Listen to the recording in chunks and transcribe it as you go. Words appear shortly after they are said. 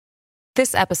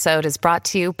This episode is brought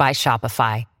to you by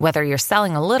Shopify. Whether you're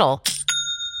selling a little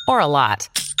or a lot,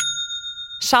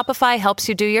 Shopify helps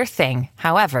you do your thing,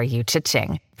 however you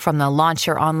cha-ching. From the launch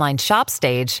your online shop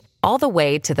stage, all the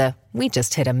way to the we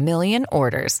just hit 1 million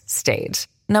orders stage.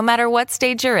 No matter what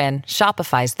stage you're in,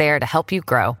 Shopify's there to help you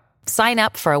grow. Sign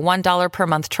up for a $1 per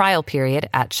month trial period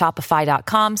at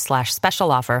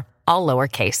shopify.com/special offer, all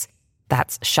lowercase.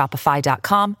 That's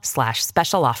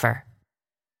shopify.com/special offer.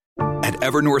 At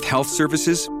Evernorth Health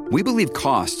Services, we believe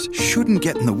costs shouldn't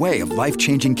get in the way of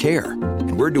life-changing care,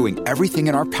 and we're doing everything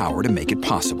in our power to make it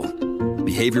possible.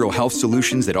 Behavioral health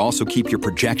solutions that also keep your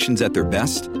projections at their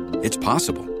best? It's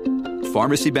possible.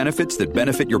 Pharmacy benefits that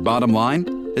benefit your bottom line?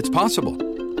 It's possible.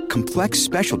 Complex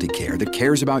specialty care that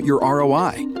cares about your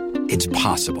ROI? It's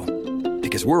possible.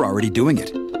 Because we're already doing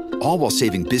it. All while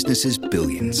saving businesses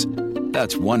billions.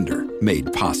 That's Wonder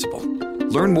made possible.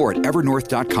 Learn more at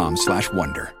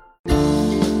evernorth.com/wonder.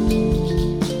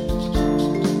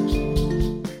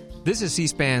 This is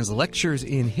C-SPAN's Lectures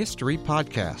in History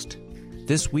podcast.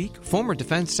 This week, former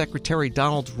Defense Secretary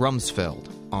Donald Rumsfeld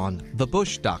on the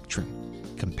Bush Doctrine,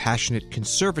 Compassionate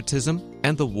Conservatism,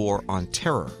 and the War on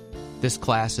Terror. This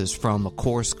class is from a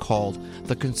course called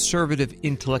The Conservative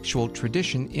Intellectual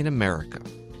Tradition in America,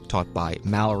 taught by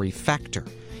Mallory Factor,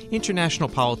 International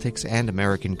Politics and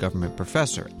American Government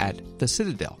Professor at the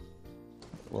Citadel.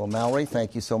 Well, Mallory,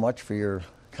 thank you so much for your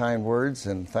kind words,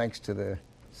 and thanks to the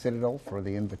Citadel for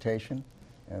the invitation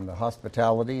and the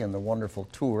hospitality and the wonderful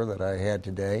tour that I had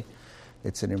today.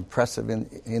 It's an impressive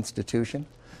institution.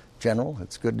 General,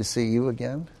 it's good to see you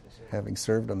again, having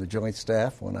served on the Joint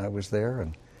Staff when I was there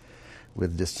and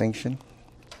with distinction.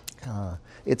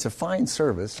 It's a fine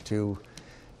service to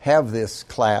have this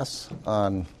class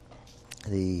on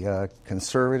the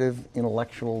conservative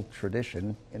intellectual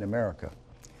tradition in America.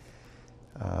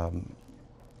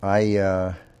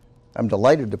 I'm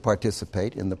delighted to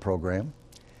participate in the program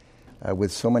with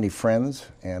so many friends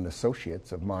and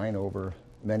associates of mine over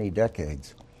many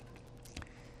decades.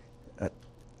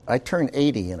 I turn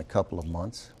 80 in a couple of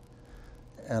months,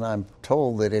 and I'm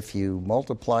told that if you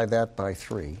multiply that by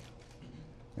 3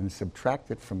 and subtract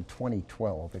it from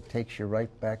 2012, it takes you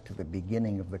right back to the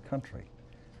beginning of the country,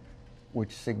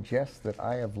 which suggests that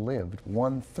I have lived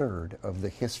 1/3 of the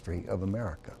history of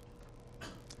America.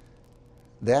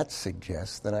 That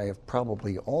suggests that I have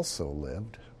probably also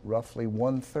lived roughly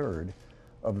 1/3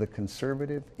 of the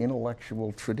conservative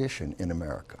intellectual tradition in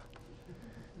America.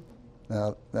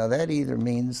 Now that either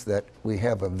means that we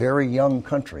have a very young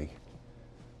country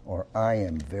or I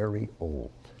am very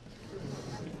old,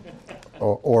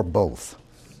 or both.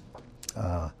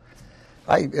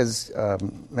 As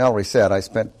Mallory said, I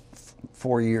spent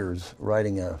 4 years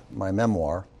writing my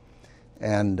memoir,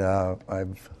 and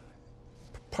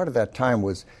part of that time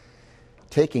was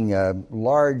taking a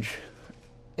large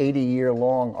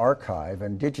 80-year-long archive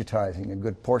and digitizing a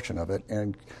good portion of it,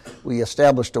 and we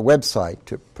established a website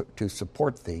to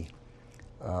support the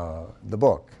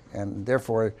book. And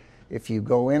therefore, if you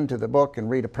go into the book and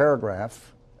read a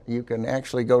paragraph, you can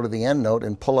actually go to the endnote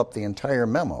and pull up the entire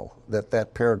memo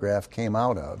that paragraph came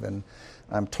out of. And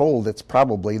I'm told it's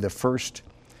probably the first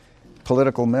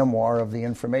political memoir of the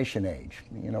information age.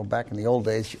 You know, back in the old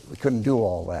days, we couldn't do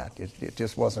all that. It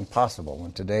just wasn't possible,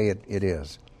 and today it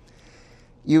is.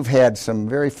 You've had some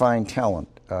very fine talent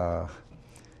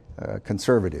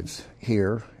conservatives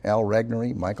here: Al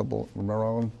Regnery, Michael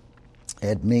Marone,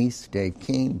 Ed Meese, Dave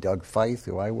Keene, Doug Feith,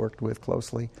 who I worked with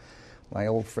closely, my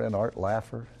old friend Art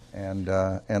Laffer, and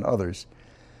others.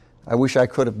 I wish I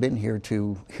could have been here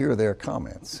to hear their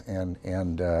comments and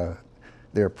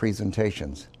their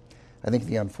presentations. I think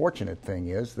the unfortunate thing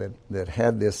is that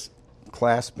had this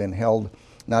class been held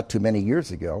not too many years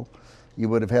ago, you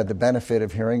would have had the benefit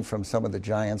of hearing from some of the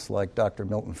giants like Dr.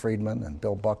 Milton Friedman and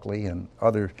Bill Buckley and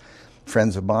other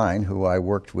friends of mine who I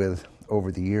worked with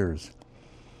over the years.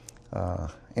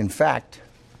 In fact,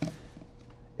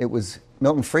 it was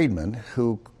Milton Friedman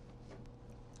who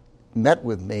met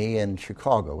with me in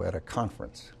Chicago at a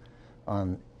conference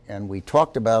and we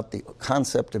talked about the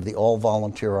concept of the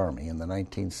all-volunteer army in the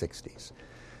 1960s.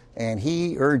 And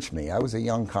he urged me, I was a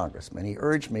young congressman, he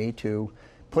urged me to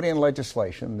put in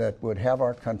legislation that would have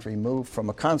our country move from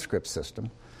a conscript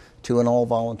system to an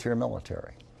all-volunteer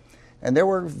military. And there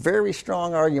were very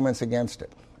strong arguments against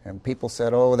it. And people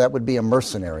said, oh, that would be a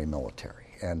mercenary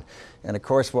military. And of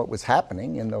course, what was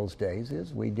happening in those days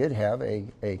is we did have a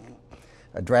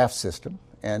draft system,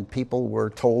 and people were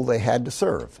told they had to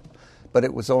serve. But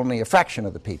it was only a fraction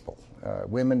of the people.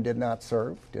 Women did not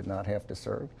have to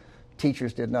serve.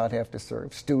 Teachers did not have to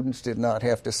serve. Students did not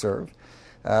have to serve.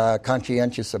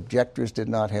 Conscientious objectors did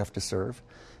not have to serve.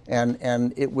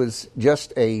 And it was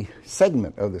just a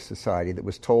segment of the society that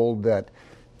was told that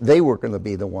they were going to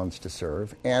be the ones to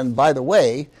serve. And by the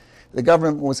way, the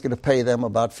government was going to pay them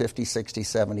about 50, 60,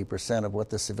 70% of what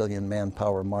the civilian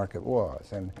manpower market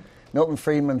was. And Milton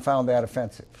Friedman found that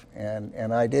offensive.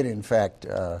 And I did, in fact,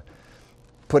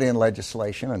 put in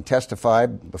legislation and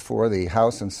testified before the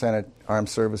House and Senate Armed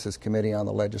Services Committee on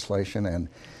the legislation.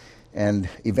 And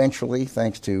eventually,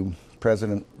 thanks to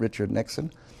President Richard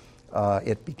Nixon,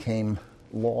 it became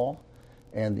law,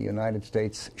 and the United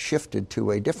States shifted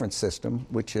to a different system,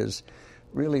 which has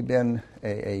really been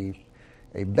a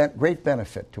great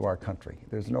benefit to our country.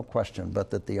 There's no question but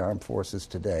that the armed forces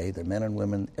today, the men and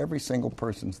women, every single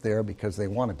person's there because they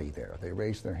want to be there. They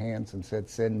raised their hands and said,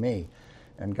 "Send me,"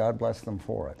 and God bless them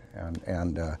for it.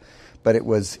 But it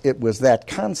was that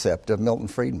concept of Milton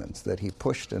Friedman's that he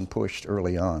pushed and pushed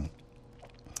early on.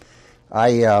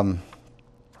 Of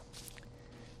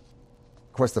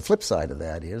course, the flip side of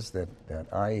that is that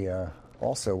I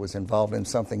also was involved in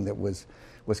something that was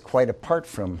quite apart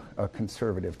from a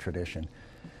conservative tradition.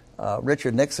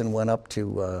 Richard Nixon went up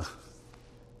to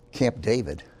Camp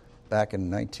David back in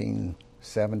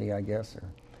 1970, I guess.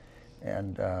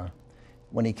 And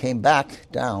when he came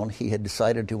back down, he had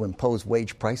decided to impose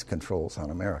wage price controls on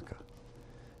America.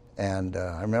 And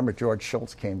I remember George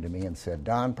Shultz came to me and said,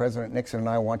 "Don, President Nixon and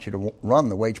I want you to run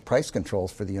the wage price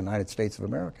controls for the United States of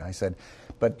America." I said,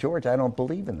 "But George, I don't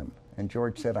believe in them." And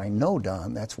George said, "I know,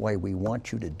 Don, that's why we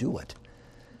want you to do it,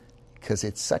 because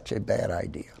it's such a bad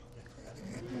idea."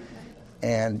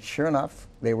 And sure enough,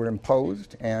 they were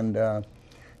imposed, and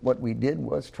what we did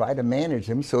was try to manage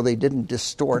them so they didn't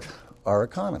distort our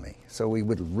economy. So we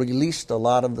would release a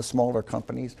lot of the smaller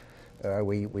companies.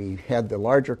 We had the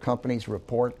larger companies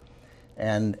report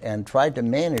and tried to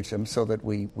manage them so that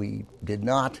we did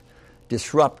not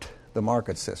disrupt the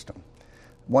market system.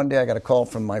 One day I got a call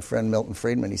from my friend Milton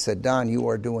Friedman. He said, "Don, you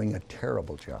are doing a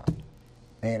terrible job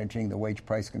managing the wage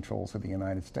price controls of the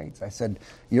United States." I said,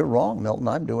 "You're wrong, Milton.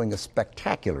 I'm doing a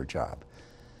spectacular job.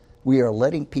 We are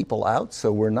letting people out,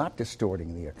 so we're not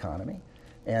distorting the economy.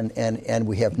 And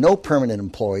we have no permanent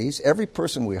employees. Every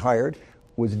person we hired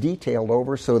was detailed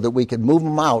over so that we could move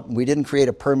them out. We didn't create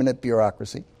a permanent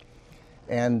bureaucracy."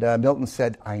 And Milton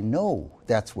said, "I know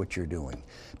that's what you're doing."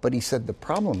 But he said, "The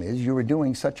problem is you are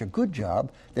doing such a good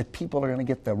job that people are going to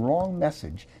get the wrong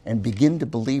message and begin to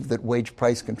believe that wage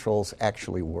price controls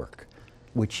actually work,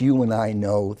 which you and I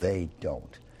know they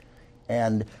don't."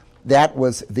 And that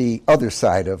was the other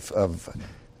side of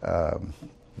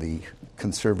the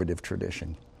conservative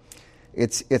tradition.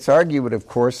 It's arguable, of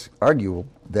course,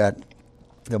 that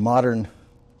the modern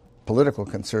political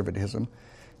conservatism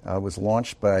was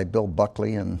launched by Bill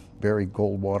Buckley and Barry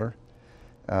Goldwater.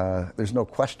 There's no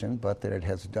question but that it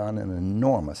has done an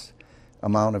enormous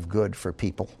amount of good for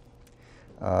people.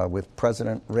 With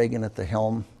President Reagan at the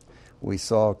helm, we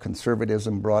saw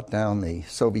conservatism brought down the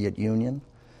Soviet Union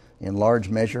in large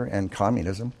measure, and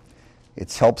communism.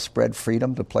 It's helped spread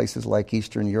freedom to places like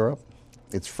Eastern Europe.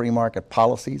 Its free market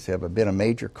policies have been a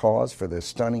major cause for the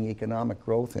stunning economic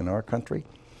growth in our country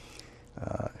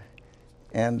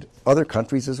and other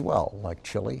countries as well, like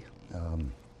Chile,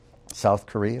 South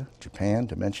Korea, Japan,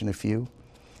 to mention a few.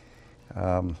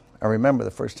 I remember the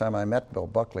first time I met Bill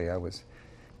Buckley, I was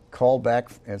called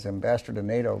back as ambassador to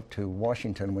NATO to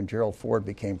Washington when Gerald Ford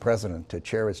became president to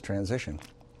chair his transition.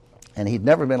 And he'd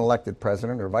never been elected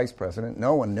president or vice president.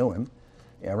 No one knew him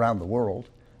around the world.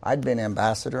 I'd been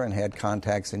ambassador and had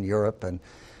contacts in Europe, and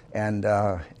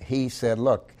he said,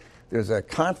 "Look, there's a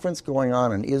conference going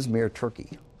on in Izmir,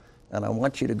 Turkey, and I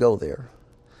want you to go there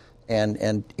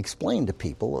and explain to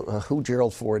people who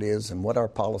Gerald Ford is and what our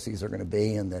policies are going to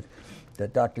be, and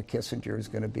that Dr. Kissinger is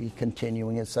going to be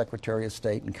continuing as Secretary of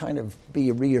State, and kind of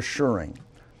be reassuring."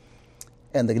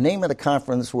 And the name of the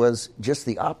conference was just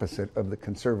the opposite of the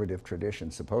conservative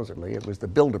tradition, supposedly. It was the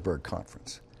Bilderberg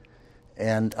Conference.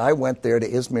 And I went there to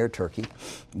Izmir, Turkey,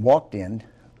 walked in,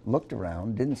 looked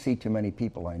around, didn't see too many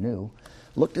people I knew,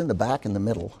 looked in the back in the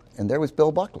middle, and there was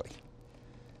Bill Buckley.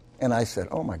 And I said,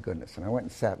 "Oh, my goodness." And I went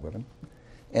and sat with him.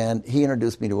 And he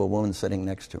introduced me to a woman sitting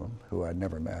next to him who I'd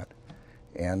never met.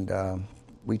 And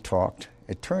we talked.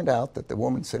 It turned out that the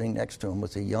woman sitting next to him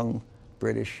was a young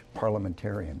British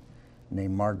parliamentarian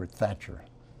named Margaret Thatcher,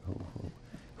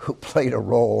 who played a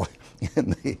role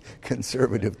in the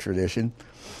conservative tradition.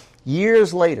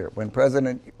 Years later, when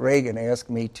President Reagan asked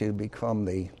me to become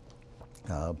the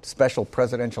special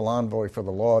presidential envoy for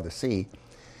the law of the sea,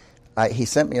 he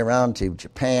sent me around to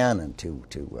Japan and to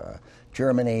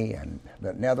Germany and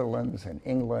the Netherlands and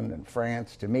England and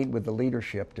France to meet with the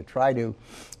leadership to try to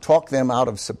talk them out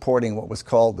of supporting what was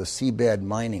called the seabed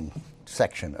mining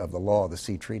section of the law of the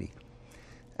sea treaty.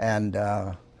 And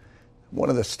one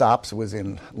of the stops was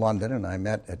in London, and I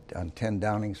met on 10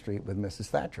 Downing Street with Mrs.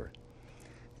 Thatcher.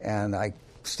 And I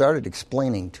started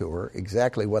explaining to her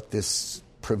exactly what this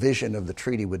provision of the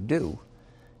treaty would do.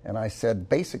 And I said,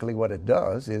 basically what it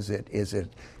does is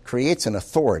it creates an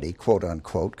authority, quote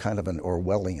unquote, kind of an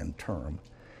Orwellian term,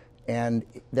 and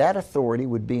that authority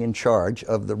would be in charge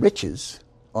of the riches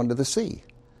under the sea.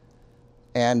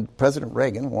 And President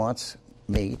Reagan wants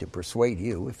me to persuade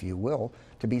you, if you will,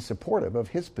 to be supportive of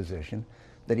his position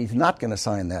that he's not going to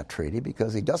sign that treaty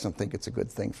because he doesn't think it's a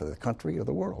good thing for the country or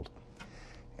the world.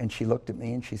 And she looked at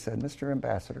me and she said, Mr.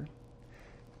 Ambassador,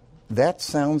 that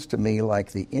sounds to me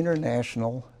like the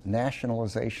international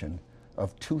nationalization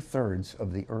of 2/3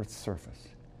 of the Earth's surface.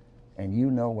 And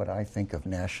you know what I think of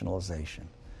nationalization.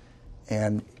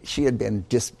 And she had been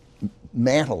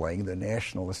dismantling the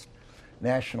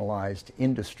nationalized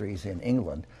industries in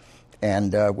England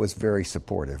and was very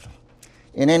supportive.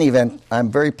 In any event, I'm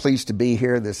very pleased to be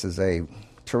here. This is a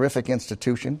terrific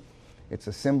institution. It's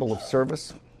a symbol of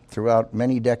service throughout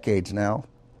many decades now.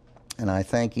 And I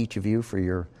thank each of you for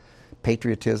your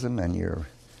patriotism and your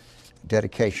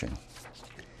dedication.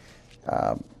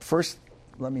 First,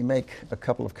 let me make a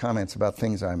couple of comments about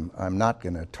things I'm not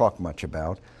going to talk much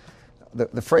about.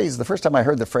 The first time I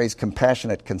heard the phrase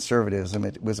compassionate conservatism,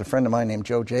 it was a friend of mine named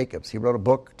Joe Jacobs. He wrote a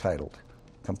book titled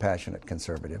Compassionate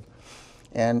Conservative.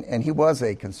 And he was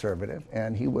a conservative,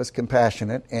 and he was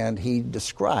compassionate, and he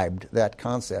described that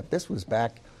concept. This was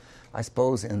back, I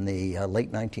suppose, in the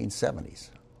late 1970s.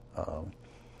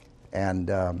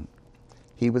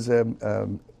 He was a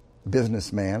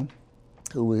businessman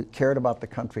who cared about the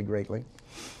country greatly.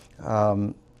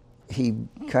 He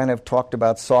kind of talked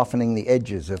about softening the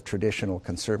edges of traditional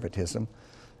conservatism,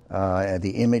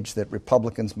 the image that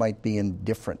Republicans might be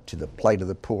indifferent to the plight of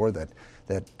the poor, that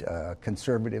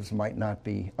conservatives might not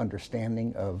be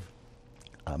understanding of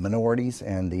minorities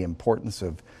and the importance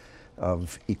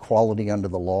of equality under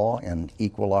the law and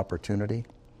equal opportunity.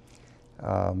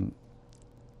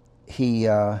 He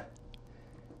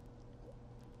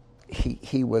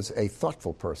was a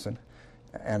thoughtful person,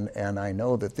 and I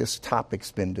know that this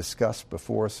topic's been discussed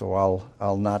before, so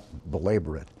I'll not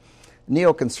belabor it.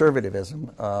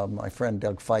 Neoconservatism, my friend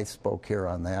Doug Feith spoke here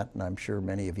on that, and I'm sure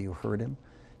many of you heard him.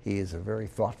 He is a very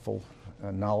thoughtful,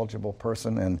 knowledgeable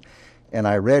person, and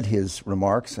I read his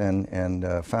remarks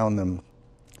and found them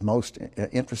most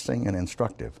interesting and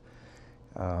instructive.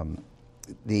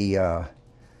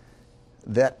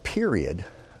 That period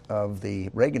of the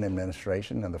Reagan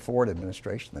administration and the Ford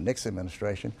administration, the Nixon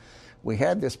administration, we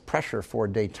had this pressure for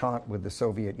détente with the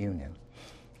Soviet Union.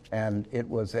 And it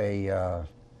was a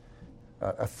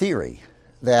theory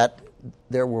that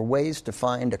there were ways to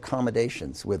find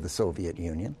accommodations with the Soviet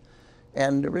Union.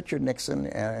 And Richard Nixon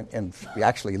and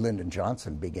actually Lyndon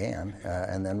Johnson began,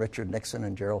 and then Richard Nixon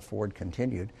and Gerald Ford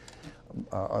continued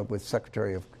with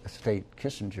Secretary of State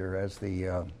Kissinger as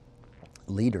the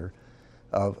leader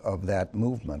of that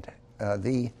movement.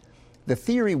 The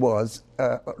theory was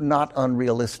not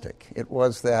unrealistic. It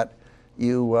was that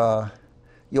you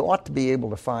ought to be able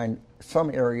to find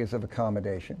some areas of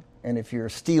accommodation, and if you're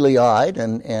steely-eyed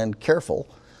and careful,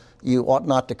 you ought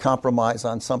not to compromise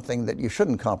on something that you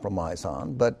shouldn't compromise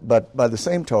on. But by the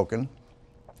same token,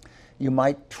 you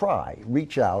might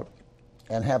reach out,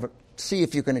 and see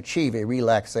if you can achieve a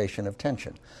relaxation of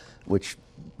tension, which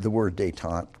the word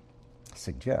détente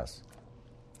suggests.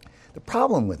 The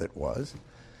problem with it was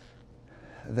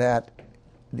that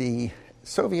the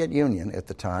Soviet Union at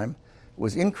the time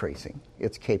was increasing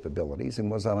its capabilities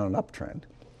and was on an uptrend.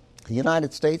 The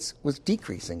United States was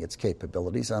decreasing its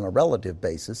capabilities on a relative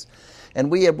basis, and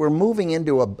we were moving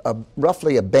into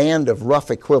roughly a band of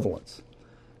rough equivalence,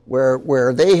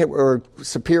 where they were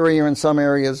superior in some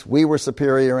areas, we were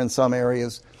superior in some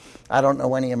areas. I don't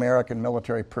know any American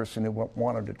military person who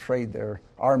wanted to trade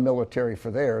our military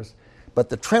for theirs, but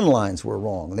the trend lines were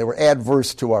wrong. They were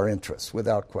adverse to our interests,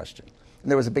 without question.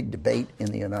 And there was a big debate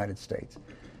in the United States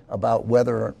about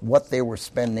what they were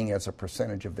spending as a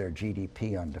percentage of their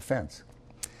GDP on defense.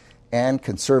 And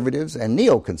conservatives and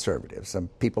neoconservatives, some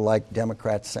people like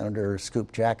Democrat Senator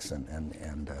Scoop Jackson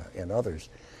and others,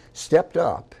 stepped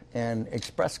up and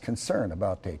expressed concern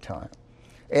about détente,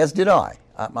 as did I.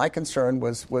 My concern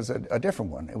was a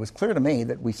different one. It was clear to me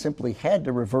that we simply had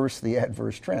to reverse the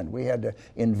adverse trend. We had to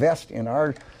invest in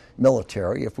our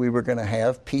military if we were going to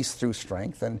have peace through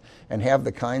strength and have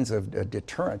the kinds of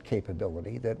deterrent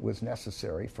capability that was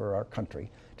necessary for our country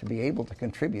to be able to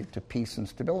contribute to peace and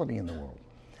stability in the world.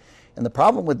 And the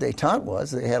problem with détente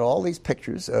was they had all these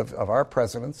pictures of our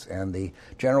presidents and the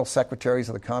general secretaries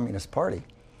of the Communist Party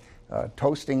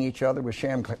toasting each other with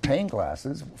champagne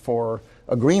glasses for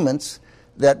agreements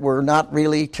that were not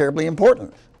really terribly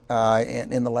important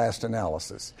in the last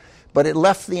analysis. But it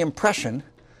left the impression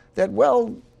that,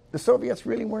 well, the Soviets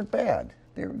really weren't bad.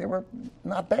 They were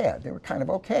not bad. They were kind of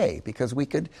okay because we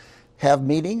could have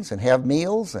meetings and have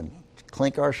meals and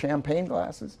clink our champagne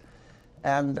glasses.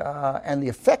 And the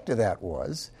effect of that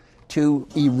was to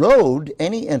erode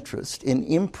any interest in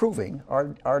improving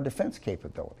our defense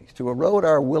capabilities, to erode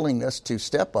our willingness to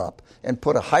step up and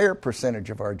put a higher percentage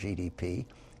of our GDP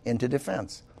into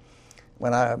defense.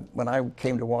 When I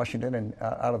came to Washington and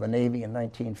out of the Navy in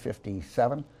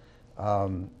 1957,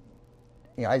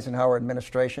 the Eisenhower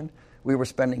administration, we were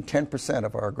spending 10%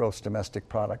 of our gross domestic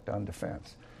product on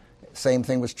defense. Same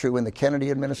thing was true in the Kennedy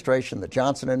administration, the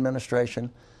Johnson administration,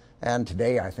 and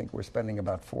today I think we're spending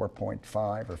about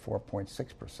 4.5 or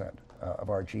 4.6% of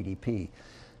our GDP.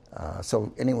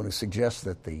 So anyone who suggests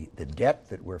that the debt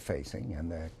that we're facing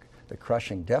and the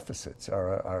crushing deficits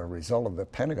are a result of the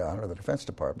Pentagon or the Defense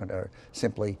Department are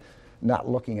simply not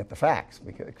looking at the facts,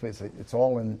 because it's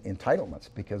all in entitlements,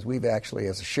 because we've actually,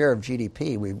 as a share of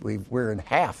GDP, we're in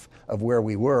half of where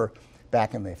we were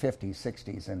back in the 50s,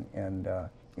 60s, and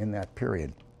in that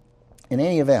period. In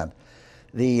any event,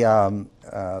 the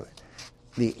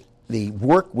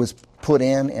work was put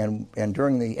in, and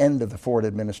during the end of the Ford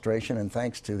administration, and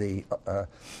thanks to the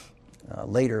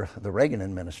later the Reagan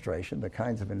administration, the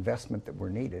kinds of investment that were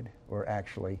needed were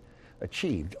actually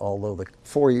achieved, although the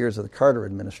 4 years of the Carter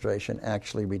administration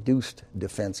actually reduced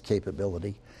defense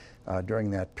capability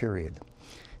during that period.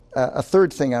 A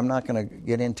third thing I'm not going to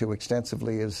get into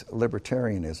extensively is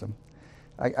libertarianism.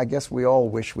 I guess we all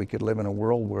wish we could live in a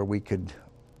world where we could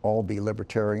all be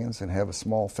libertarians and have a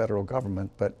small federal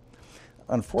government, but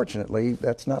unfortunately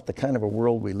that's not the kind of a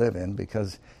world we live in,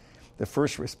 because the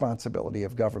first responsibility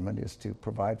of government is to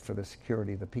provide for the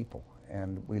security of the people.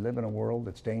 And we live in a world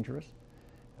that's dangerous.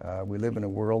 We live in a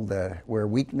world where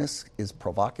weakness is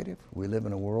provocative. We live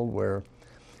in a world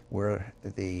where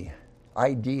the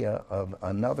idea of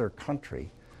another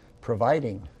country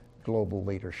providing global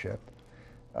leadership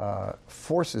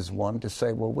forces one to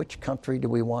say, well, which country do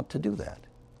we want to do that,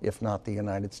 if not the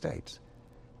United States?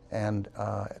 And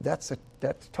that's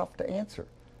tough to answer.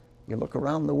 You look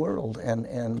around the world,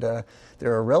 and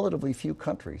there are relatively few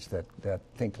countries that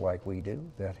think like we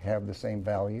do, that have the same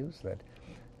values,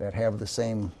 that have the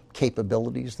same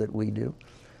capabilities that we do.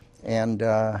 And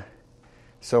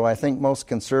so I think most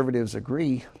conservatives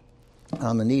agree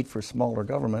on the need for smaller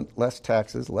government, less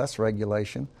taxes, less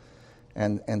regulation,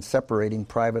 and separating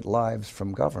private lives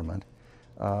from government.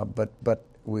 But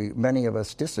many of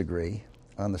us disagree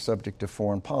on the subject of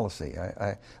foreign policy.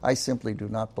 I simply do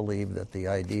not believe that the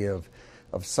idea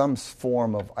of some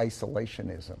form of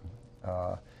isolationism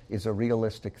is a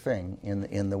realistic thing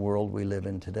in the world we live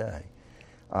in today.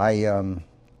 I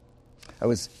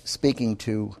was speaking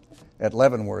at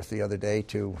Leavenworth the other day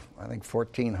to, I think,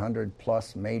 1,400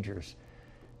 plus majors,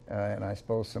 and I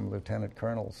suppose some lieutenant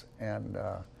colonels, and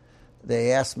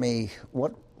they asked me,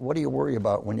 what do you worry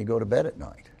about when you go to bed at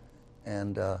night?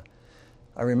 And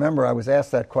I remember I was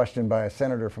asked that question by a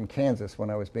senator from Kansas when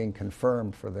I was being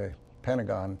confirmed for the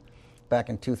Pentagon back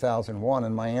in 2001,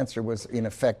 and my answer was, in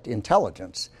effect,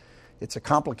 intelligence. It's a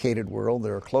complicated world.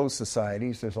 There are closed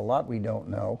societies. There's a lot we don't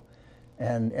know,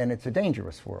 and it's a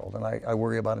dangerous world, and I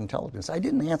worry about intelligence. I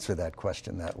didn't answer that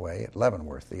question that way at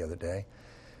Leavenworth the other day.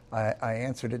 I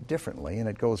answered it differently, and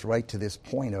it goes right to this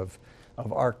point of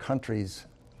our country's,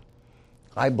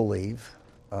 I believe,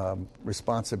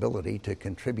 responsibility to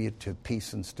contribute to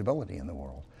peace and stability in the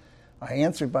world. I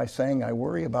answered by saying I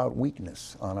worry about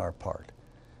weakness on our part.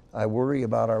 I worry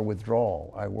about our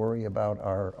withdrawal. I worry about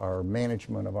our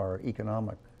management of our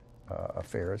economic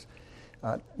affairs.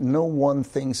 No one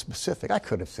thing specific. I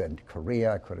could have said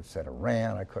Korea, I could have said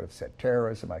Iran, I could have said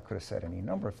terrorism, I could have said any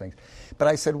number of things. But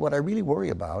I said what I really worry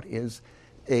about is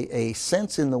a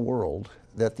sense in the world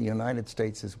that the United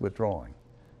States is withdrawing,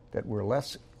 that we're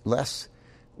less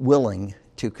willing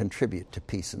to contribute to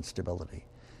peace and stability.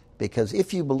 Because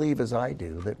if you believe, as I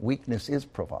do, that weakness is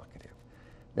provocative,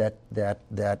 that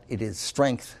it is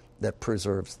strength that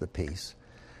preserves the peace,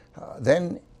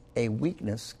 then a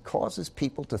weakness causes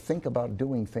people to think about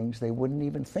doing things they wouldn't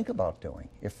even think about doing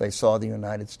if they saw the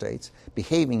United States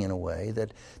behaving in a way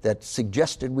that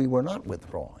suggested we were not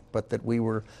withdrawing, but that we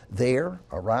were there,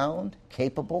 around,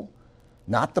 capable,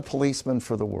 not the policeman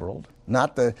for the world,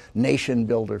 not the nation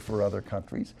builder for other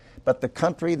countries, but the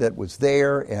country that was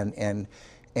there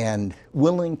and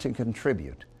willing to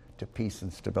contribute to peace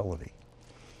and stability.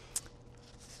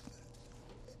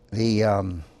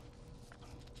 The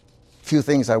few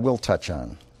things I will touch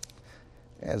on.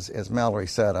 As Mallory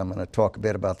said, I'm going to talk a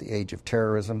bit about the age of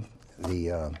terrorism,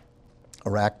 the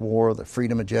Iraq War, the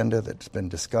freedom agenda that's been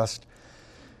discussed,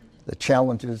 the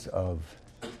challenges of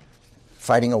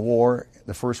fighting a war,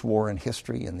 the first war in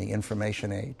history in the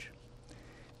information age,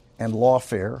 and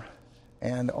lawfare,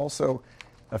 and also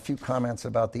a few comments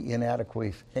about the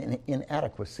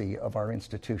inadequacy of our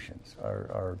institutions,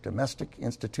 our domestic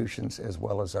institutions as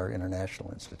well as our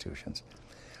international institutions.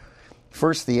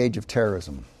 First, the age of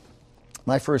terrorism.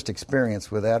 My first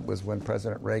experience with that was when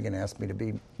President Reagan asked me to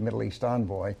be Middle East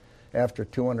envoy after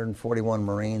 241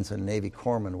 Marines and Navy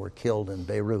corpsmen were killed in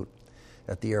Beirut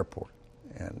at the airport.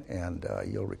 And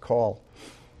you'll recall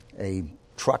a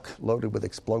truck loaded with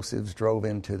explosives drove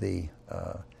into the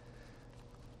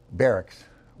barracks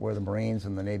where the Marines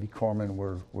and the Navy corpsmen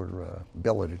were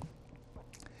billeted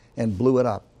and blew it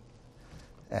up.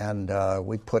 And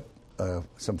we put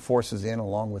some forces in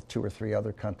along with 2 or 3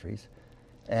 other countries,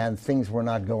 and things were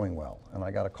not going well. And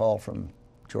I got a call from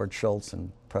George Shultz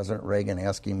and President Reagan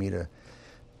asking me to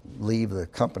leave the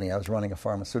company. I was running a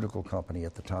pharmaceutical company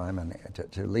at the time, and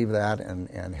to leave that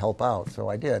and help out. So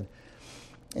I did.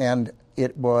 And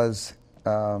it was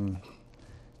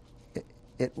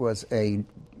a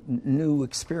new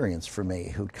experience for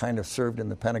me, who'd kind of served in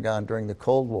the Pentagon during the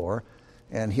Cold War,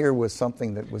 and here was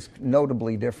something that was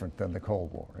notably different than the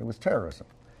Cold War. It was terrorism.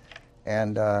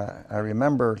 And I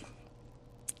remember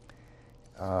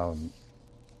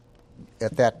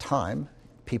at that time,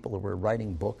 people were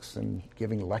writing books and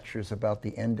giving lectures about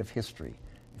the end of history,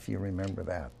 if you remember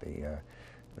that.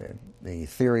 The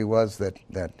theory was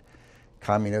that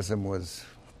communism was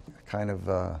kind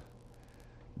of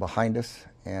behind us,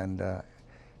 and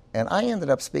I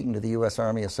ended up speaking to the U.S.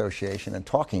 Army Association and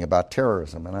talking about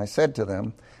terrorism. And I said to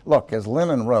them, look, as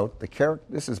Lenin wrote,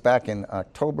 this is back in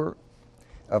October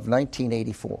of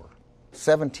 1984,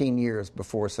 17 years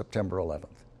before September 11th,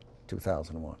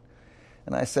 2001.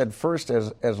 And I said, first,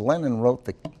 as Lenin wrote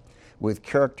with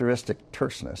characteristic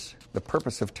terseness, the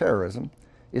purpose of terrorism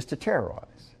is to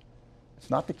terrorize. It's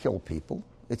not to kill people,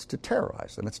 it's to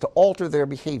terrorize them. It's to alter their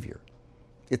behavior.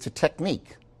 It's a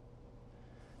technique.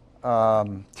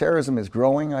 Terrorism is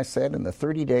growing, I said, in the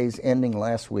 30 days ending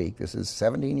last week. This is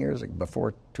 17 years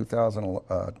before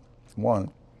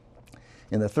 2001.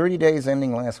 In the 30 days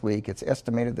ending last week, it's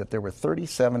estimated that there were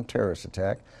 37 terrorist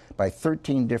attacks by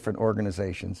 13 different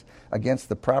organizations against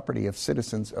the property of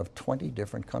citizens of 20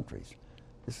 different countries.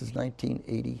 This is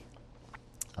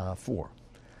 1984.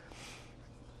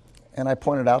 And I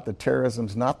pointed out that terrorism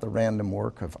is not the random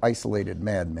work of isolated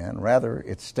madmen. Rather,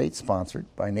 it's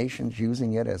state-sponsored by nations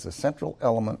using it as a central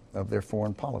element of their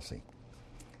foreign policy.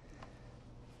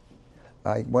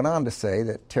 I went on to say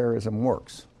that terrorism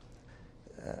works.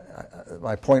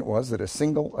 My point was that a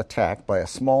single attack by a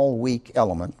small, weak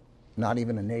element, not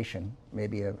even a nation,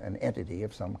 maybe an entity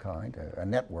of some kind, a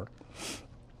network,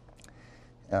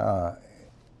 a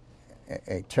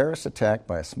terrorist attack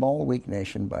by a small, weak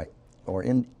nation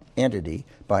entity,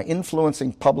 by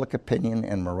influencing public opinion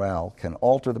and morale, can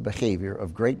alter the behavior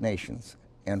of great nations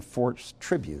and force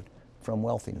tribute from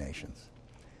wealthy nations.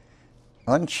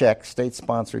 Unchecked,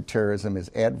 state-sponsored terrorism is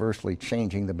adversely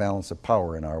changing the balance of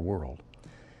power in our world.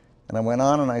 And I went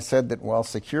on and I said that while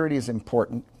security is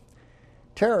important,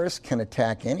 terrorists can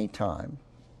attack any time,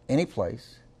 any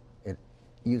place,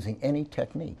 using any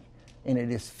technique. And it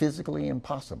is physically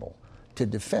impossible to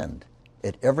defend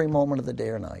at every moment of the day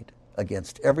or night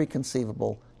against every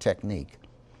conceivable technique.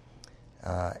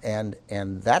 And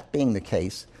that being the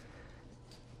case,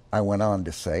 I went on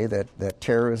to say that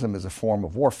terrorism is a form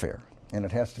of warfare, and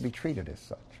it has to be treated as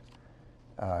such.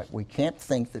 We can't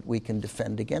think that we can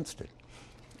defend against it.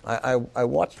 I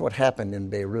watched what happened in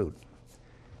Beirut.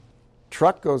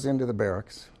 Truck goes into the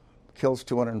barracks, kills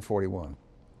 241.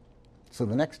 So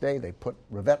the next day they put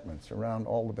revetments around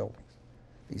all the buildings,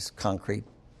 these concrete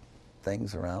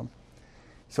things around.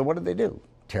 So what did they do?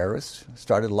 Terrorists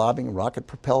started lobbing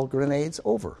rocket-propelled grenades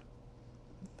over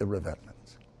the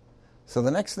revetments. So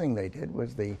the next thing they did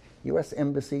was the U.S.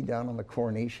 Embassy down on the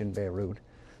Corniche in Beirut,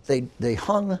 they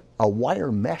hung a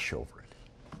wire mesh over it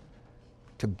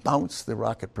to bounce the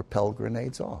rocket-propelled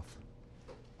grenades off.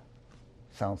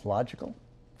 Sounds logical.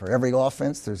 For every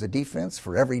offense, there's a defense.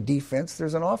 For every defense,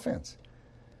 there's an offense.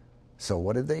 So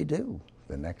what did they do?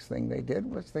 The next thing they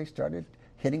did was they started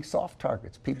hitting soft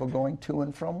targets, people going to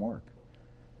and from work.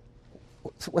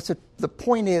 The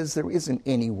point is there isn't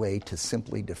any way to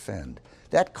simply defend.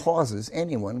 That causes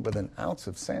anyone with an ounce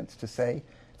of sense to say,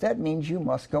 that means you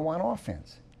must go on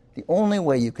offense. The only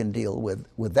way you can deal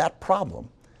with that problem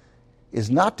is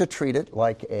not to treat it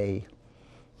like a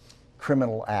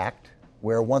criminal act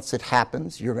where once it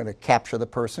happens, you're going to capture the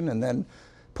person and then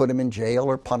put him in jail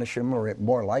or punish him or,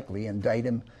 more likely, indict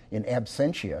him in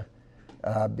absentia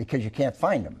because you can't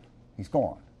find him. He's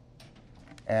gone.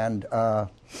 And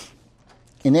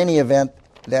in any event,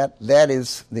 that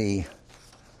is the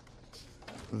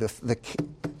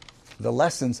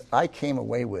lessons I came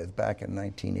away with back in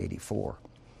 1984.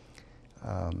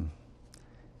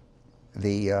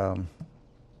 The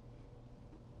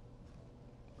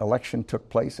election took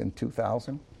place in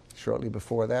 2000. Shortly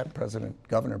before that,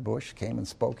 Governor Bush came and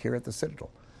spoke here at the Citadel.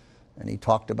 And he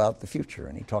talked about the future,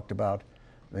 and he talked about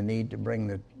the need to bring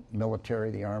the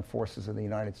military, the armed forces of the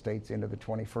United States into the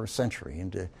 21st century,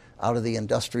 out of the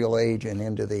industrial age and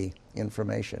into the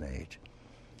information age.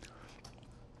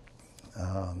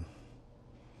 And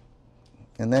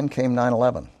then came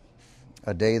 9/11,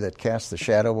 a day that cast the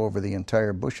shadow over the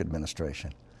entire Bush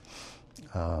administration.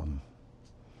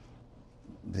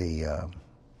 The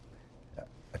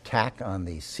attack on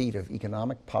the seat of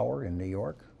economic power in New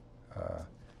York,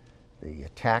 the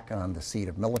attack on the seat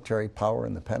of military power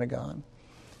in the Pentagon,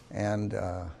 and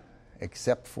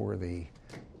except for the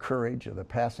courage of the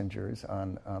passengers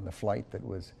on the flight that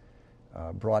was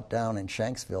brought down in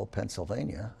Shanksville,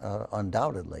 Pennsylvania,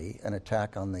 undoubtedly an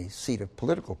attack on the seat of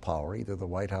political power, either the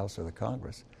White House or the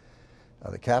Congress,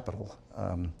 the Capitol.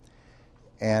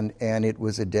 And it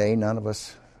was a day none of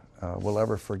us will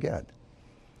ever forget.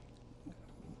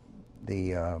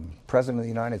 The President of the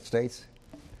United States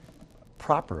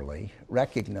properly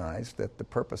recognized that the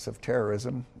purpose of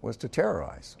terrorism was to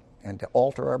terrorize and to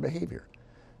alter our behavior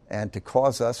and to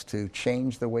cause us to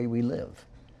change the way we live.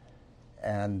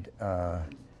 And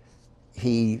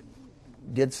he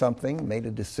did something, made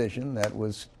a decision that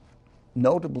was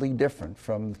notably different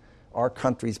from our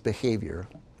country's behavior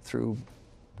through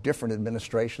different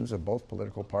administrations of both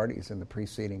political parties in the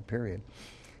preceding period.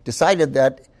 Decided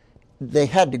that they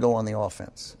had to go on the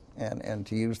offense. And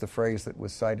to use the phrase that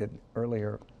was cited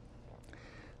earlier,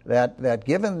 that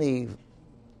given the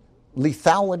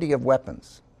lethality of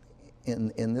weapons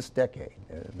in this decade,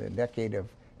 the decade of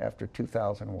after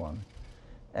 2001,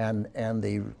 and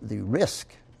the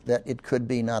risk that it could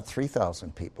be not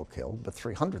 3,000 people killed, but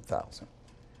 300,000,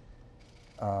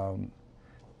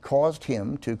 caused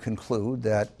him to conclude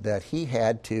that he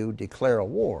had to declare a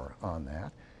war on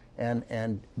that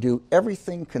and do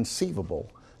everything conceivable,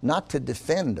 not to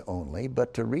defend only,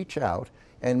 but to reach out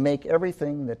and make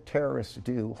everything that terrorists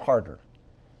do harder.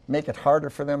 Make it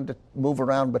harder for them to move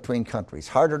around between countries,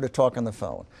 harder to talk on the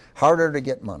phone, harder to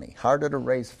get money, harder to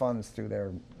raise funds through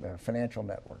their financial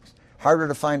networks, harder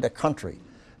to find a country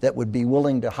that would be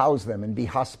willing to house them and be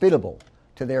hospitable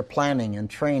to their planning and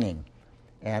training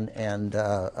and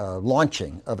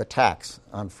launching of attacks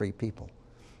on free people.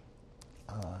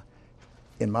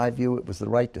 In my view, it was the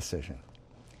right decision.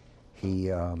 He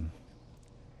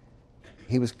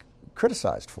was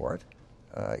criticized for it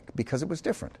because it was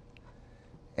different,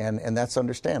 and that's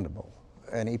understandable.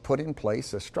 And he put in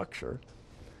place a structure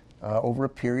over a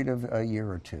period of a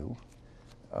year or two,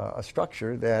 a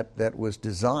structure that was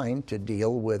designed to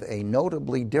deal with a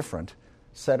notably different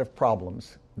set of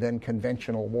problems than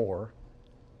conventional war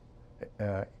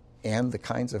and the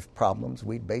kinds of problems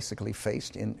we'd basically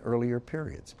faced in earlier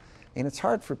periods. And it's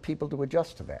hard for people to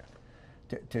adjust to that,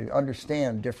 to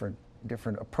understand different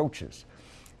approaches.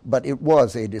 But it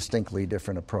was a distinctly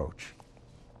different approach.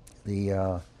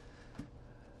 At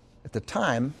the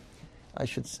time, I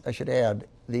should add,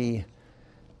 I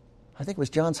think it was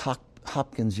Johns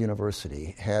Hopkins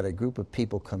University had a group of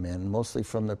people come in, mostly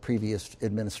from the previous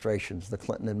administrations, the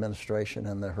Clinton administration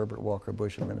and the Herbert Walker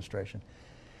Bush administration.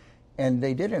 And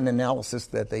they did an analysis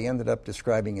that they ended up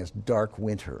describing as dark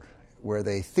winter, where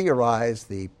they theorized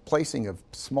the placing of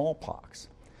smallpox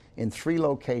in 3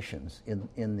 locations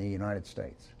in the United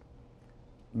States,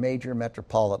 major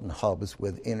metropolitan hubs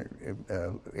with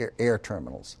air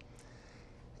terminals.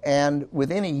 And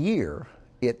within a year,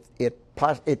 it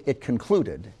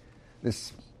concluded,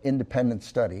 this independent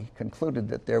study concluded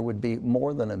that there would be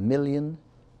more than 1 million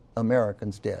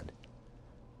Americans dead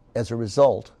as a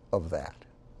result of that.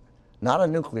 Not a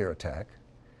nuclear attack,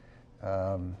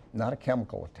 not a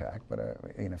chemical attack, but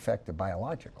in effect a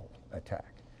biological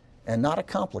attack. And not a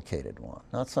complicated one,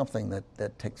 not something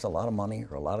that takes a lot of money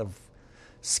or a lot of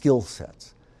skill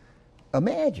sets.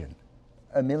 Imagine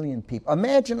 1 million people.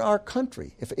 Imagine our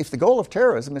country. If the goal of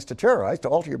terrorism is to terrorize, to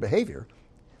alter your behavior,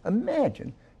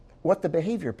 imagine what the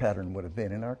behavior pattern would have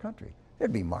been in our country.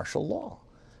 There'd be martial law.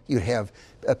 You'd have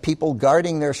people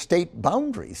guarding their state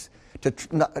boundaries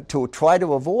to try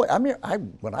to avoid. I mean,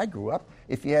 when I grew up,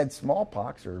 if you had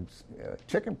smallpox or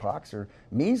chickenpox or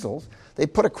measles,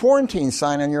 they'd put a quarantine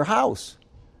sign on your house.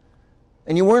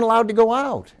 And you weren't allowed to go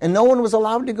out. And no one was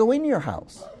allowed to go in your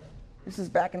house. This is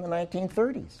back in the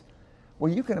 1930s.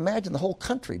 Well, you can imagine the whole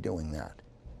country doing that,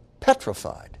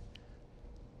 petrified,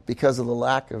 because of the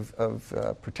lack of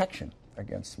protection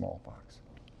against smallpox.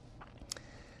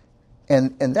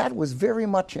 And that was very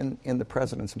much in the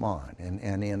president's mind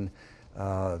and in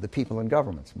the people in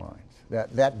government's minds,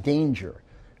 that danger,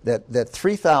 that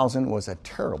 3,000 was a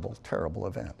terrible, terrible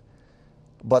event,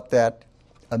 but that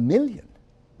 1 million,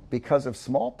 because of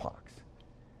smallpox,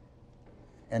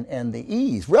 and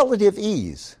the relative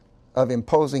ease of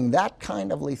imposing that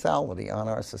kind of lethality on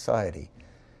our society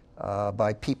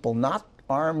by people, not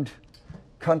armed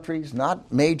countries, not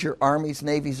major armies,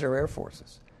 navies, or air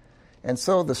forces. And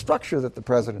so the structure that the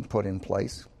president put in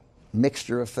place,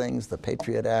 mixture of things, the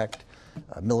Patriot Act,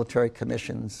 military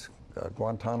commissions,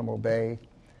 Guantanamo Bay,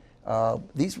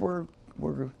 these were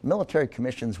military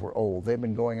commissions were old. They've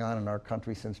been going on in our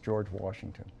country since George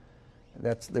Washington.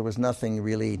 There was nothing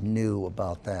really new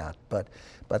about that. But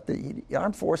the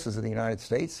armed forces of the United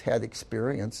States had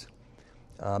experience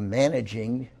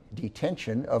managing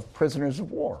detention of prisoners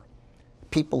of war,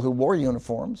 people who wore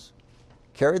uniforms,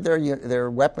 carried their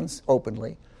weapons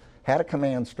openly, had a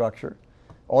command structure.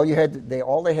 All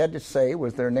they had to say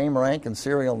was their name, rank, and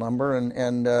serial number,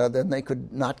 and then they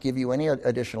could not give you any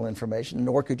additional information,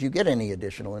 nor could you get any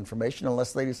additional information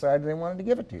unless they decided they wanted to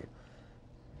give it to you.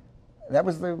 That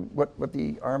was what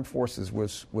the armed forces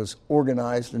was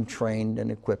organized and trained and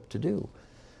equipped to do.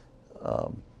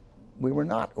 We were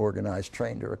not organized,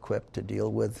 trained, or equipped to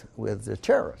deal with the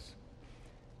terrorists,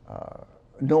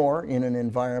 nor in an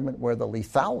environment where the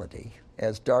lethality,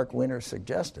 as Dark Winter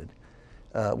suggested,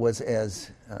 was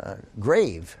as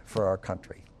grave for our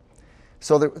country.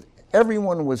 So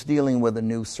everyone was dealing with a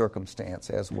new circumstance,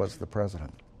 as was the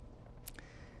president.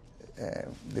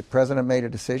 The president made a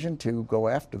decision to go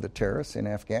after the terrorists in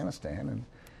Afghanistan,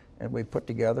 and we put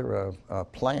together a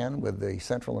plan with the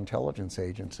Central Intelligence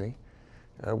Agency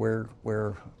where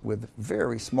with a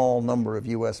very small number of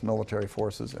U.S. military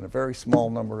forces and a very small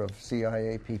number of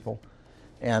CIA people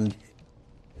and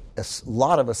a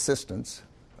lot of assistance,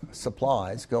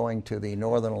 supplies going to the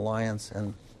Northern Alliance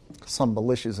and some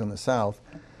militias in the South,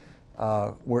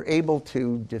 were able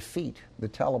to defeat the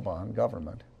Taliban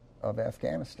government of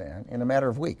Afghanistan in a matter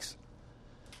of weeks.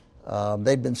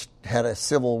 They'd had a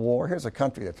civil war. Here's a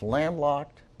country that's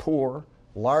landlocked, poor,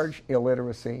 large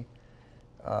illiteracy,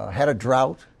 had a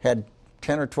drought, had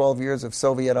 10 or 12 years of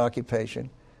Soviet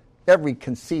occupation, every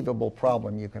conceivable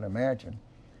problem you can imagine.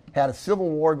 Had a civil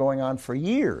war going on for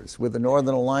years with the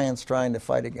Northern Alliance trying to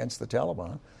fight against the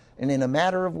Taliban. And in a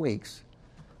matter of weeks,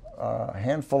 a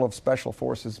handful of special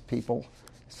forces people,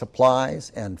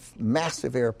 supplies, and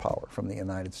massive air power from the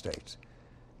United States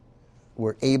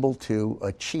were able to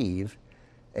achieve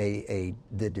the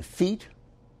defeat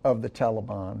of the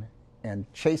Taliban and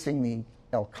chasing the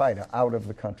Al-Qaeda out of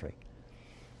the country.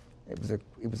 It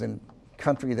was a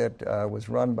country that was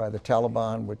run by the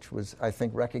Taliban, which was, I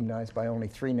think, recognized by only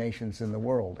 3 nations in the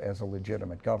world as a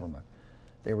legitimate government.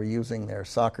 They were using their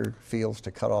soccer fields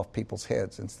to cut off people's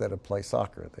heads instead of play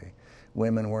soccer. The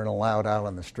women weren't allowed out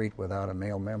on the street without a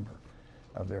male member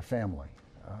of their family.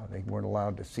 They weren't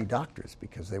allowed to see doctors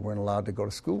because they weren't allowed to go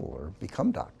to school or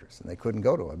become doctors, and they couldn't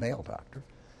go to a male doctor.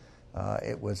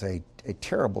 It was a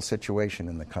terrible situation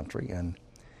in the country, and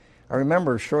I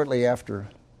remember shortly after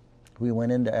we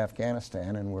went into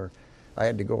Afghanistan, and I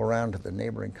had to go around to the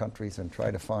neighboring countries and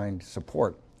try to find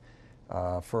support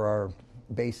for our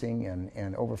basing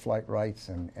and overflight rights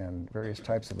and various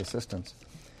types of assistance.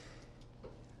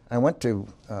 I went to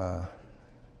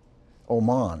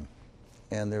Oman,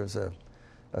 and there's a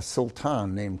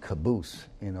sultan named Qaboos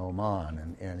in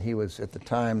Oman, and he was at the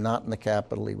time not in the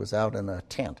capital. He was out in a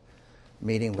tent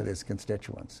meeting with his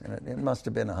constituents, and it must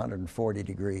have been 140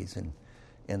 degrees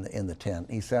in the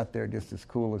tent. He sat there just as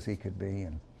cool as he could be,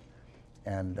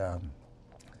 and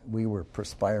we were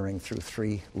perspiring through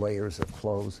 3 layers of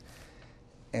clothes.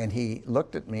 And he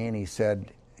looked at me and he said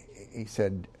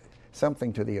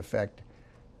something to the effect,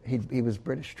 he was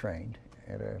British trained,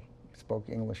 spoke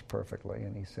English perfectly,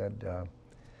 and he said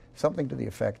something to the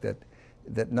effect that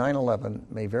 9/11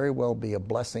 may very well be a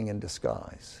blessing in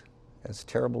disguise, as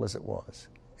terrible as it was.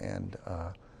 And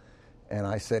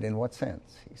I said, in what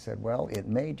sense? He said, well, it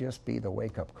may just be the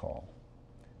wake-up call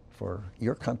for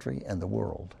your country and the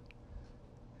world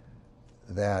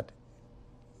that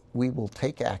we will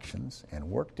take actions and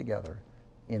work together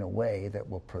in a way that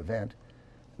will prevent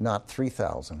not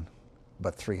 3,000,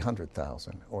 but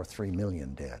 300,000 or 3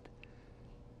 million dead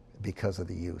because of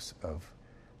the use of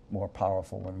more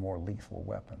powerful and more lethal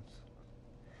weapons.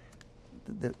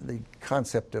 the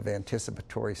concept of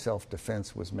anticipatory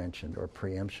self-defense was mentioned, or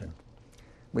preemption.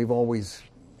 We've always,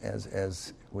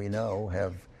 as we know,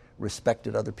 have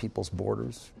respected other people's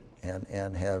borders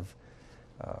and have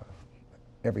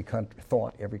every country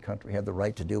had the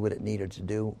right to do what it needed to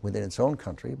do within its own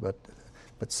country, but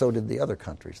so did the other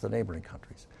countries, the neighboring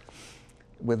countries.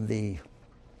 With the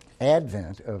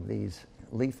advent of these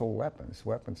lethal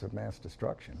weapons of mass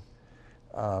destruction,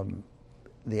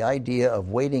 the idea of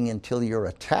waiting until you're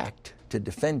attacked to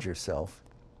defend yourself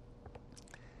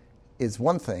is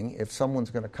one thing if someone's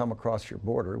going to come across your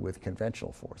border with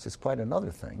conventional force. It's quite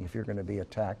another thing if you're going to be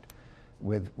attacked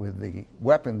with the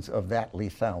weapons of that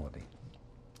lethality.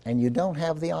 And you don't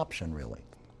have the option, really,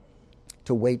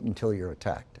 to wait until you're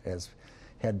attacked, as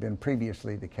had been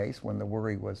previously the case when the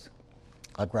worry was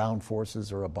a ground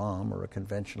forces or a bomb or a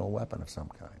conventional weapon of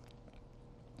some kind.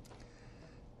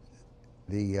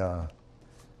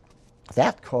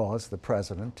 That caused the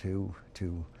president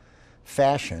to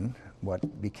fashion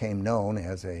what became known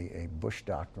as a Bush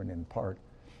doctrine, in part,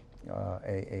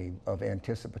 of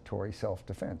anticipatory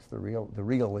self-defense. The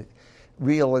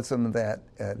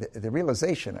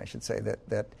realization, I should say,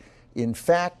 that in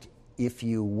fact, if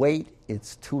you wait,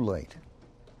 it's too late,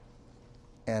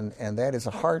 and that is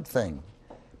a hard thing,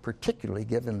 particularly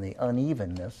given the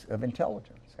unevenness of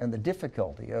intelligence and the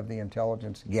difficulty of the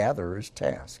intelligence gatherer's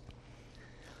task.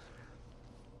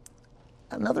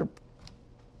 Another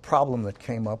problem that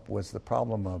came up was the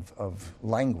problem of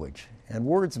language, and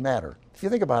words matter. If you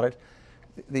think about it,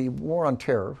 the war on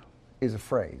terror is a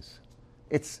phrase.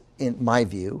 It's, in my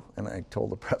view, and I told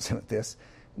the president this,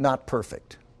 not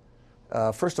perfect.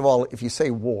 First of all, if you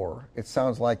say war, it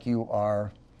sounds like you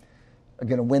are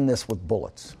going to win this with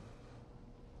bullets,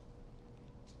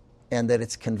 and that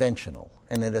it's conventional,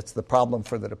 and that it's the problem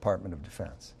for the Department of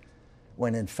Defense,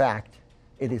 when in fact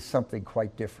it is something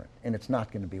quite different, and it's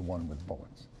not going to be won with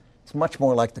bullets. It's much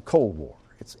more like the Cold War.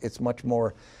 It's much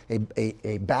more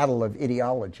a battle of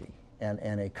ideology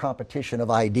and a competition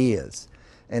of ideas,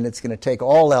 and it's going to take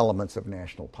all elements of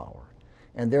national power.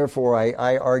 And therefore,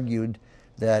 I argued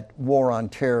that war on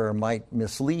terror might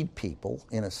mislead people,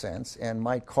 in a sense, and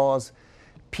might cause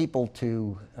people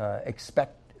to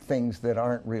expect things that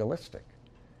aren't realistic.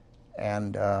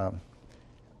 And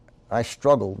I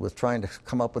struggled with trying to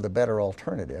come up with a better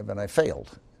alternative, and I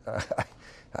failed.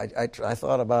 I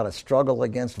thought about a struggle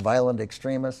against violent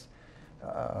extremists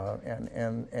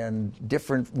and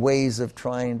different ways of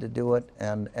trying to do it,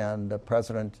 and the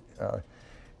president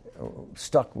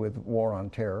stuck with war on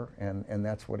terror, and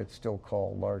that's what it's still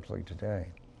called largely today.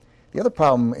 The other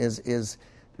problem is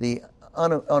the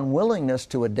unwillingness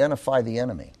to identify the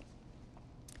enemy.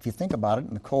 If you think about it,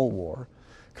 in the Cold War,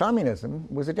 communism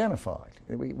was identified.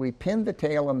 We pinned the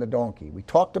tail on the donkey. We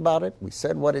talked about it. We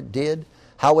said what it did,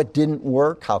 how it didn't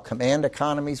work, how command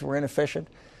economies were inefficient,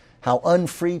 how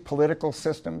unfree political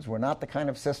systems were not the kind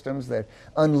of systems that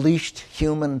unleashed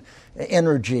human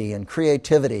energy and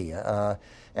creativity.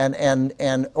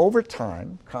 And over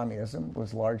time, communism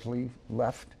was largely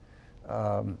left,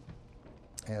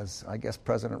 as I guess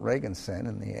President Reagan said,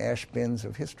 in the ash bins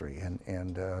of history,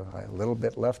 and a little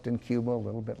bit left in Cuba, a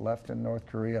little bit left in North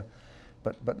Korea,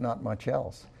 but not much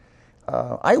else.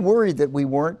 I worried that we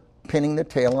weren't pinning the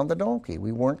tail on the donkey.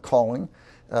 We weren't calling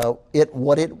it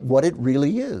what it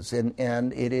really is,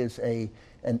 and it is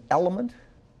an element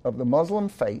of the Muslim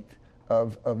faith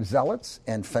of zealots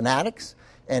and fanatics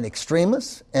and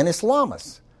extremists and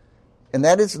Islamists, and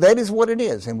that is what it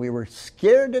is. And we were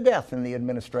scared to death in the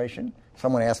administration.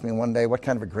 Someone asked me one day, "What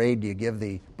kind of a grade do you give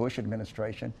the Bush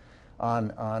administration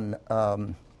on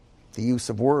the use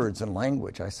of words and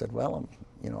language?" I said, "Well,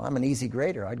 I'm an easy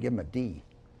grader. I'd give them a D."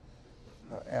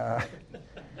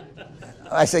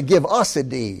 I said, "Give us a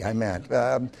D," I meant.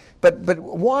 But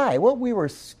why? Well,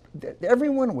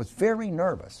 everyone was very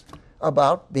nervous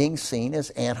about being seen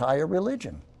as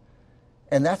anti-religion.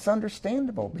 And that's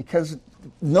understandable, because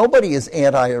nobody is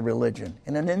anti-religion.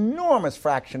 And an enormous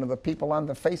fraction of the people on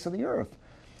the face of the earth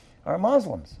are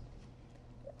Muslims.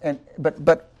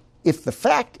 But if the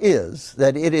fact is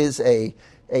that it is a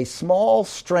small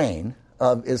strain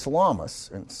of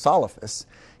Islamists and Salafists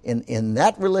in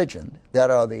that religion that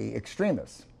are the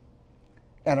extremists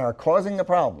and are causing the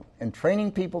problem and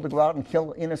training people to go out and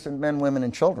kill innocent men, women,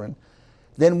 and children,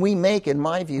 then we make, in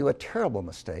my view, a terrible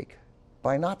mistake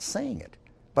by not saying it,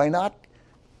 by not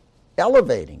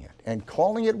elevating it and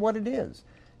calling it what it is.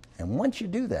 And once you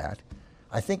do that,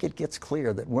 I think it gets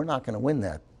clear that we're not going to win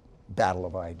that battle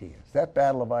of ideas. That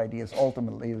battle of ideas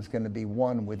ultimately is going to be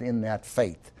won within that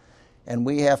faith. And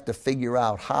we have to figure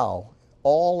out how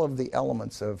all of the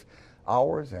elements of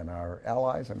ours and our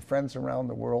allies and friends around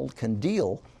the world can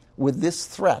deal with this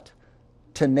threat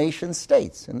to nation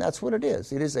states. And that's what it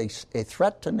is. It is a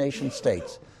threat to nation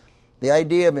states. The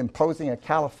idea of imposing a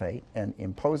caliphate and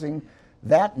imposing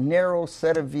that narrow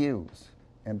set of views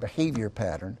and behavior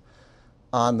pattern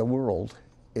on the world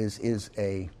is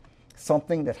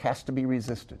something that has to be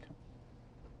resisted.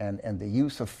 And the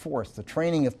use of force, the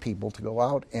training of people to go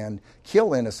out and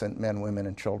kill innocent men, women,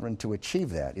 and children to achieve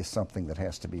that is something that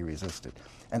has to be resisted.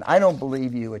 And I don't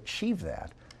believe you achieve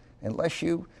that unless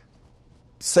you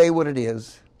say what it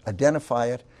is, identify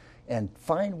it, and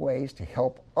find ways to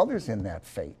help others in that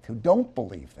faith who don't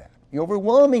believe that. The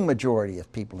overwhelming majority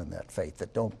of people in that faith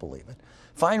that don't believe it.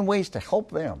 Find ways to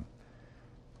help them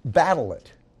battle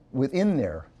it within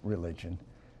their religion,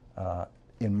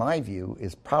 in my view,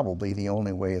 is probably the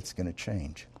only way it's going to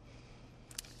change.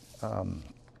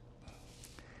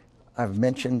 I've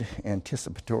mentioned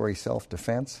anticipatory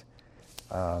self-defense.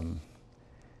 Let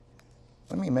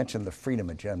me mention the freedom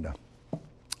agenda.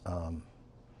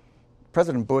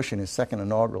 President Bush, in his second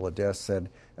inaugural address, said,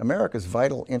 "America's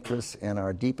vital interests and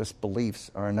our deepest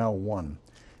beliefs are now one.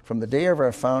 From the day of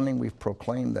our founding, we've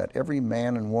proclaimed that every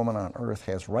man and woman on earth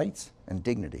has rights and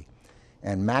dignity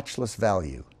and matchless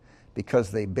value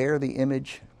because they bear the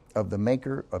image of the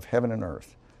maker of heaven and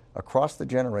earth. Across the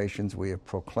generations, we have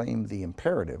proclaimed the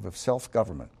imperative of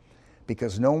self-government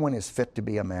because no one is fit to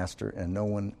be a master and no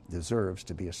one deserves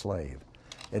to be a slave.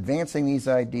 Advancing these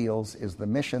ideals is the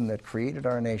mission that created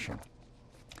our nation.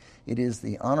 It is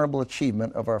the honorable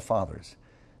achievement of our fathers.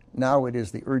 Now it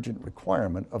is the urgent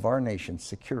requirement of our nation's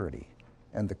security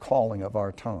and the calling of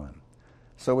our time.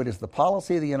 So it is the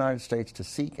policy of the United States to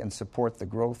seek and support the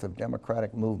growth of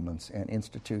democratic movements and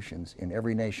institutions in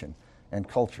every nation and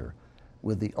culture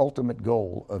with the ultimate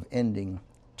goal of ending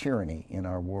tyranny in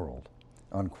our world,"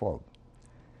 unquote.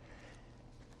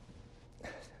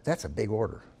 That's a big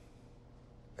order.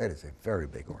 That is a very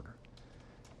big order.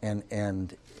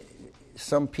 And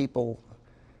some people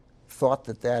thought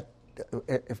that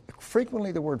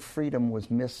frequently the word freedom was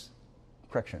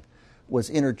was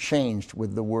interchanged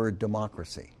with the word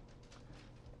democracy.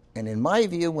 And in my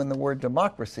view, when the word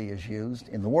democracy is used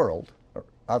in the world, or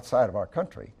outside of our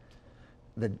country,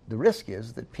 the risk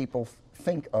is that people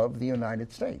think of the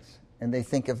United States, and they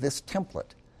think of this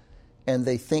template, and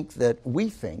they think that we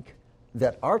think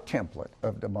that our template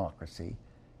of democracy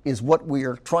is what we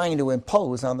are trying to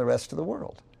impose on the rest of the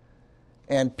world.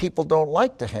 And people don't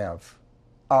like to have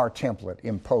our template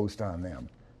imposed on them.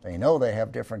 They know they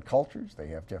have different cultures, they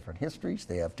have different histories,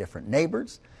 they have different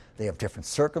neighbors, they have different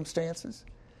circumstances.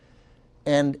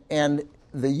 And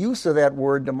the use of that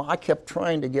word, I kept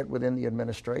trying to get within the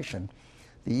administration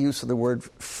the use of the word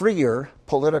freer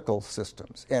political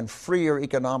systems and freer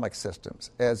economic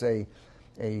systems as a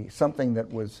something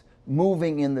that was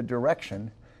moving in the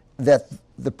direction that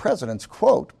the president's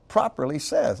quote properly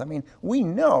says. I mean, we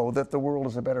know that the world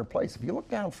is a better place. If you look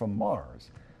down from Mars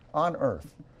on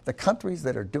Earth, the countries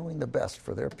that are doing the best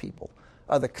for their people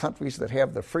are the countries that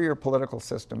have the freer political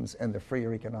systems and the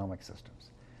freer economic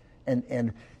systems.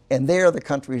 And they are the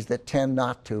countries that tend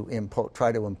not to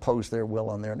try to impose their will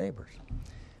on their neighbors.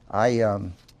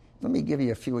 Let me give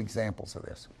you a few examples of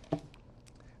this.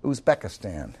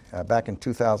 Uzbekistan, back in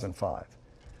 2005.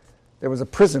 There was a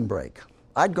prison break.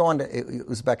 I'd gone to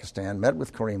Uzbekistan, met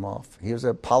with Karimov. He was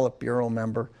a Politburo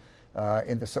member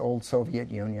in the old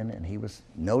Soviet Union, and he was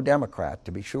no Democrat,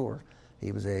 to be sure.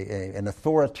 He was an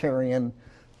authoritarian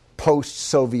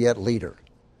post-Soviet leader.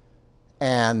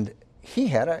 And he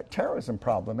had a terrorism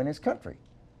problem in his country.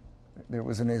 There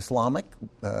was an Islamic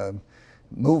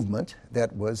movement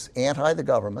that was anti the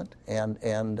government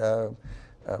and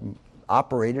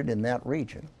operated in that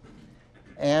region.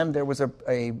 And there was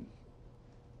a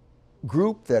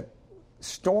group that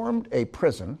stormed a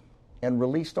prison and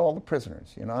released all the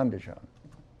prisoners in Andijan.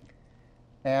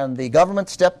 And the government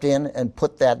stepped in and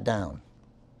put that down.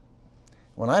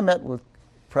 When I met with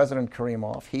President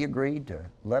Karimov, he agreed to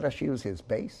let us use his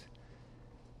base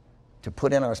to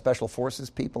put in our special forces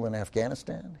people in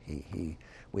Afghanistan.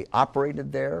 We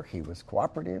operated there. He was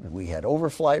cooperative. We had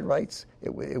overflight rights.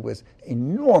 It was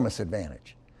enormous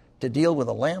advantage to deal with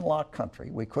a landlocked country.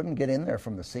 We couldn't get in there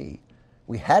from the sea.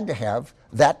 We had to have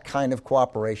that kind of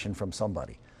cooperation from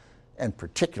somebody, and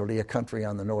particularly a country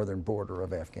on the northern border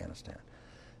of Afghanistan.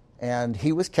 And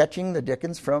he was catching the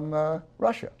dickens from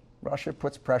Russia. Russia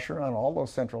puts pressure on all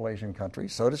those Central Asian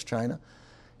countries, so does China,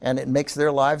 and it makes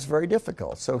their lives very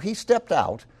difficult. So he stepped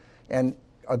out and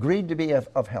agreed to be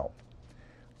of help.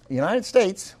 The United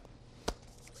States,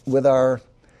 with our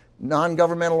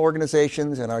non-governmental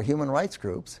organizations and our human rights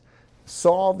groups,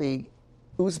 saw the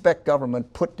Uzbek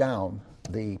government put down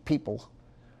the people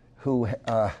who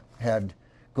had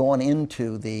gone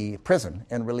into the prison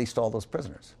and released all those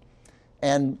prisoners,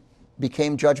 and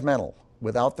became judgmental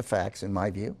without the facts, in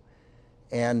my view,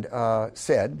 and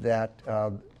said that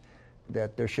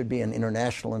there should be an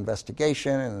international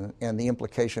investigation, and the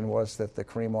implication was that the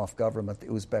Karimov government, the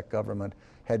Uzbek government,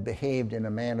 had behaved in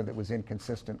a manner that was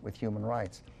inconsistent with human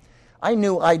rights. I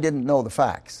knew I didn't know the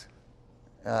facts.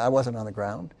 I wasn't on the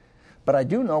ground, but I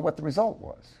do know what the result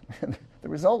was. The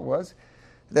result was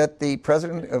that the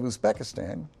president of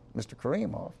Uzbekistan, Mr.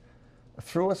 Karimov,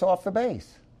 threw us off the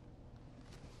base.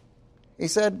 He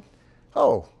said,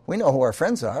 "Oh, we know who our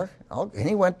friends are," and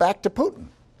he went back to Putin.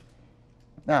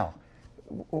 Now,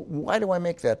 why do I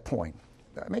make that point?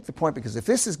 I make the point because if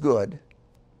this is good,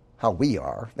 how we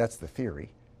are, that's the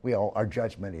theory. Our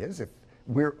judgment is, if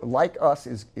we're like us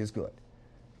is good,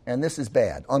 and this is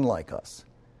bad, unlike us.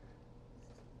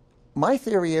 My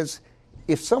theory is,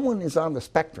 if someone is on the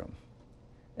spectrum,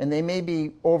 and they may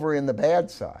be over in the bad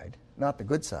side, not the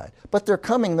good side, but they're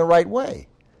coming the right way.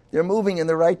 They're moving in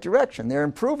the right direction. They're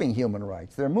improving human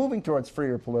rights. They're moving towards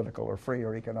freer political or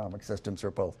freer economic systems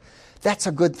or both. That's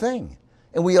a good thing,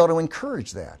 and we ought to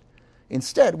encourage that.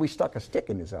 Instead, we stuck a stick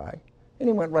in his eye, and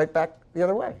he went right back the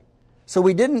other way. So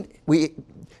we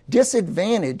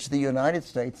disadvantaged the United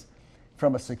States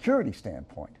from a security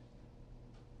standpoint.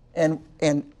 And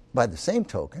by the same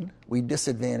token, we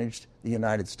disadvantaged the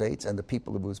United States and the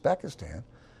people of Uzbekistan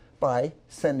by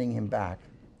sending him back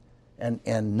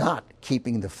and not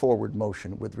keeping the forward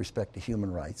motion with respect to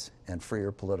human rights and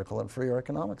freer political and freer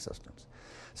economic systems.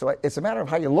 So it's a matter of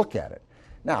how you look at it.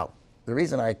 Now, the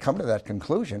reason I come to that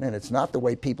conclusion, and it's not the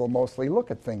way people mostly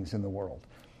look at things in the world,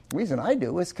 the reason I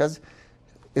do is because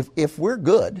if we're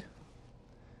good,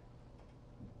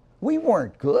 we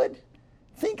weren't good.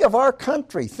 Think of our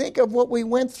country. Think of what we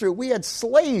went through. We had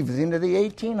slaves into the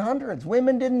 1800s.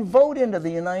 Women didn't vote into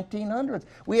the 1900s.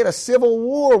 We had a civil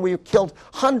war. We killed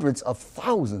hundreds of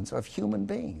thousands of human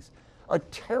beings. A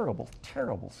terrible,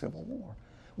 terrible civil war.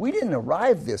 We didn't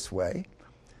arrive this way.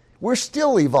 We're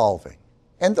still evolving.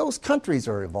 And those countries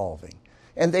are evolving.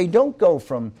 And they don't go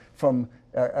from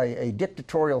a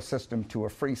dictatorial system to a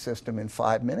free system in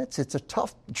 5 minutes. It's a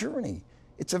tough journey.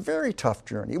 It's a very tough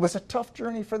journey. It was a tough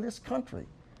journey for this country.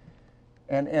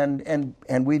 And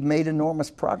we've made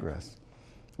enormous progress.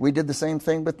 We did the same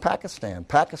thing with Pakistan.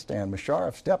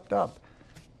 Musharraf stepped up,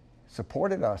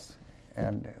 supported us,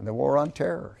 and the war on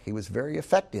terror. He was very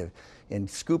effective in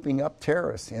scooping up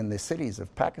terrorists in the cities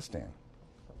of Pakistan.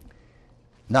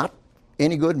 Not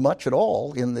any good much at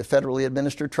all in the federally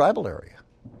administered tribal area.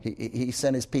 He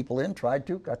sent his people in, got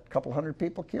a couple hundred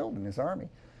people killed in his army,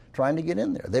 trying to get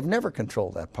in there. They've never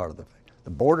controlled that part of the thing. The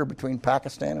border between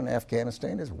Pakistan and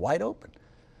Afghanistan is wide open.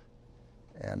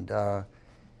 And our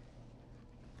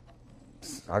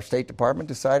State Department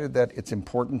decided that it's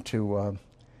important for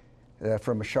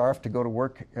Musharraf to go to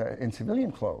work in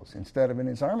civilian clothes instead of in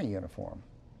his army uniform.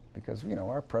 Because,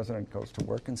 our president goes to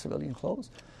work in civilian clothes.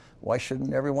 Why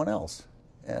shouldn't everyone else?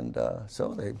 And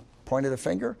so they pointed a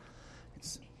finger,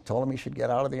 told him he should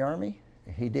get out of the army.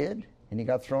 He did, and he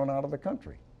got thrown out of the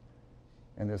country.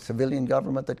 And the civilian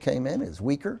government that came in is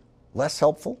weaker, less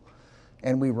helpful,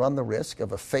 and we run the risk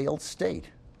of a failed state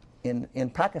in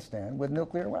Pakistan with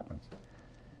nuclear weapons.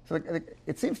 So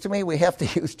it seems to me we have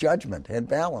to use judgment and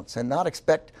balance and not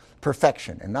expect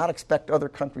perfection and not expect other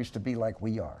countries to be like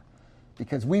we are,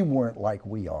 because we weren't like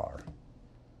we are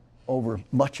over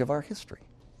much of our history.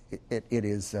 It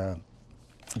is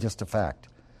just a fact.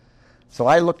 So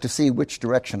I look to see which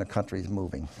direction a country is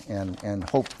moving and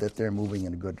hope that they're moving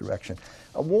in a good direction.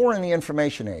 A war in the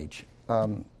information age.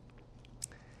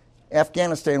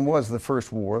 Afghanistan was the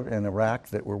first war in Iraq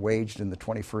that were waged in the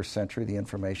 21st century, the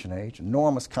information age.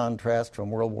 Enormous contrast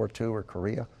from World War II or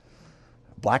Korea.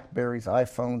 Blackberries,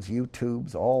 iPhones,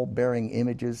 YouTubes, all bearing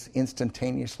images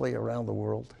instantaneously around the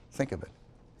world. Think of it.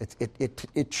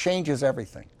 It changes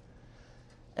everything.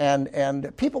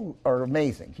 And people are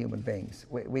amazing human beings.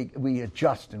 We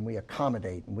adjust and we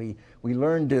accommodate and we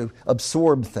learn to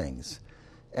absorb things.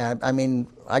 And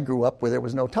I grew up where there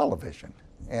was no television,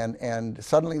 and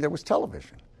suddenly there was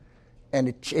television, and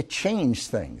it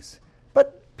changed things.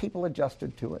 But people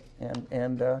adjusted to it,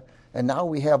 and now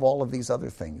we have all of these other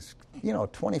things.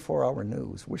 24-hour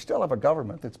news. We still have a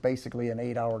government that's basically an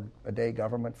 8-hour-a-day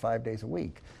government, 5 days a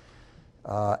week.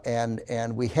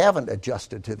 And we haven't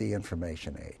adjusted to the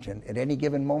information age. And at any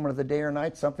given moment of the day or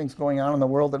night, something's going on in the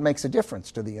world that makes a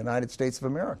difference to the United States of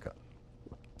America.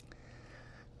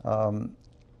 I'll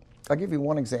give you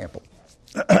one example.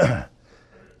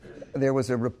 There was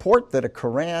a report that a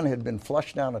Koran had been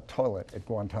flushed down a toilet at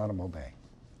Guantanamo Bay.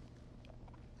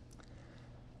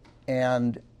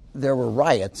 And there were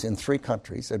riots in 3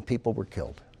 countries, and people were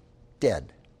killed,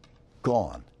 dead,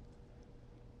 gone.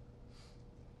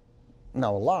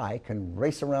 Now, a lie can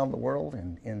race around the world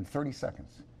in 30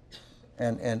 seconds.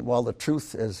 And while the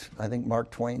truth, as I think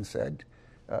Mark Twain said,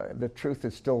 the truth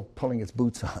is still pulling its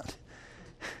boots on.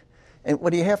 And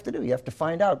what do you have to do? You have to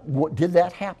find out, did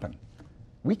that happen?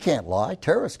 We can't lie.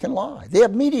 Terrorists can lie. They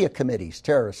have media committees,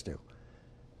 terrorists do.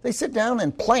 They sit down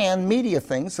and plan media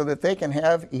things so that they can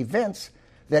have events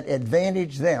that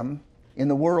advantage them in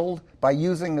the world by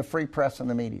using the free press and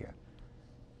the media.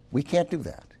 We can't do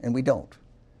that, and we don't.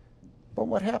 But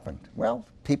what happened? Well,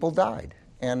 people died.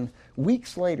 And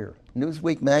weeks later,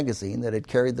 Newsweek magazine, that had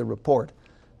carried the report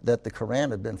that the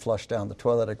Koran had been flushed down the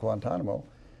toilet at Guantanamo,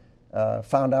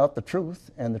 found out the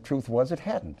truth, and the truth was it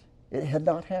hadn't. It had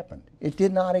not happened. It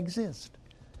did not exist.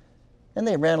 And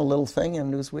they ran a little thing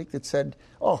in Newsweek that said,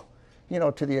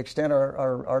 to the extent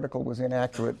our article was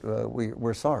inaccurate,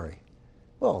 we're sorry.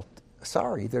 Well,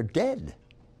 sorry, they're dead.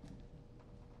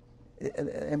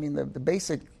 I mean, the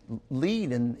basic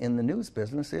lead in the news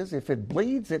business is if it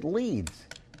bleeds, it leads.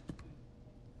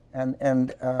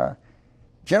 And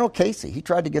General Casey, he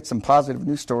tried to get some positive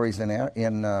news stories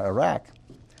in Iraq,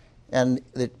 and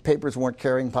the papers weren't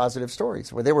carrying positive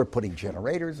stories. Where they were putting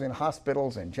generators in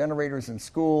hospitals and generators in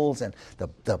schools, and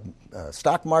the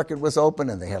stock market was open,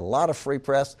 and they had a lot of free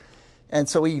press. And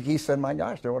so he said, my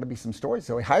gosh, there ought to be some stories.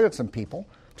 So he hired some people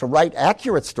to write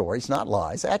accurate stories, not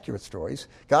lies, accurate stories,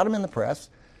 got them in the press.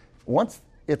 Once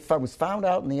it was found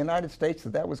out in the United States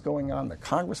that was going on, the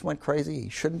Congress went crazy. He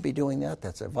shouldn't be doing that.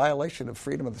 That's a violation of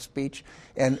freedom of the speech.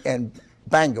 And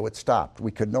bango, it stopped.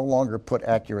 We could no longer put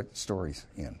accurate stories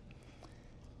in.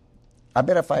 I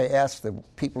bet if I asked the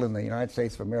people in the United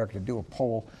States of America to do a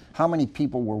poll, how many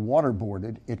people were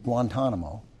waterboarded at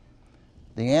Guantanamo,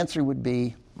 the answer would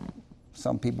be,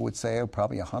 some people would say,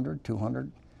 probably 100,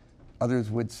 200. Others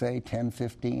would say 10,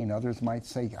 15. Others might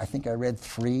say, I think I read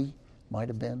 3, might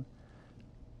have been.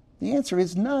 The answer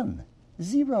is none,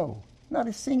 0. Not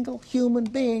a single human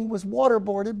being was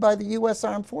waterboarded by the U.S.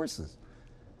 Armed Forces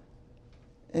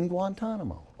in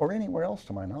Guantanamo, or anywhere else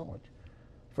to my knowledge,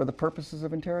 for the purposes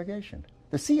of interrogation.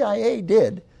 The CIA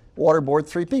did waterboard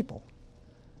 3 people.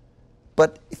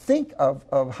 But think of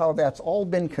how that's all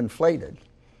been conflated,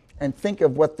 and think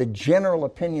of what the general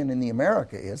opinion in the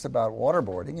America is about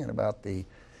waterboarding and about the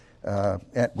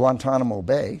at Guantanamo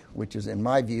Bay, which is, in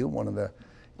my view, one of the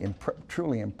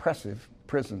truly impressive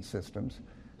prison systems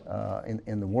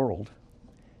in the world.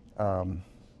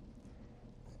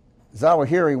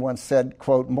 Zawahiri once said,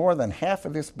 quote, more than half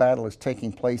of this battle is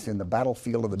taking place in the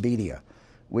battlefield of the media.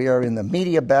 We are in the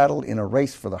media battle in a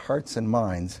race for the hearts and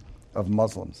minds of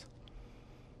Muslims.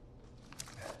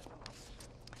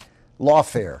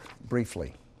 Lawfare,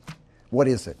 briefly. What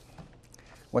is it?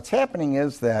 What's happening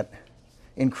is that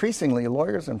increasingly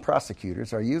lawyers and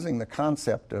prosecutors are using the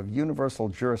concept of universal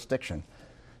jurisdiction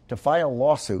to file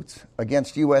lawsuits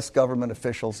against U.S. government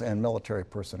officials and military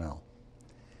personnel.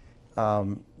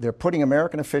 They're putting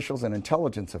American officials and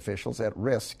intelligence officials at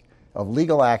risk of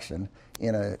legal action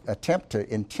in an attempt to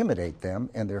intimidate them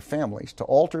and their families to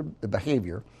alter the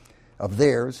behavior of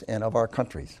theirs and of our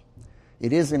countries.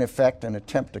 It is, in effect, an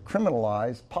attempt to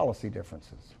criminalize policy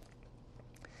differences.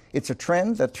 It's a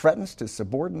trend that threatens to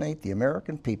subordinate the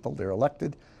American people, their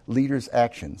elected leaders'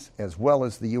 actions, as well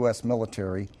as the U.S.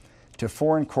 military, to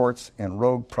foreign courts and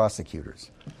rogue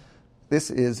prosecutors. This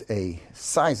is a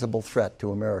sizable threat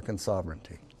to American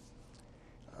sovereignty.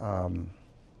 I'll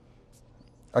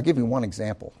give you one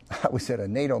example. I was at a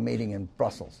NATO meeting in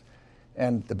Brussels,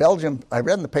 and I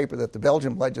read in the paper that the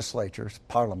Belgian legislature's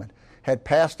parliament had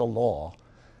passed a law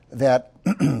that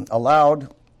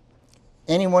allowed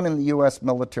anyone in the U.S.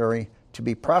 military to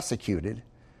be prosecuted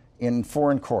in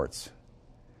foreign courts.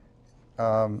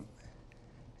 And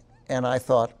I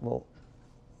thought, well,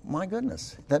 my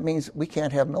goodness, that means we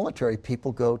can't have military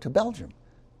people go to Belgium,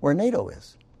 where NATO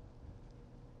is.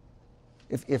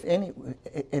 If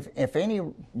any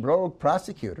rogue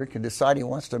prosecutor can decide he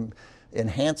wants to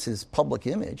enhance his public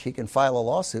image, he can file a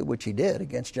lawsuit, which he did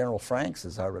against General Franks,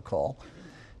 as I recall.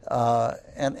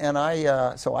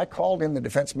 So I called in the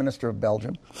defense minister of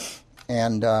Belgium,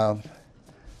 and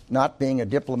not being a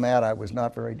diplomat, I was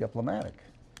not very diplomatic.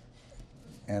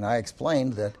 And I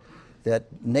explained that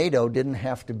NATO didn't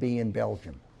have to be in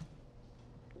Belgium,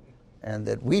 and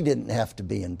that we didn't have to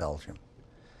be in Belgium.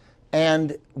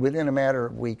 And within a matter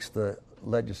of weeks, the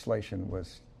legislation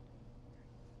was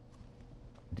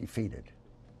defeated,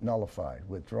 nullified,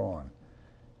 withdrawn,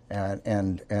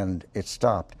 and it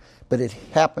stopped. But it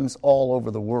happens all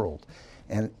over the world.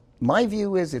 And my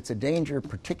view is it's a danger,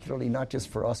 particularly not just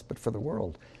for us, but for the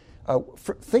world.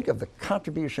 Think of the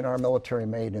contribution our military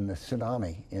made in the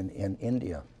tsunami in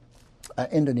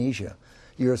Indonesia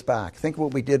years back. Think of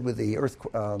what we did with the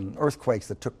earthquakes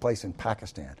that took place in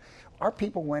Pakistan. Our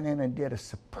people went in and did a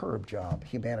superb job,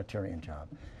 humanitarian job.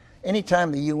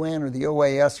 Anytime the UN or the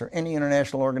OAS or any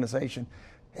international organization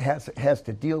has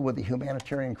to deal with the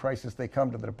humanitarian crisis, they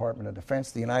come to the Department of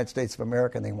Defense, the United States of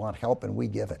America, and they want help, and we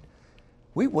give it.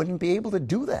 We wouldn't be able to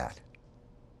do that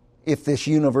if this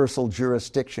universal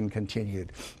jurisdiction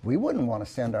continued. We wouldn't want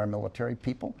to send our military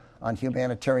people on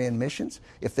humanitarian missions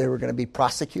if they were going to be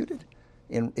prosecuted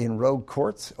in rogue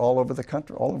courts all over the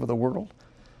country, all over the world.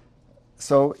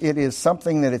 So it is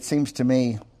something that it seems to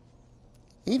me,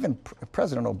 even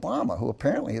President Obama, who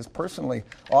apparently is personally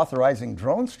authorizing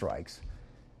drone strikes,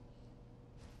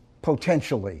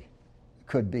 potentially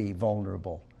could be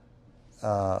vulnerable.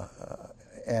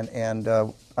 And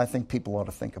I think people ought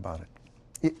to think about it.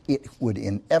 It would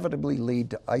inevitably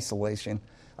lead to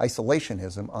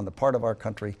isolationism on the part of our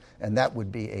country, and that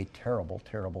would be a terrible,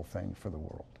 terrible thing for the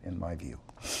world, in my view.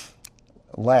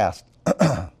 Last,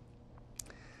 a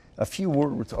few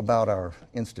words about our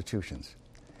institutions.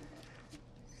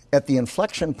 At the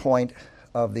inflection point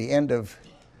of the end of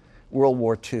World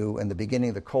War II and the beginning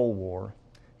of the Cold War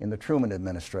in the Truman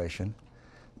administration,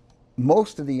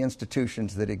 most of the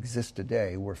institutions that exist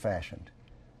today were fashioned.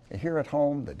 Here at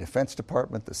home, the Defense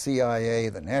Department, the CIA,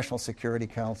 the National Security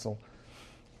Council,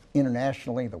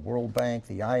 internationally, the World Bank,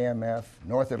 the IMF,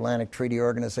 North Atlantic Treaty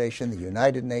Organization, the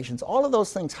United Nations, all of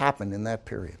those things happened in that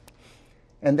period.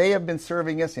 And they have been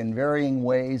serving us in varying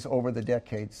ways over the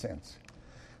decades since.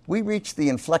 We reached the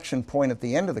inflection point at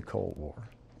the end of the Cold War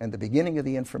and the beginning of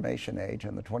the information age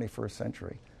in the 21st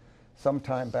century some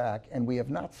time back, and we have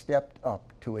not stepped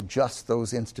up to adjust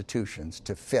those institutions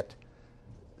to fit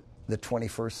the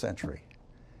 21st century,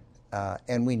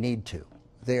 and we need to.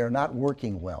 They are not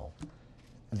working well.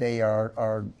 They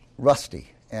are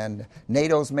rusty, and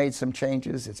NATO's made some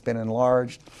changes. It's been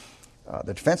enlarged.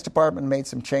 The Defense Department made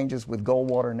some changes with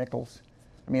Goldwater Nichols.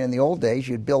 I mean, in the old days,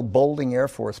 you'd build Bolding Air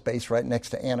Force Base right next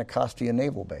to Anacostia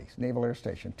Naval Base, Naval Air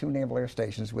Station, 2 naval air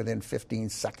stations within 15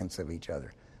 seconds of each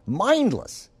other.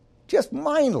 Mindless, just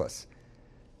mindless.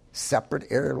 Separate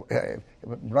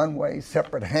runways,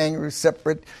 separate hangars,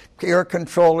 separate air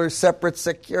controllers, separate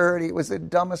security. It was the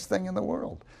dumbest thing in the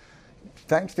world.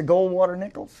 Thanks to Goldwater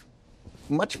Nichols,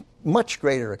 much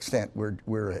greater extent,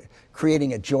 we're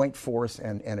creating a joint force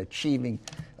and achieving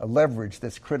a leverage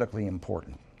that's critically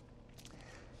important.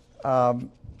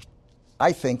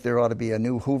 I think there ought to be a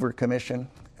new Hoover Commission,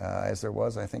 as there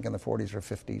was, I think, in the 40s or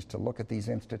 50s, to look at these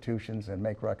institutions and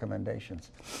make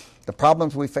recommendations. The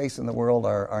problems we face in the world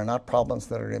are not problems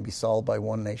that are going to be solved by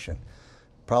one nation.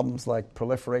 Problems like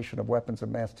proliferation of weapons of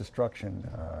mass destruction,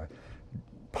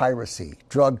 piracy,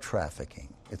 drug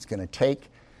trafficking. It's going to take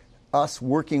us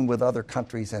working with other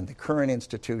countries and the current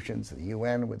institutions, the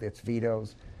UN with its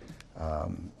vetoes,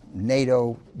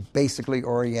 NATO basically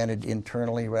oriented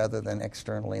internally rather than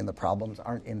externally, and the problems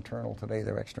aren't internal today,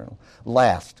 they're external.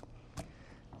 Last,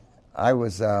 I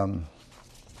was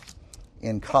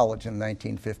in college in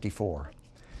 1954,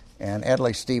 and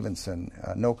Adlai Stevenson,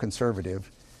 no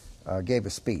conservative, gave a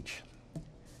speech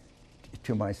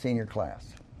to my senior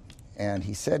class, and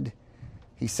he said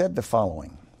the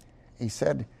following. He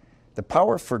said, "The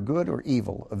power for good or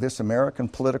evil of this American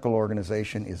political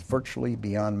organization is virtually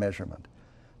beyond measurement.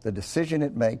 The decision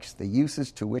it makes, the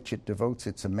uses to which it devotes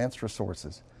its immense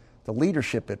resources, the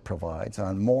leadership it provides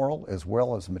on moral as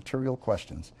well as material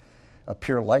questions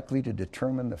appear likely to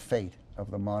determine the fate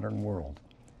of the modern world.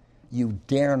 You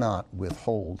dare not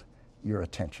withhold your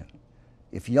attention.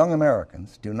 If young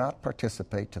Americans do not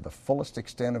participate to the fullest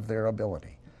extent of their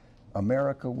ability,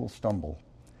 America will stumble,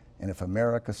 and if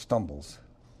America stumbles,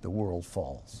 the world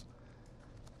falls."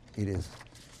 It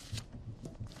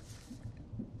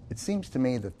seems to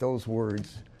me that those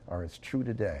words are as true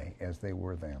today as they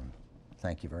were then.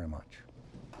 Thank you very much.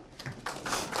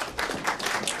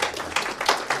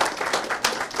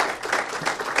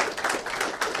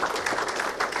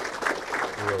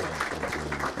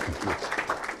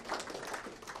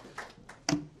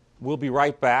 We'll be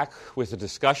right back with a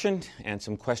discussion and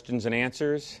some questions and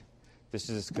answers. This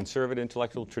is Conservative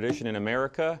Intellectual Tradition in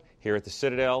America here at the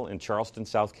Citadel in Charleston,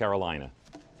 South Carolina.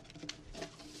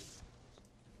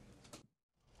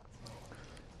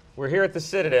 We're here at the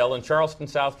Citadel in Charleston,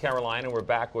 South Carolina. We're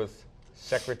back with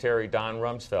Secretary Don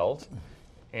Rumsfeld,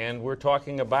 and we're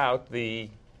talking about the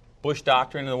Bush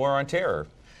Doctrine and the War on Terror.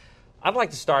 I'd like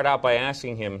to start out by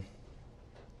asking him,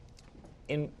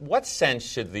 in what sense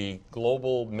should the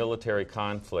global military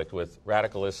conflict with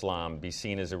radical Islam be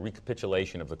seen as a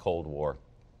recapitulation of the Cold War?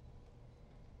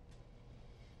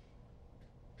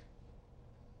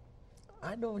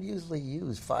 I don't usually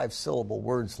use 5-syllable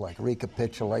words like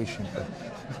recapitulation.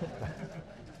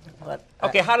 But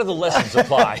Okay, how do the lessons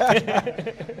apply?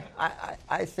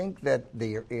 I think that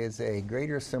there is a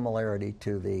greater similarity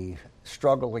to the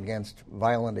struggle against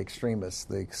violent extremists,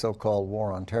 the so-called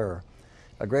war on terror,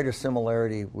 a greater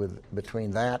similarity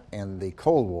between that and the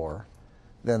Cold War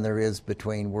than there is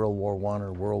between World War I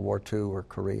or World War II or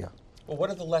Korea. Well,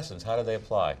 what are the lessons? How do they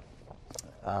apply?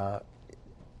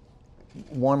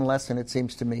 One lesson, it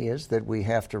seems to me, is that we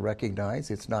have to recognize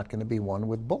it's not going to be won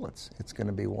with bullets. It's going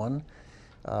to be won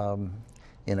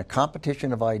in a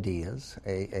competition of ideas,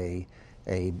 an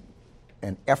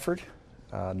effort,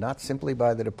 not simply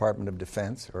by the Department of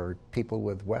Defense or people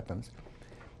with weapons,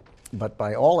 but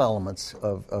by all elements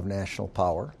of national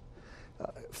power,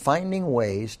 finding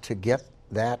ways to get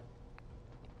that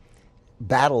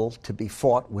battle to be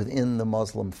fought within the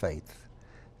Muslim faith.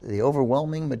 The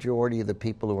overwhelming majority of the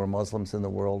people who are Muslims in the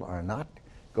world are not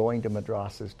going to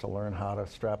madrasas to learn how to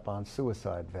strap on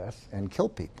suicide vests and kill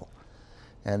people.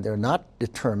 And they're not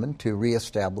determined to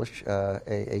reestablish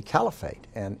a caliphate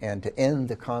and to end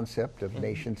the concept of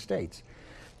nation states.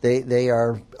 They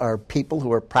are people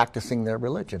who are practicing their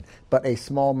religion, but a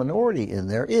small minority in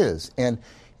there is. And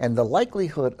the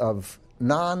likelihood of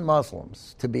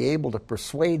non-Muslims to be able to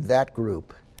persuade that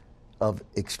group of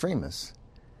extremists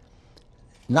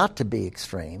not to be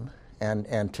extreme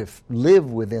and to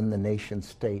live within the nation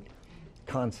state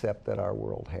concept that our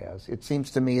world has, it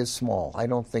seems to me is small. I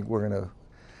don't think we're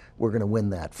going to win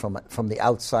that from the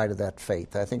outside of that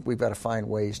faith. I think we've got to find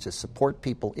ways to support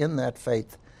people in that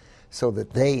faith so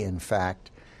that they, in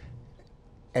fact,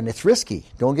 and it's risky,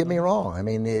 don't get me wrong. I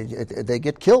mean, they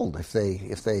get killed if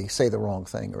they say the wrong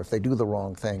thing, or if they do the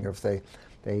wrong thing, or if they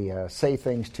say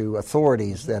things to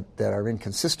authorities that are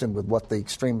inconsistent with what the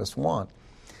extremists want.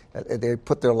 They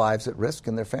put their lives at risk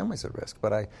and their families at risk.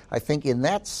 But I think in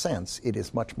that sense, it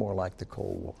is much more like the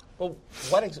Cold War. Well,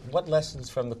 what lessons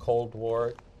from the Cold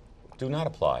War do not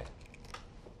apply?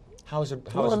 How is it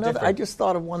different? I just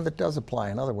thought of one that does apply.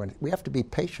 Another one. We have to be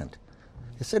patient.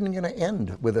 This isn't going to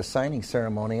end with a signing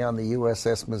ceremony on the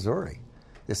USS Missouri.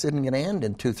 This isn't going to end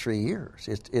in 2-3 years.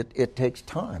 It takes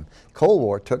time. Cold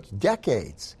War took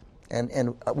decades,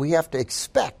 and we have to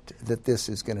expect that this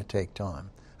is going to take time.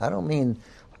 I don't mean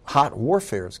hot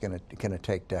warfare is going to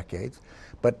take decades,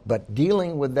 but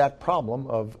dealing with that problem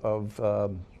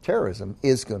of terrorism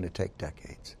is going to take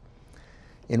decades.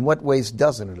 In what ways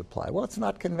doesn't it apply? Well, it's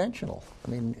not conventional.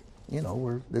 I mean,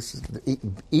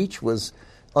 each was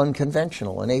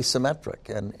unconventional and asymmetric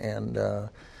and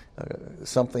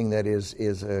something that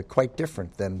is quite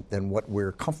different than what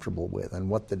we're comfortable with and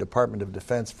what the Department of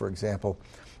Defense, for example,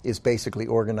 is basically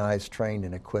organized, trained,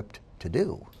 and equipped to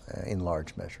do in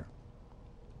large measure.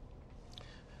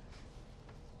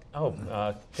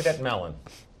 Cadet Mellon,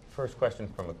 first question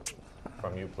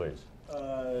from you, please.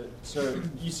 Sir,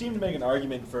 you seem to make an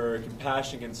argument for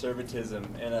compassionate conservatism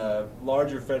and a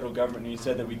larger federal government, and you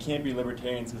said that we can't be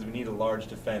libertarians because we need a large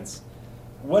defense.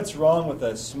 What's wrong with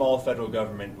a small federal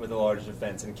government with a large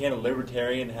defense, and can a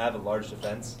libertarian have a large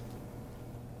defense?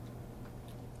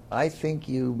 I think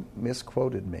you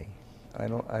misquoted me. I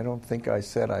don't think I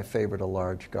said I favored a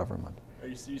large government.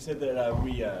 You said that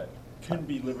we couldn't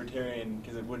be libertarian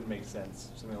because it wouldn't make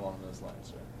sense, something along those lines,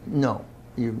 sir. No,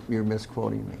 you're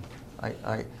misquoting me.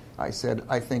 I said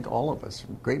I think all of us,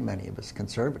 a great many of us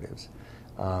conservatives,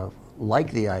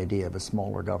 like the idea of a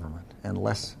smaller government and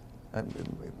less,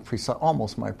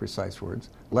 almost my precise words,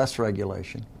 less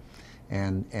regulation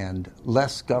and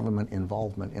less government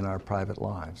involvement in our private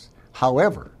lives.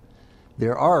 However,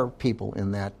 there are people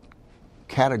in that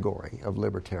category of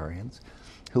libertarians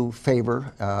who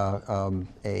favor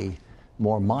a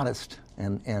more modest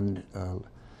and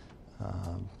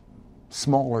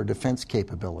smaller defense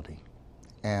capability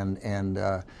and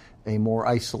a more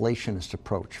isolationist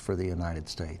approach for the United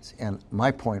States. And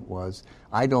my point was,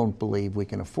 I don't believe we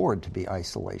can afford to be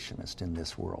isolationist in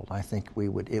this world. I think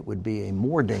it would be a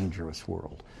more dangerous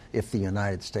world if the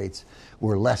United States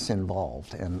were less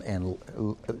involved and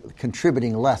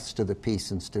contributing less to the peace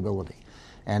and stability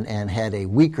and had a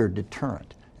weaker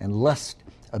deterrent and less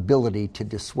ability to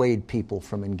dissuade people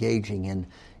from engaging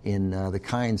in the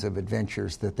kinds of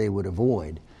adventures that they would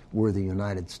avoid were the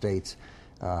United States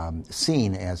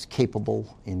seen as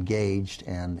capable, engaged,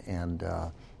 and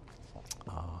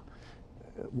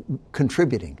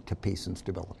contributing to peace and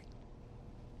stability.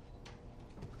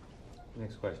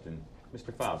 Next question.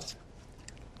 Mr. Faust.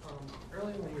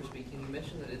 Earlier when you were speaking, you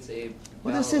mentioned that it's a...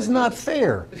 Well, this is not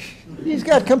fair. He's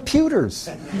got computers.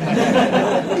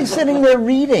 He's sitting there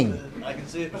reading. I can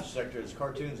see it, Mr. Secretary. There's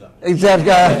cartoons on it. Exactly.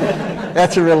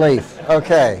 That's a relief.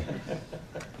 Okay.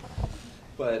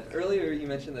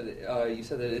 mentioned that you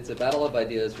said that it's a battle of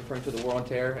ideas, referring to the War on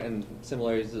Terror and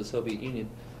similarities to the Soviet Union.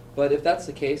 But if that's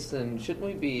the case, then shouldn't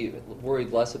we be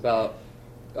worried less about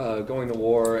going to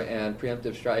war and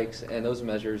preemptive strikes and those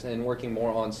measures, and working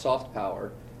more on soft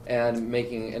power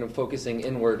and focusing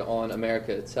inward on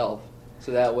America itself?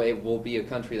 So that way we'll be a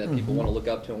country that people want to look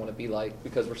up to and want to be like,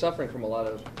 because we're suffering from a lot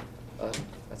of,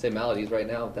 I'd say, maladies right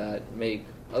now that make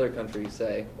other countries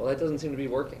say, well, that doesn't seem to be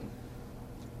working.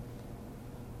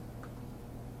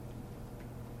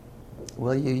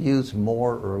 Well, you use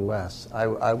more or less.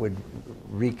 I would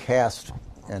recast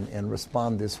and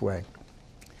respond this way.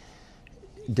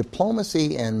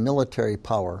 Diplomacy and military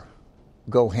power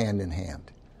go hand in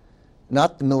hand.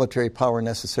 Not the military power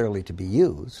necessarily to be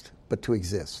used, but to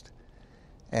exist.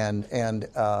 And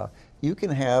you can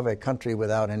have a country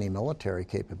without any military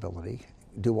capability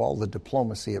do all the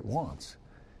diplomacy it wants,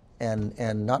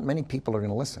 and not many people are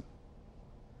going to listen.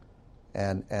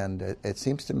 And it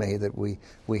seems to me that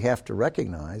we have to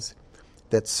recognize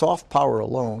that soft power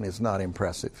alone is not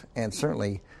impressive, and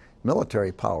certainly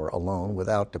military power alone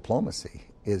without diplomacy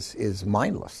is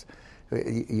mindless.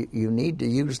 You need to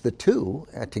use the two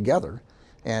together.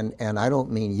 And I don't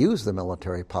mean use the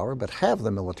military power, but have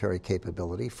the military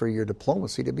capability for your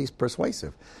diplomacy to be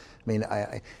persuasive. I mean,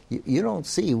 you don't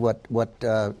see what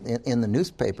in the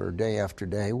newspaper day after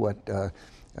day.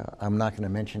 I'm not going to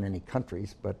mention any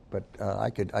countries, but I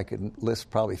could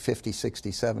list probably 50,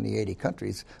 60, 70, 80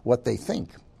 countries what they think.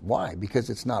 Why?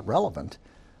 Because it's not relevant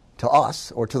to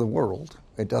us or to the world.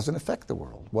 It doesn't affect the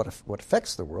world. What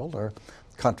affects the world are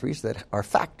countries that are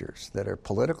factors, that are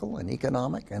political and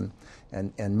economic and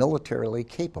militarily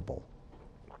capable.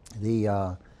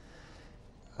 The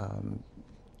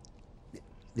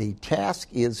task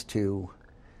is to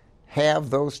have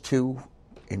those two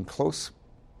in close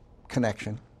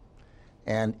connection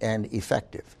and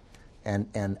effective.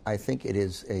 And I think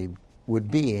it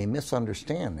would be a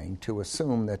misunderstanding to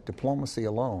assume that diplomacy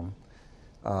alone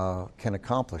can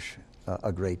accomplish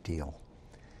a great deal.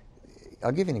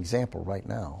 I'll give you an example right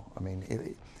now. I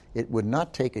mean, it would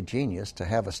not take a genius to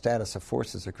have a status of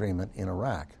forces agreement in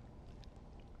Iraq.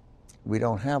 We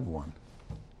don't have one.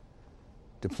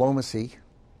 Diplomacy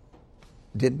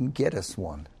didn't get us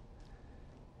one.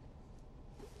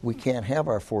 We can't have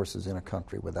our forces in a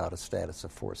country without a status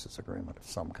of forces agreement of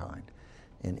some kind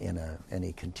in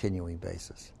any continuing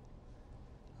basis.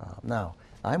 Now,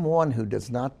 I'm one who does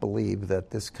not believe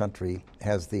that this country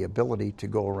has the ability to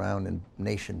go around and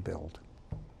nation build.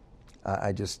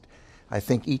 I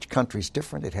think each country's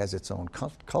different. It has its own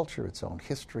culture, its own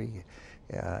history,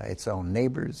 its own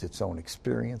neighbors, its own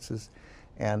experiences,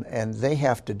 and they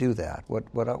have to do that.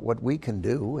 What we can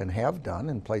do and have done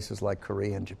in places like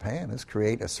Korea and Japan is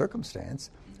create a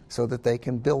circumstance so that they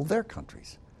can build their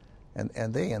countries,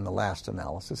 and they, in the last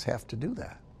analysis, have to do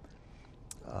that.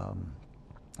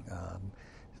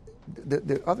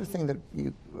 The other thing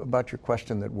about your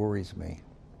question that worries me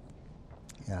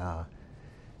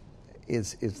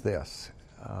is this.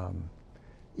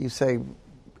 You say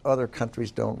other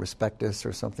countries don't respect us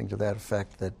or something to that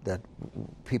effect, that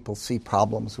people see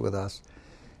problems with us.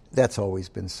 That's always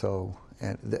been so.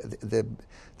 And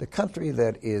the country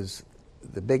that is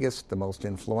the biggest, the most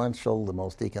influential, the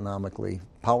most economically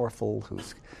powerful,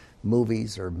 whose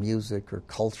movies or music or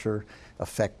culture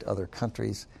affect other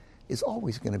countries, is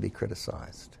always going to be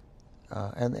criticized.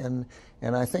 And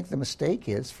I think the mistake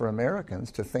is for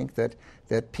Americans to think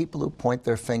that people who point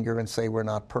their finger and say we're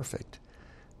not perfect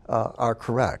are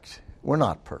correct. We're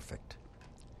not perfect.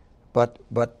 But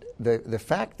the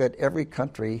fact that every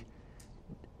country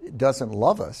doesn't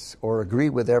love us or agree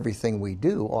with everything we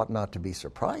do ought not to be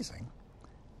surprising,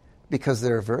 because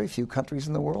there are very few countries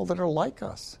in the world that are like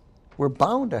us. We're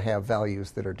bound to have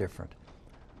values that are different.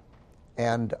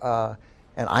 And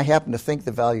I happen to think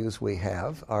the values we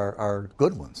have are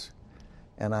good ones.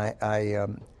 And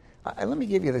let me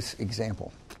give you this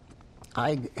example.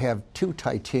 I have 2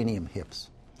 titanium hips.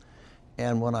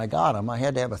 And when I got them, I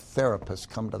had to have a therapist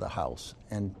come to the house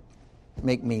and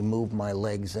make me move my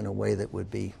legs in a way that would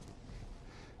be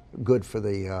good for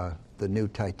the new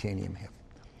titanium hip.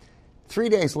 3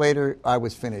 days later, I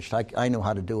was finished. I knew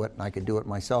how to do it, and I could do it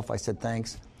myself. I said,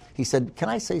 thanks. He said, can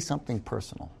I say something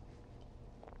personal?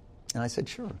 And I said,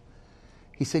 sure.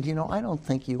 He said, I don't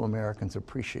think you Americans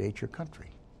appreciate your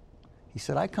country. He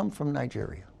said, I come from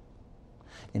Nigeria.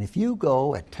 And if you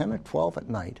go at 10 or 12 at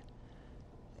night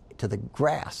to the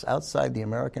grass outside the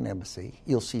American embassy,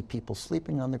 you'll see people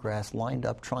sleeping on the grass lined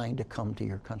up trying to come to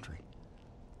your country.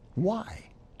 Why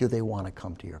do they want to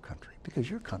come to your country? Because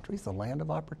your country is the land of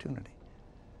opportunity.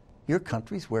 Your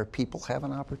country is where people have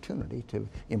an opportunity to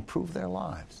improve their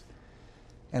lives.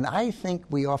 And I think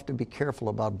we have to be careful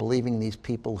about believing these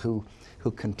people who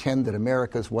contend that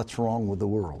America is what's wrong with the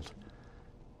world.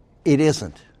 It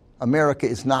isn't. America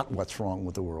is not what's wrong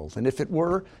with the world. And if it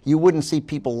were, you wouldn't see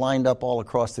people lined up all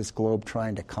across this globe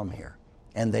trying to come here.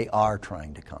 And they are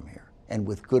trying to come here, and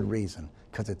with good reason,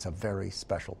 because it's a very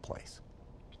special place.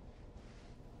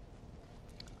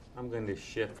 I'm going to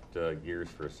shift gears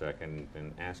for a second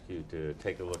and ask you to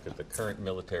take a look at the current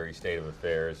military state of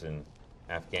affairs in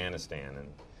Afghanistan. And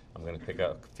I'm going to pick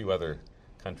up a few other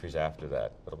countries after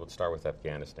that, but let's start with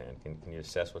Afghanistan. Can you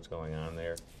assess what's going on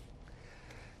there?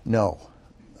 No.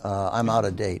 I'm out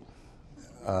of date.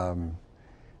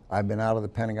 I've been out of the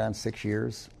Pentagon 6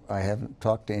 years. I haven't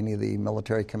talked to any of the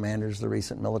military commanders, the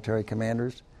recent military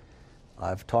commanders.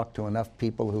 I've talked to enough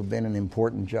people who've been in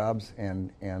important jobs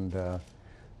and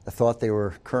thought they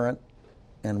were current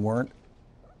and weren't,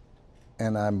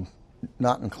 and I'm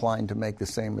not inclined to make the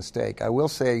same mistake. I will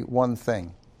say one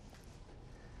thing.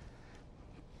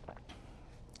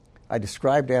 I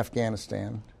described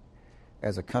Afghanistan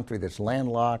as a country that's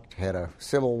landlocked, had a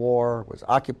civil war, was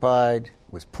occupied,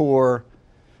 was poor,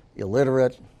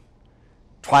 illiterate,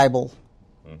 tribal.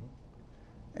 Mm-hmm.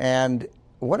 And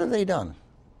what have they done?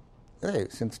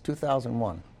 Since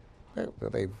 2001,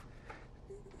 they've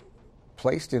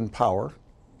placed in power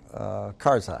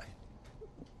Karzai.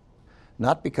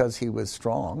 Not because he was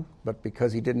strong, but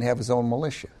because he didn't have his own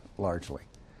militia, largely.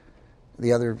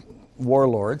 The other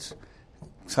warlords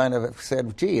kind of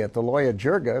said, gee, at the Loya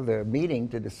Jirga, the meeting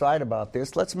to decide about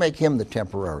this, let's make him the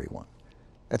temporary one.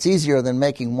 That's easier than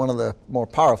making one of the more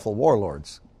powerful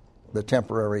warlords the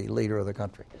temporary leader of the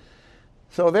country.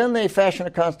 So then they fashion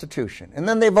a constitution, and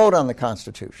then they vote on the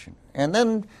constitution. And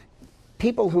then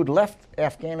people who'd left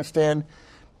Afghanistan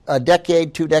a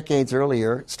decade, 2 decades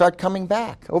earlier start coming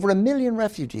back. Over 1 million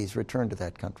refugees returned to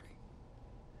that country.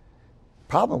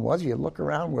 Problem was, you look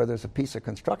around where there's a piece of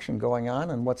construction going on,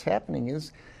 and what's happening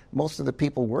is most of the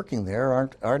people working there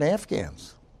aren't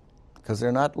Afghans because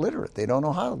they're not literate. They don't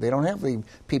know how. They don't have the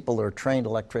people that are trained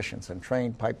electricians and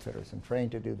trained pipe fitters and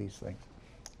trained to do these things.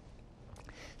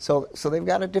 So they've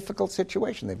got a difficult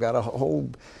situation. They've got a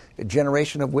whole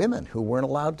generation of women who weren't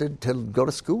allowed to go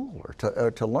to school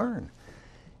or to learn.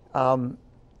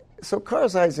 So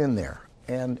Karzai's in there,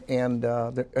 and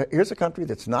here's a country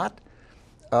that's not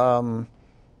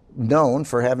known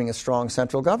for having a strong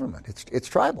central government. It's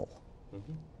tribal,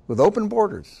 mm-hmm. with open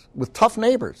borders, with tough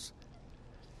neighbors.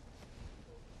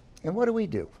 And what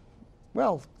do?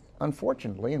 Well,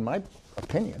 unfortunately, in my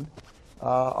opinion,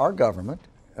 our government,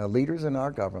 leaders in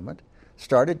our government,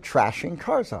 started trashing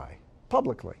Karzai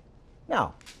publicly.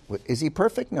 Now, is he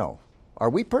perfect? No. Are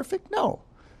we perfect? No.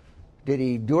 Did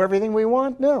he do everything we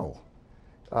want? No.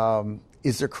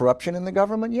 Is there corruption in the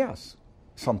government? Yes,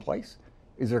 someplace.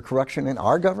 Is there corruption in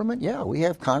our government? Yeah, we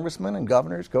have congressmen and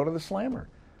governors go to the slammer.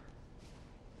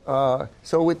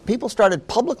 So people started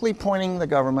publicly pointing the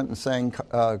government and saying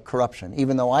corruption,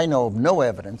 even though I know of no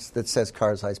evidence that says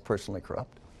Karzai is personally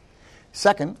corrupt.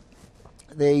 Second,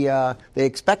 they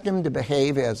expect him to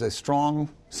behave as a strong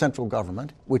central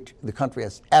government, which the country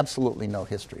has absolutely no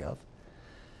history of.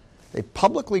 They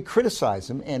publicly criticize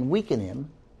him and weaken him.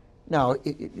 Now,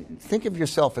 think of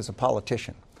yourself as a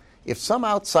politician. If some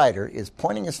outsider is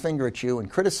pointing his finger at you and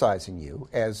criticizing you,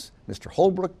 as Mr.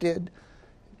 Holbrooke did,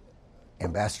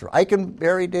 Ambassador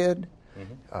Eikenberry did,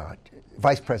 mm-hmm.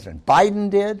 Vice President Biden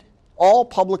did, all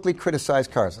publicly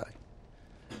criticized Karzai.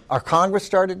 Our Congress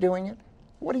started doing it.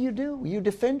 What do? You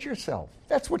defend yourself.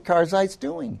 That's what Karzai's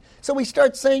doing. So we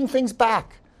start saying things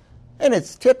back. And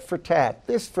it's tit for tat,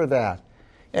 this for that.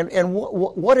 And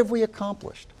what have we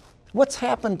accomplished? What's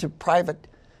happened to private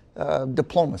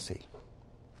diplomacy?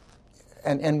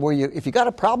 And where if you got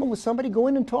a problem with somebody, go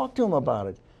in and talk to him about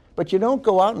it. But you don't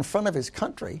go out in front of his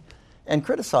country and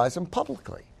criticize him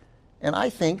publicly. And I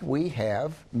think we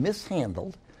have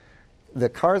mishandled the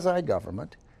Karzai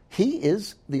government. He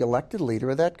is the elected leader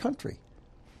of that country.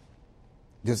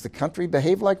 Does the country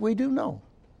behave like we do? No.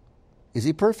 Is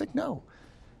he perfect? No.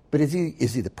 But is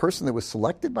he the person that was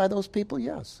selected by those people?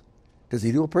 Yes. Does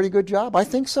he do a pretty good job? I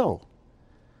think so.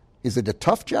 Is it a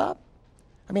tough job?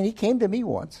 I mean, he came to me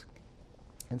once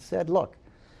and said, look,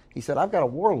 he said, I've got a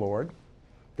warlord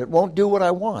that won't do what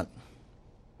I want.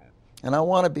 And I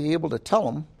want to be able to tell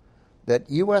him that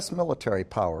U.S. military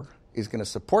power is going to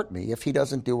support me if he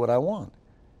doesn't do what I want.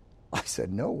 I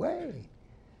said, no way.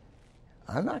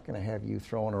 I'm not going to have you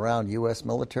throwing around U.S.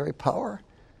 military power.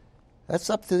 That's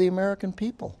up to the American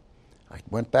people. I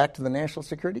went back to the National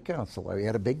Security Council. We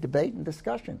had a big debate and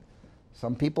discussion.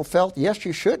 Some people felt, yes,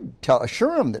 you should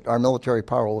assure him that our military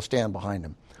power will stand behind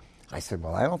him. I said,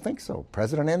 well, I don't think so. The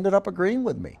president ended up agreeing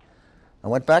with me. I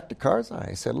went back to Karzai.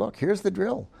 I said, look, here's the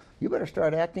drill. You better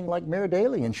start acting like Mayor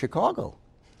Daley in Chicago.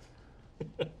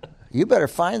 You better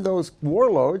find those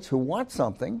warlords who want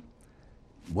something,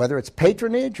 whether it's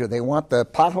patronage or they want the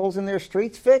potholes in their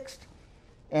streets fixed,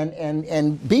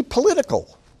 and be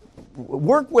political.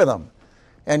 Work with them.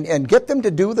 And get them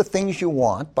to do the things you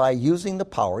want by using the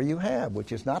power you have,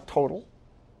 which is not total.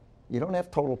 You don't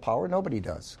have total power. Nobody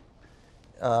does.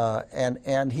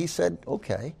 And he said,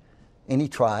 okay. And he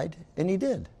tried, and he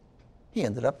did. He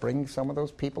ended up bringing some of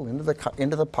those people into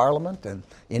the parliament and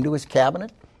into his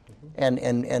cabinet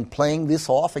and playing this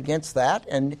off against that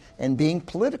and being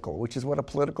political, which is what a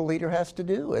political leader has to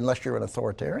do, unless you're an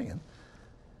authoritarian.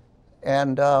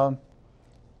 And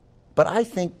but I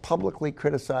think publicly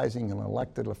criticizing an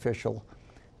elected official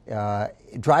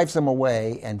drives him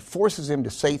away and forces him to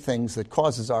say things that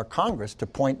causes our Congress to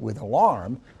point with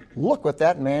alarm. Look what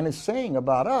that man is saying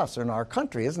about us and our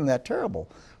country. Isn't that terrible?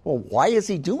 Well, why is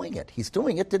he doing it? He's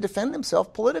doing it to defend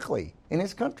himself politically in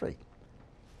his country.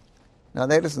 Now,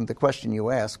 that isn't the question you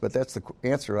asked, but that's the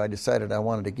answer I decided I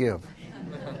wanted to give.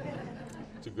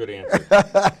 It's a good answer.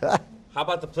 How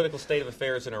about the political state of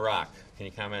affairs in Iraq? Can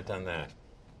you comment on that?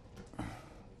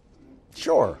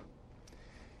 Sure.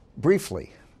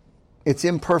 Briefly, it's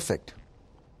imperfect.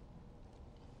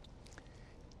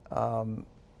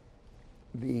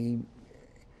 The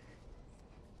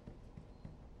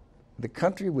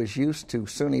country was used to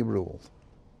Sunni rule,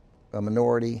 a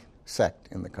minority sect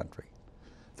in the country.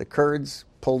 The Kurds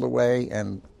pulled away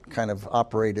and kind of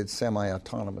operated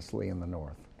semi-autonomously in the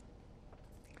north.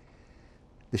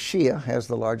 The Shia has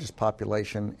the largest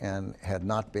population and had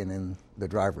not been in the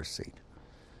driver's seat.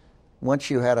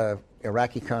 Once you had an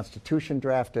Iraqi constitution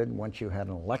drafted, once you had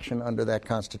an election under that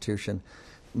constitution,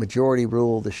 majority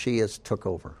rule, the Shias took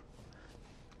over.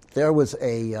 There was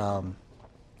a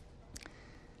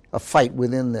fight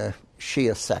within the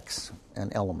Shia sects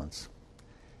and elements.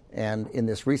 And in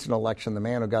this recent election, the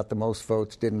man who got the most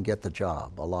votes didn't get the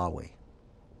job, Alawi.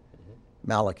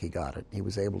 Maliki got it. He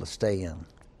was able to stay in.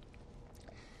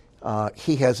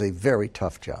 He has a very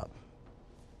tough job,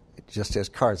 just as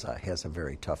Karzai has a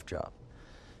very tough job.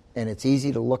 And it's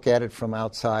easy to look at it from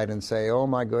outside and say, oh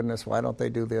my goodness, why don't they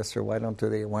do this, or why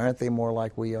aren't they more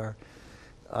like we are?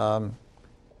 I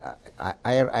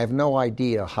have no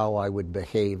idea how I would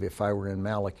behave if I were in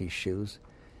Maliki's shoes,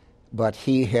 but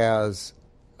he has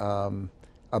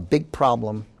a big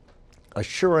problem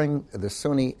assuring the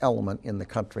Sunni element in the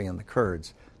country and the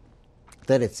Kurds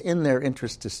that it's in their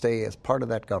interest to stay as part of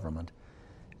that government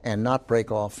and not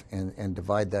break off and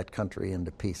divide that country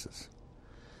into pieces.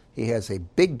 He has a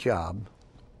big job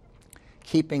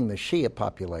keeping the Shia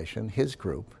population, his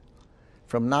group,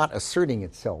 from not asserting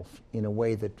itself in a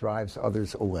way that drives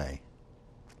others away.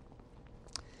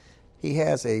 He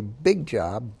has a big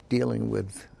job dealing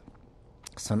with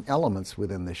some elements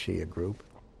within the Shia group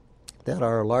that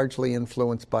are largely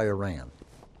influenced by Iran,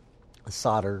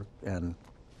 Sadr and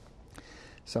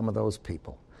some of those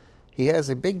people. He has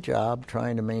a big job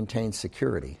trying to maintain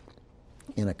security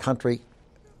in a country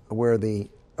where the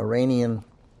Iranian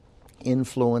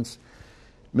influence,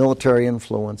 military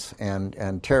influence,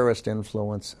 and terrorist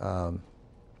influence,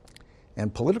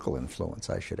 and political influence,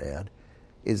 I should add,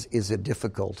 is a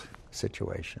difficult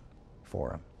situation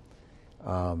for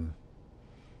him.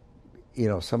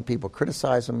 Some people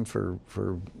criticize him for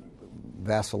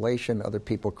vacillation. Other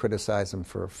people criticize him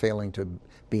for failing to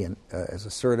be as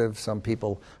assertive. Some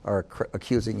people are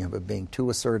accusing him of being too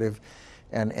assertive,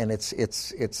 and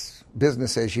it's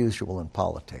business as usual in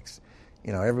politics.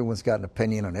 Everyone's got an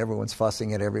opinion, and everyone's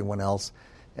fussing at everyone else,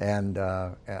 and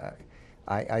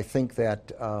I think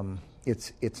that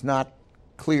it's not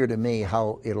clear to me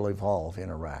how it'll evolve in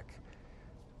Iraq.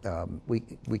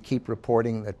 We keep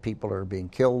reporting that people are being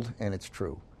killed, and it's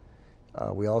true.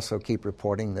 We also keep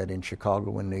reporting that in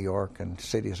Chicago and New York and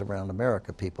cities around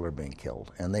America, people are being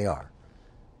killed, and they are.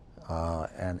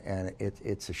 And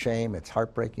it's a shame. It's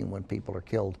heartbreaking when people are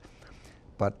killed,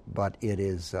 but it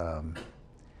is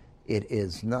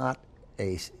not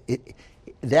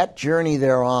that journey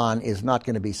they're on is not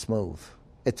going to be smooth.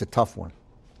 It's a tough one,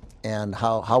 and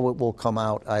how it will come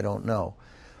out, I don't know.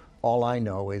 All I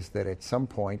know is that at some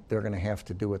point they're going to have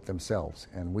to do it themselves,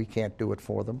 and we can't do it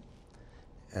for them.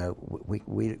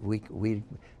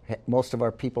 Most of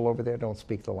our people over there don't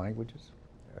speak the languages.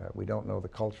 We don't know the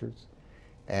cultures,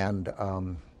 and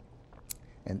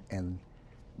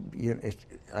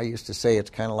I used to say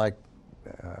it's kind of like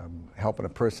helping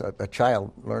a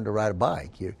child learn to ride a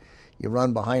bike. You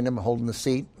run behind them, holding the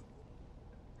seat,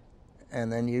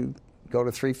 and then you go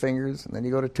to 3 fingers, and then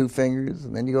you go to 2 fingers,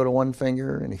 and then you go to 1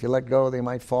 finger, and if you let go, they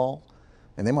might fall,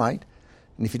 and they might.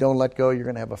 And if you don't let go, you're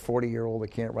going to have a 40-year-old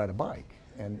that can't ride a bike.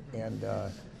 And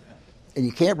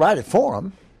you can't ride it for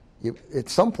them. At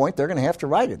some point, they're going to have to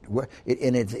write it.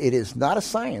 And it is not a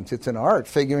science. It's an art,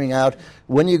 figuring out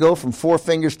when you go from 4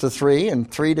 fingers to 3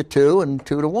 and 3 to 2 and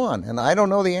 2 to 1. And I don't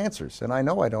know the answers, and I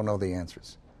know I don't know the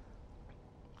answers.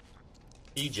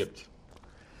 Egypt.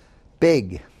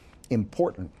 Big,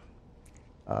 important.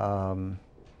 The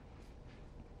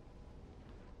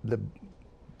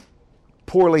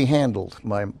poorly handled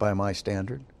by my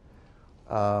standard.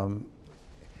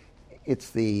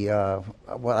 It's the,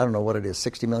 well, I don't know what it is,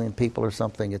 60 million people or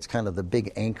something. It's kind of the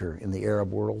big anchor in the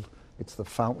Arab world. It's the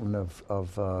fountain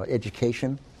of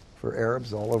education for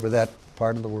Arabs all over that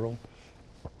part of the world.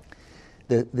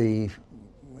 With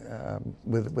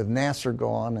Nasser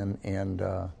gone and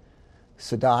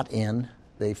Sadat in,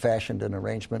 they fashioned an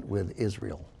arrangement with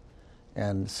Israel.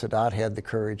 And Sadat had the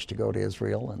courage to go to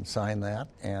Israel and sign that,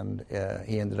 and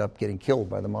he ended up getting killed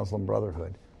by the Muslim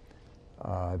Brotherhood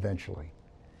eventually.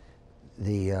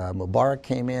 The Mubarak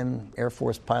came in, Air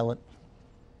Force pilot.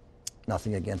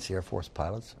 Nothing against the Air Force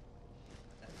pilots.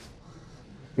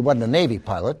 He wasn't a Navy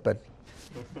pilot, but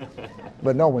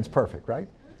no one's perfect, right?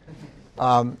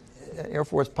 Air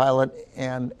Force pilot,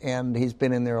 and he's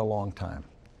been in there a long time.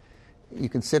 You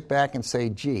can sit back and say,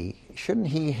 gee, shouldn't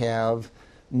he have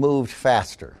moved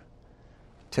faster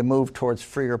to move towards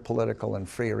freer political and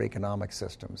freer economic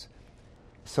systems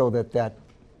so that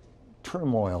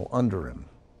turmoil under him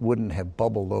wouldn't have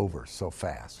bubbled over so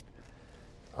fast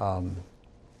and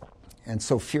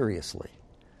so furiously.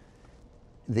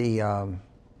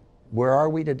 Where are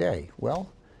we today?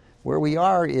 Well, where we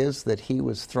are is that he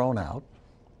was thrown out,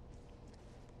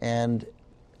 and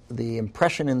the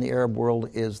impression in the Arab world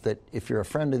is that if you're a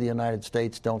friend of the United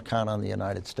States, don't count on the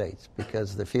United States,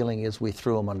 because the feeling is we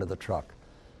threw him under the truck,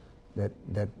 that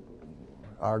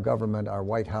our government, our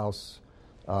White House,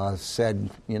 said,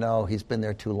 you know, he's been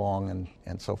there too long,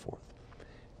 and so forth.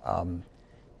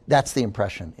 That's the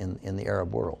impression in the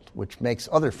Arab world, which makes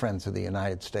other friends of the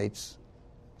United States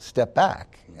step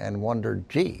back and wonder,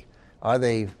 gee, are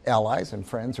they allies and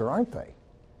friends or aren't they?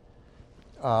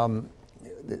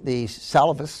 The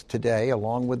Salafists today,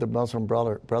 along with the Muslim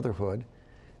Brotherhood,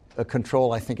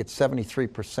 control, I think it's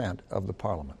 73% of the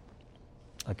parliament.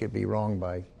 I could be wrong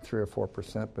by 3 or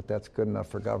 4%, but that's good enough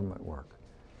for government work.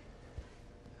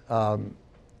 What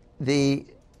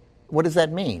does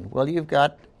that mean? Well, you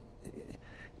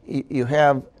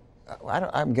have,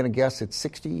 I'm going to guess it's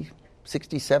 60,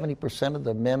 70% of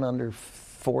the men under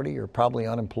 40 are probably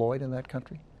unemployed in that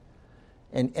country.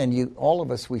 And all of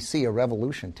us, we see a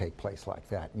revolution take place like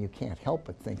that, and you can't help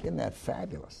but think, isn't that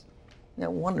fabulous? Isn't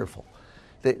that wonderful?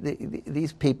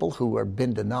 These people who have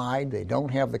been denied, they don't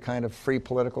have the kind of free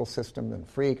political system and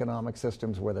free economic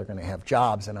systems where they're going to have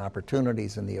jobs and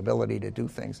opportunities and the ability to do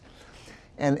things.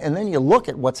 And then you look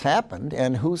at what's happened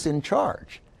and who's in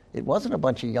charge. It wasn't a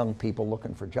bunch of young people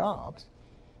looking for jobs.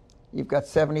 You've got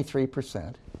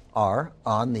 73% are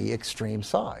on the extreme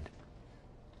side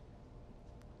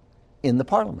in the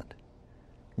parliament.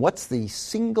 What's the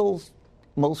single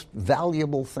most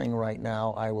valuable thing right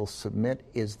now I will submit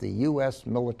is the U.S.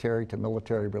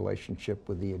 military-to-military relationship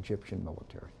with the Egyptian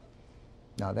military.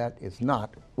 Now, that is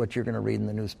not what you're going to read in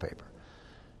the newspaper.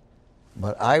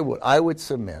 But I would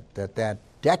submit that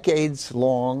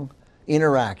decades-long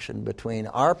interaction between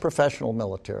our professional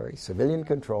military,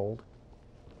 civilian-controlled,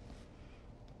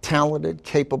 talented,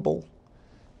 capable.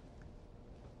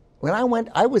 When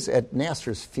I was at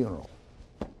Nasser's funeral.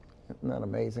 Isn't that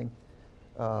amazing?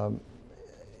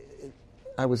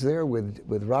 I was there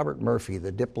with Robert Murphy,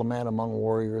 the diplomat among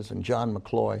warriors, and John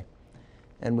McCloy.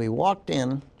 And we walked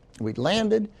in, we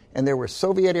landed, and there were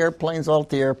Soviet airplanes all at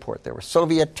the airport. There were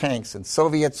Soviet tanks and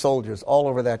Soviet soldiers all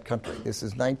over that country. This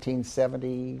is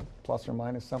 1970, plus or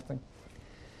minus something.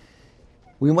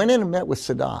 We went in and met with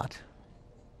Sadat,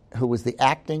 who was the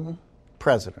acting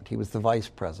president. He was the vice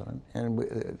president.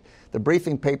 And the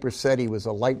briefing paper said he was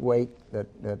a lightweight,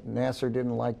 that Nasser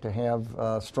didn't like to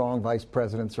have strong vice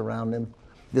presidents around him.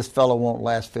 This fellow won't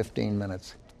last 15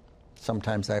 minutes.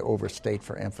 Sometimes I overstate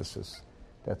for emphasis.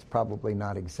 That's probably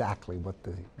not exactly what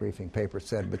the briefing paper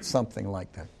said, but something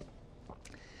like that.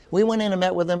 We went in and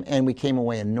met with him, and we came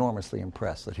away enormously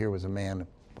impressed that here was a man of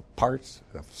parts,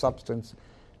 of substance,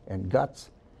 and guts.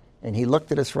 And he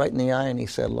looked at us right in the eye and he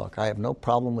said, look, I have no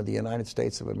problem with the United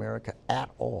States of America at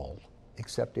all,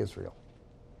 except Israel.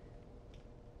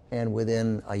 And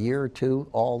within a year or two,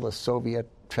 all the Soviet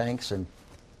tanks and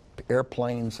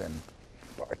airplanes and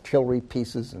artillery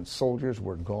pieces and soldiers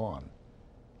were gone.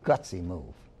 Gutsy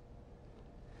move.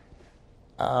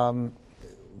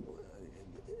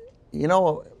 You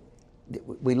know,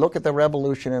 we look at the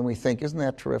revolution and we think, isn't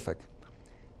that terrific?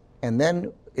 And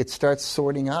then it starts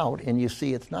sorting out and you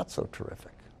see it's not so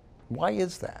terrific. Why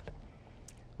is that?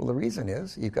 Well, the reason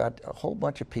is you've got a whole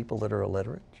bunch of people that are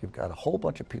illiterate. You've got a whole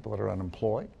bunch of people that are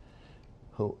unemployed.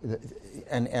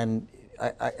 And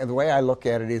the way I look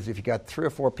at it is if you got 3 or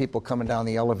 4 people coming down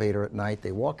the elevator at night,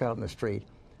 they walk out in the street,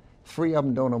 3 of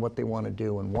them don't know what they want to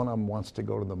do, and 1 of them wants to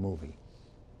go to the movie.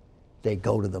 They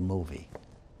go to the movie.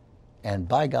 And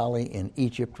by golly, in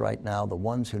Egypt right now, the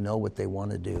ones who know what they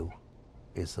want to do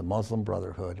is the Muslim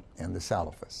Brotherhood and the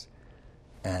Salafists.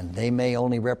 And they may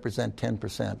only represent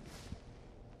 10%,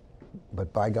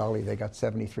 but by golly, they got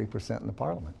 73% in the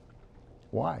parliament.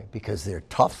 Why? Because they're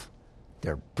tough,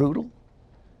 they're brutal,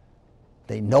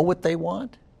 they know what they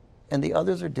want, and the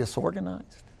others are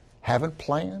disorganized, haven't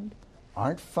planned,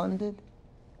 aren't funded.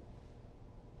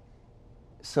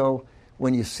 So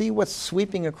when you see what's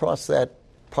sweeping across that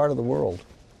part of the world,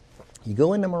 you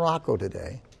go into Morocco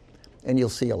today, and you'll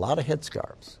see a lot of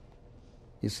headscarves.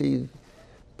 You see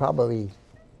probably,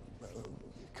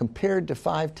 compared to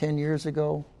 5-10 years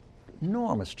ago,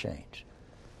 enormous change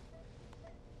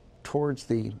towards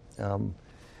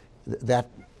that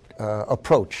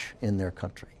approach in their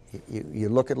country. You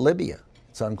look at Libya,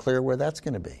 it's unclear where that's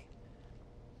going to be.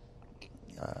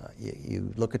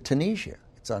 You look at Tunisia,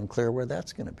 it's unclear where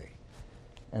that's going to be.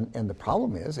 And the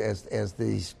problem is, as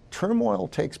these turmoil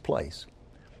takes place,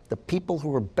 the people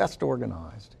who are best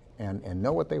organized and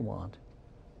know what they want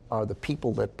are the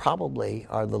people that probably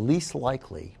are the least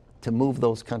likely to move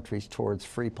those countries towards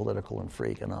free political and free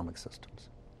economic systems.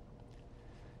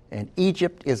 And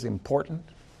Egypt is important,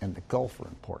 and the Gulf are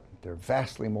important. They're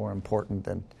vastly more important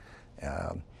than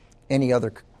any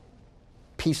other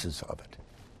pieces of it.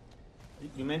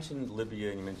 You mentioned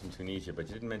Libya and you mentioned Tunisia, but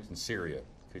you didn't mention Syria.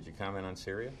 Could you comment on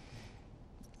Syria?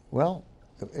 Well,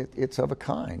 it's of a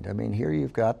kind. I mean, here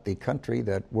you've got the country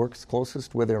that works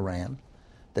closest with Iran,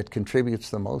 that contributes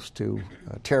the most to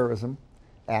terrorism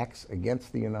acts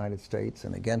against the United States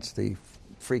and against the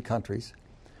free countries,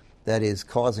 that is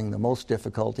causing the most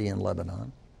difficulty in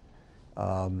Lebanon,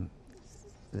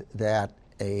 that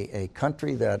a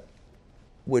country that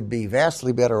would be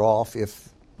vastly better off if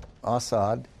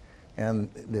Assad, and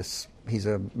he's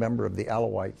a member of the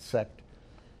Alawite sect,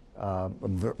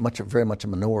 very much a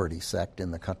minority sect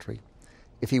in the country.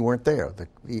 If he weren't there,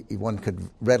 one could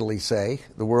readily say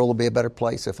the world would be a better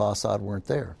place if Assad weren't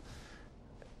there.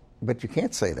 But you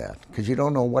can't say that because you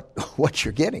don't know what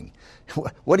you're getting.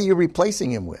 What are you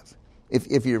replacing him with?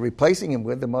 If you're replacing him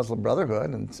with the Muslim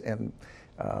Brotherhood and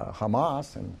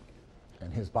Hamas and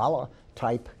Hezbollah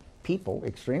type people,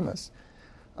 extremists,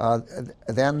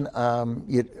 then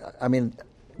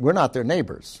we're not their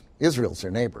neighbors. Israel's their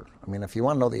neighbor. I mean, if you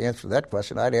want to know the answer to that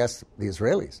question, I'd ask the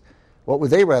Israelis, what would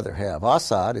they rather have?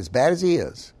 Assad, as bad as he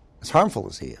is, as harmful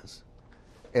as he is,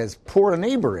 as poor a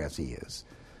neighbor as he is,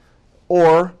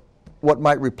 or what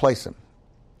might replace him?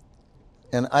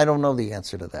 And I don't know the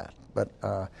answer to that. But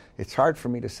it's hard for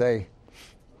me to say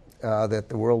that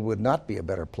the world would not be a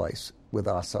better place with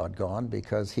Assad gone,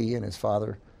 because he and his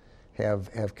father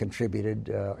have contributed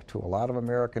to a lot of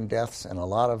American deaths and a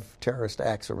lot of terrorist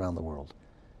acts around the world.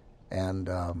 And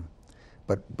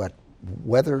but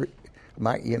whether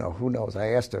who knows? I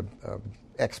asked an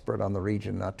expert on the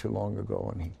region not too long ago,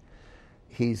 and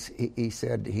he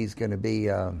said he's going to be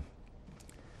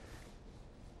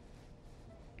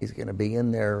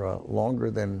in there longer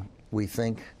than we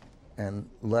think and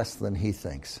less than he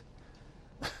thinks.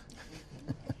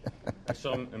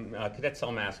 So, Cadet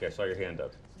Salmaski, I saw your hand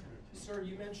up. Sir,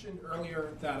 you mentioned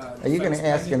earlier that... Are you going to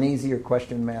ask an easier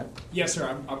question, Matt? Yes,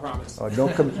 sir, I promise. Oh,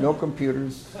 no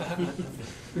computers.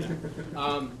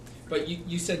 But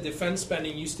you said defense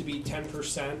spending used to be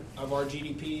 10% of our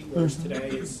GDP, whereas today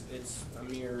it's a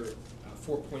mere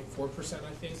 4.4%,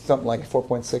 I think. Something like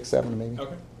 4.67 maybe.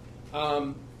 Okay.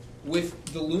 With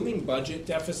the looming budget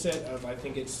deficit of, I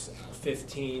think it's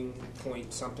 15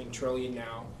 point something trillion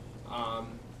now,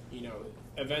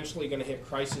 eventually going to hit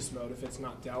crisis mode if it's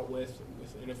not dealt with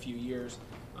within a few years.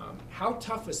 How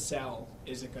tough a sell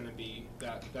is it going to be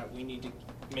that we need to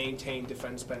maintain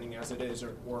defense spending as it is,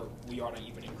 or we ought to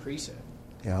even increase it?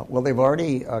 Yeah, well, they've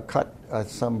already cut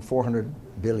some $400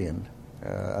 billion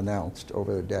announced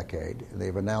over the decade.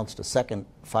 They've announced a second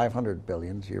 $500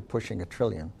 billion, so you're pushing $1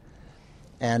 trillion.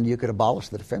 And you could abolish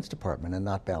the Defense Department and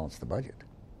not balance the budget.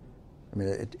 I mean,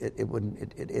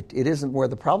 it isn't where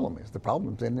the problem is. The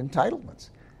problem's in entitlements.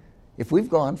 If we've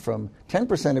gone from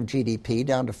 10% of GDP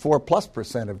down to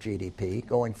 4+% of GDP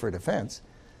going for defense,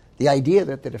 the idea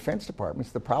that the Defense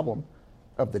Department's the problem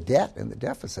of the debt and the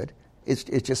deficit It's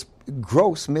just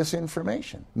gross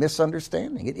misinformation,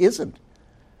 misunderstanding. It isn't.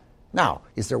 Now,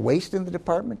 is there waste in the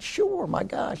department? Sure, my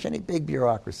gosh, any big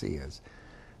bureaucracy is.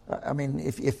 I mean,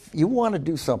 if you want to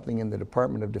do something in the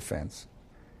Department of Defense,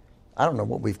 I don't know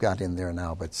what we've got in there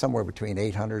now, but somewhere between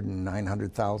 800 and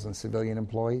 900,000 civilian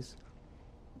employees,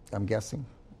 I'm guessing.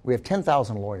 We have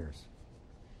 10,000 lawyers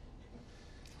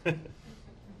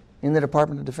in the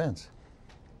Department of Defense.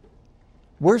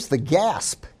 Where's the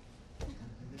gasp?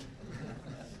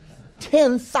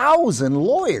 10,000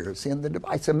 lawyers in the.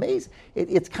 It's amazing.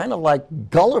 It's kind of like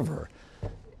Gulliver.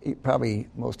 Probably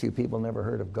most of you people never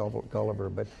heard of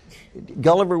Gulliver, but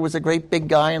Gulliver was a great big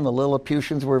guy, and the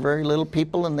Lilliputians were very little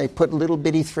people, and they put little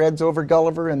bitty threads over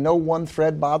Gulliver, and no one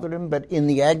thread bothered him, but in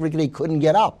the aggregate, he couldn't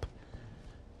get up.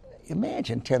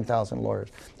 Imagine 10,000 lawyers.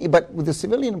 But with the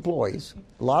civilian employees,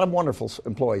 a lot of wonderful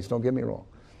employees, don't get me wrong.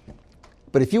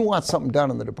 But if you want something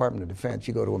done in the Department of Defense,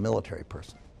 you go to a military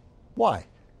person. Why?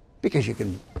 Because you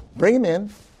can bring him in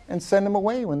and send him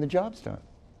away when the job's done.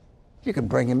 You can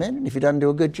bring him in, and if he doesn't do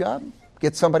a good job,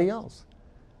 get somebody else.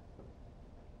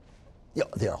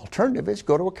 The alternative is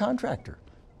go to a contractor.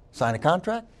 Sign a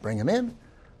contract, bring him in.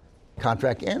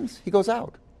 Contract ends, he goes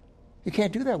out. You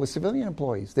can't do that with civilian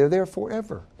employees. They're there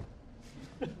forever.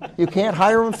 You can't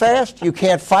hire them fast. You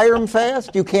can't fire them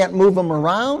fast. You can't move them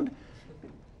around.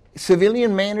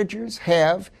 Civilian managers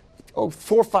have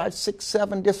 4, 5, 6,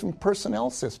 7 different personnel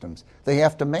systems they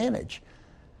have to manage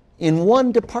in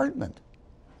one department.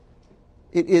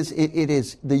 It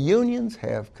is the unions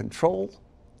have control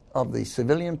of the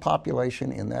civilian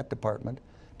population in that department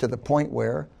to the point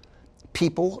where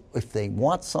people, if they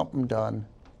want something done,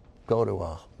 go to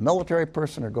a military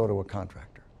person or go to a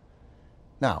contractor.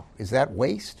 Now, is that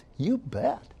waste? You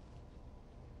bet.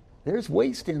 There's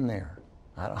waste in there.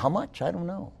 How much? I don't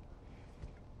know.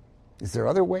 Is there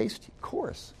other waste? Of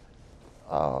course.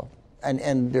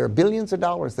 And there are billions of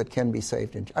dollars that can be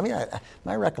saved.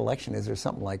 My recollection is there's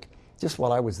something like, just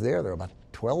while I was there were about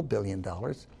 $12 billion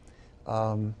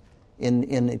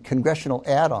in congressional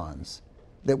add-ons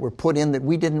that were put in that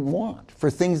we didn't want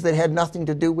for things that had nothing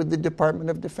to do with the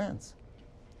Department of Defense.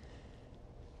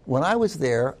 When I was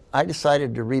there, I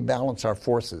decided to rebalance our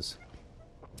forces.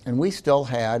 And we still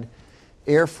had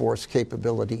Air Force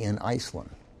capability in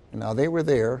Iceland. Now, they were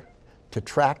there to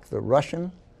track the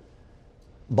Russian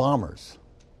bombers.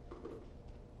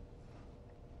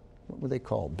 What were they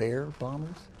called? Bear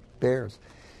bombers? Bears.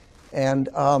 And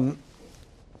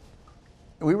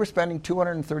we were spending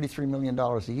 $233 million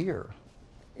a year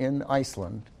in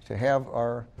Iceland to have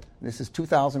our, this is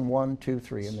 2001, 2,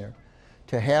 3 in there,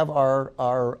 to have our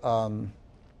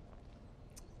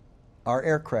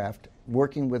aircraft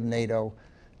working with NATO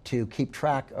to keep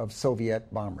track of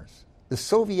Soviet bombers. The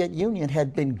Soviet Union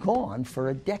had been gone for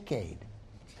a decade.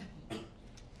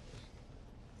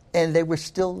 And they were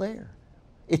still there.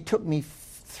 It took me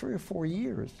 3 or 4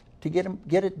 years to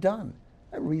get it done.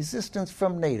 Resistance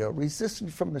from NATO,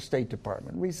 resistance from the State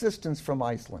Department, resistance from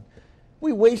Iceland.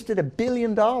 We wasted $1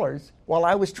 billion while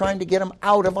I was trying to get them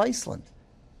out of Iceland.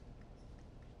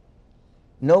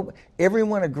 No,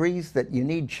 everyone agrees that you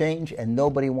need change, and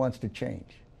nobody wants to change.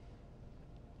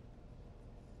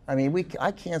 I mean,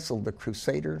 I canceled the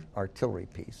Crusader artillery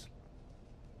piece,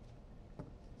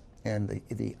 and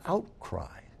the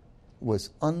outcry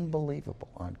was unbelievable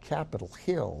on Capitol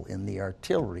Hill, in the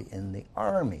artillery, in the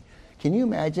Army. Can you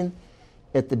imagine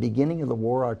at the beginning of the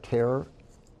War on Terror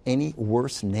any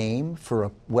worse name for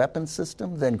a weapon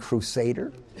system than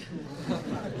Crusader?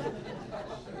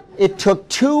 It took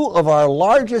 2 of our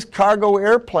largest cargo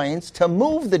airplanes to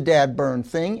move the dadburn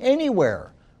thing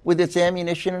anywhere with its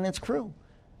ammunition and its crew.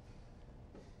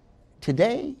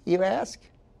 Today, you ask,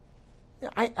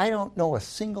 I don't know a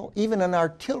single, even an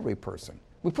artillery person.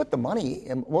 We put the money,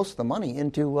 most of the money,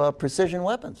 into precision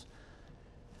weapons.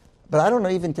 But I don't know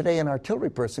even today an artillery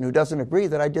person who doesn't agree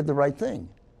that I did the right thing.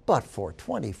 But for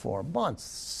 24 months,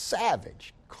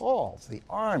 savage calls. The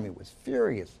Army was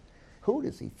furious. Who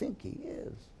does he think he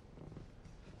is?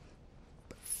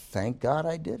 But thank God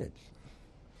I did it.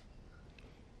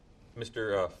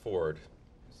 Mr. Ford.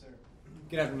 Yes, sir.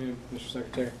 Good afternoon, Mr.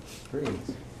 Secretary.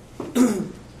 Greetings.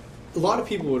 A lot of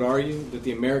people would argue that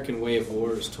the American way of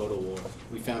war is total war.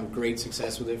 We found great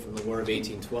success with it from the War of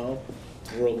 1812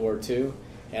 to World War II,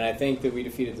 and I think that we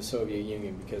defeated the Soviet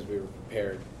Union because we were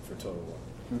prepared for total war.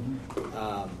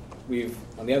 Mm-hmm.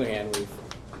 On the other hand, we've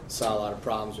saw a lot of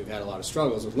problems. We've had a lot of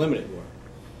struggles with limited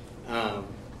war.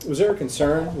 Was there a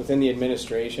concern within the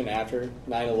administration after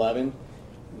 9/11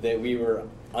 that we were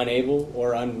unable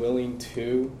or unwilling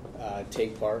to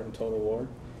take part in total war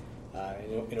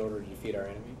in order to defeat our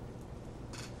enemy?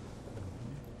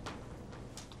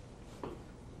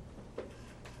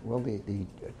 Well, the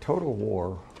total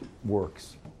war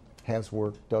works, has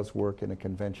worked, does work in a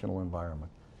conventional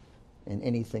environment. And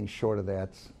anything short of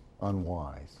that's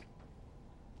unwise.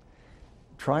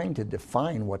 Trying to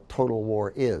define what total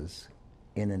war is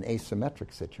in an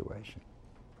asymmetric situation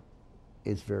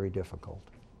is very difficult.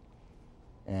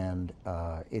 And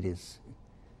it is,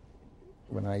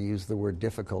 when I use the word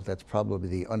difficult, that's probably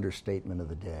the understatement of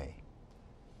the day.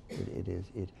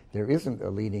 There isn't a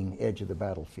leading edge of the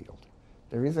battlefield.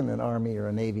 There isn't an army or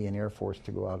a navy and air force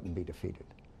to go out and be defeated.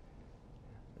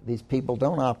 These people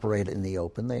don't operate in the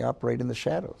open, they operate in the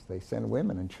shadows. They send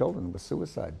women and children with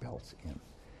suicide belts in.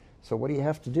 So what do you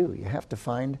have to do? You have to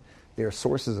find their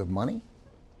sources of money.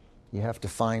 You have to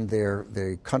find their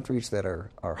countries that are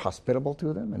hospitable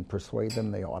to them and persuade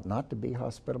them they ought not to be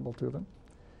hospitable to them.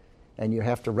 And you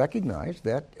have to recognize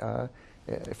that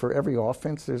for every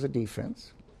offense there's a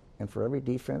defense, and for every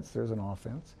defense there's an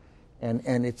offense.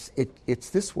 And it's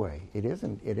this way. It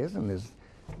isn't as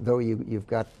though you've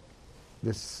got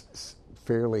this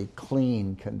fairly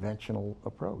clean, conventional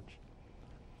approach.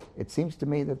 It seems to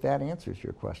me that answers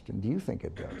your question. Do you think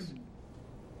it does?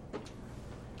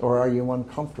 Or are you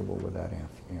uncomfortable with that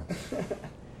answer?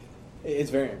 It's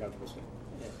very uncomfortable.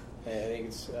 Yeah. I think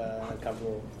it's an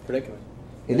uncomfortable predicament.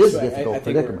 It is a difficult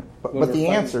predicament. But the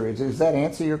answer is, does that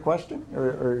answer your question? Or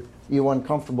are you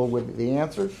uncomfortable with the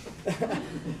answer?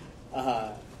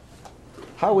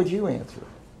 How would you answer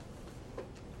it?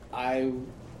 I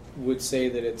would say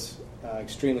that it's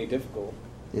extremely difficult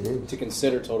to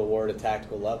consider total war at a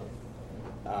tactical level.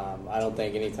 I don't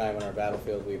think any time on our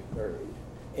battlefield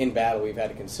in battle we've had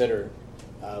to consider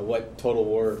what total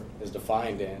war is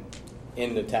defined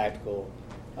in the tactical.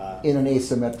 In an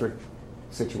asymmetric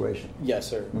situation. Yes,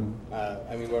 sir. Mm-hmm.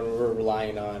 I mean, we're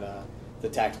relying on the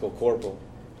tactical corporal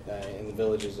in the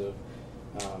villages of,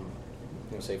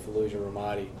 say, Fallujah,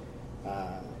 Ramadi,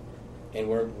 and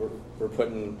we're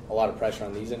putting a lot of pressure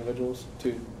on these individuals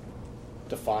to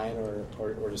define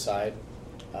or decide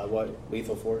what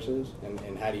lethal force is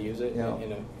and how to use it. Yeah.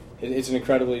 It's an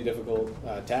incredibly difficult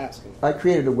task. I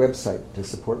created a website to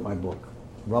support my book,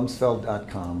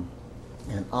 rumsfeld.com,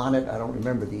 and on it, I don't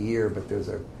remember the year, but there's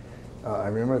I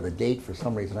remember the date for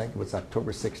some reason. I think it was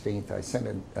October 16th. I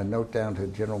sent a note down to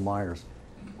General Myers,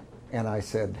 and I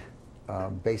said,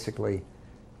 basically,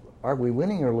 are we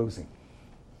winning or losing?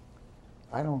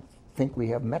 I don't think we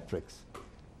have metrics.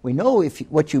 We know if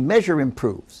what you measure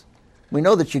improves. We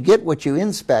know that you get what you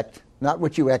inspect, not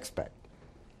what you expect.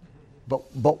 But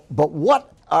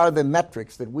what are the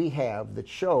metrics that we have that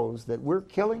shows that we're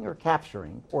killing or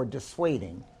capturing or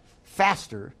dissuading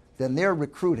faster than they're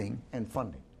recruiting and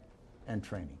funding and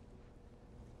training?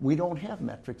 We don't have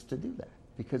metrics to do that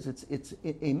because it's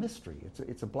a mystery.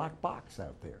 It's a black box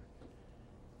out there.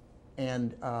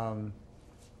 And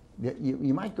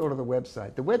you might go to the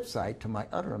website. The website, to my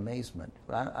utter amazement,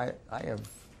 I have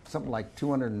something like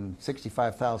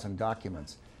 265,000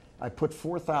 documents. I put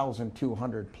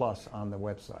 4,200 plus on the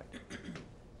website.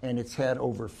 And it's had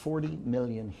over 40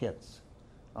 million hits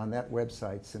on that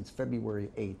website since February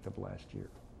 8th of last year.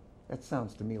 That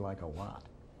sounds to me like a lot.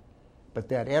 But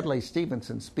that Adlai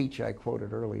Stevenson speech I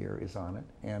quoted earlier is on it,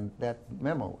 and that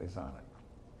memo is on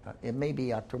it. It may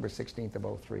be October 16th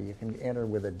of 03. You can enter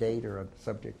with a date or a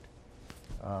subject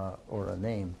or a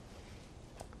name.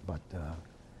 But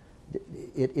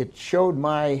it showed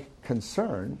my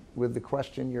concern with the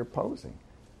question you're posing.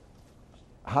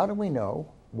 How do we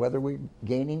know whether we're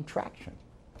gaining traction?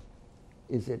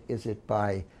 Is it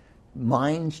by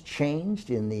minds changed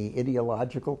in the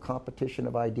ideological competition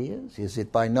of ideas? Is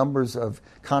it by numbers of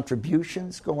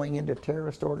contributions going into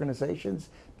terrorist organizations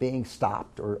being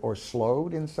stopped or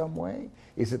slowed in some way?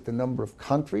 Is it the number of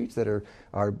countries that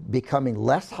are becoming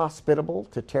less hospitable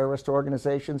to terrorist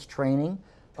organizations training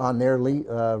on their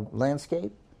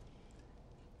landscape?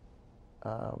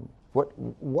 What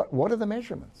are the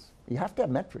measurements? You have to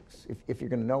have metrics if you're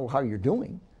going to know how you're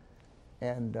doing.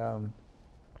 And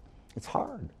it's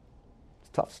hard. It's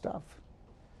tough stuff.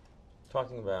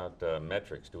 Talking about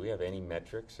metrics, do we have any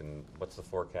metrics, and what's the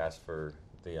forecast for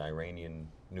the Iranian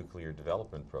nuclear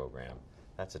development program?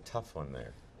 That's a tough one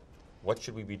there. What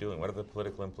should we be doing? What are the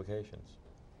political implications?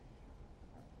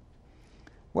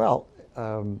 Well,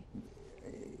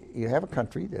 you have a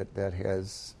country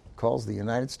that calls the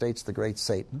United States the Great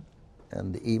Satan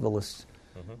and the evilest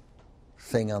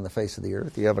thing on the face of the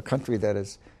earth. You have a country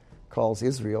that calls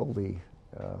Israel the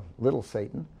little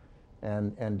Satan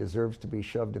and deserves to be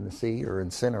shoved in the sea or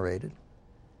incinerated,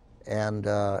 and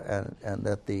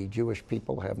that the Jewish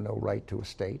people have no right to a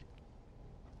state.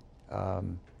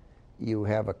 You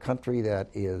have a country that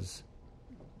is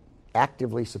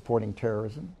actively supporting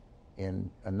terrorism in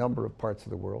a number of parts of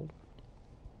the world.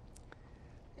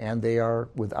 And they are,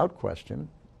 without question,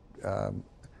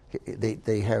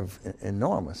 they have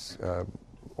enormous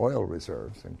oil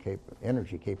reserves and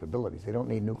energy capabilities. They don't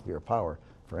need nuclear power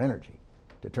for energy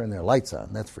to turn their lights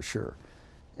on, that's for sure.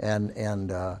 And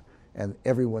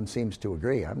everyone seems to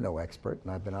agree. I'm no expert,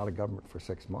 and I've been out of government for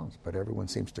 6 months, but everyone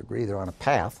seems to agree they're on a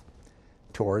path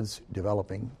towards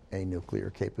developing a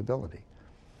nuclear capability.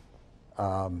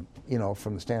 From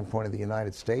the standpoint of the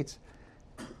United States,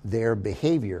 their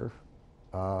behavior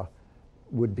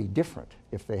would be different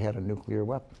if they had a nuclear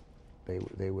weapon.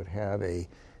 They would have a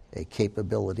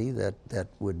capability that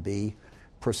would be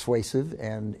persuasive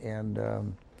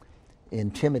and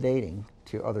intimidating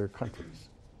to other countries,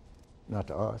 not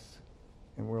to us,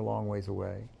 and we're a long ways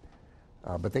away.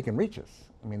 But they can reach us.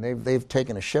 I mean, they've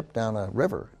taken a ship down a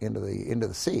river into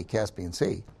the sea, Caspian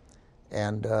Sea,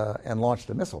 and launched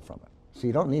a missile from it. So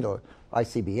you don't need a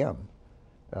ICBM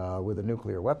with a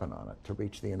nuclear weapon on it to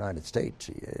reach the United States.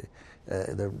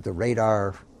 The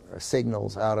radar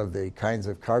signals out of the kinds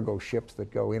of cargo ships that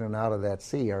go in and out of that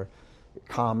sea are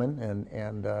common,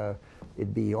 and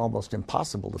it'd be almost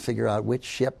impossible to figure out which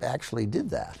ship actually did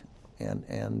that,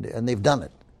 and they've done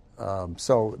it,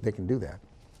 so they can do that.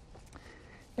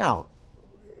 Now,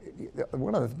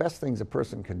 one of the best things a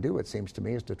person can do, it seems to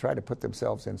me, is to try to put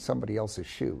themselves in somebody else's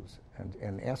shoes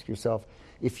and ask yourself,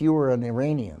 if you were an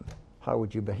Iranian, how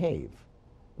would you behave?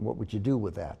 What would you do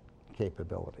with that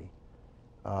capability?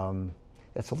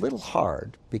 It's a little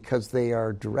hard because they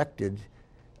are directed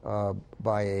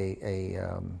by a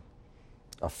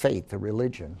faith, a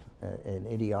religion, an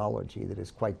ideology that is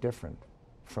quite different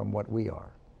from what we are.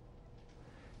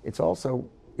 It's also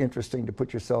interesting to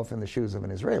put yourself in the shoes of an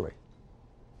Israeli.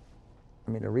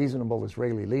 I mean, a reasonable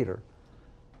Israeli leader,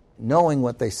 knowing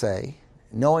what they say,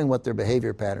 knowing what their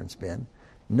behavior pattern's been,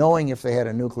 knowing if they had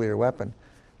a nuclear weapon,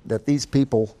 that these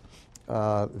people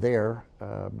there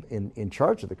in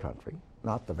charge of the country,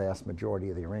 not the vast majority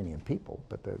of the Iranian people,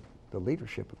 but the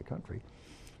leadership of the country,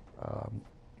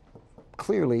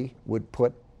 clearly would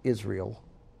put Israel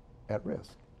at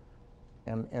risk.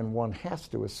 And one has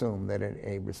to assume that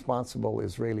a responsible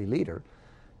Israeli leader,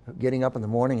 getting up in the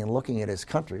morning and looking at his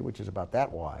country, which is about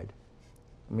that wide,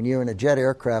 I mean, you're in a jet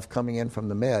aircraft coming in from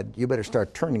the Med, you better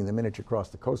start turning the minute you cross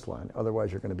the coastline,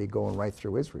 otherwise you're going to be going right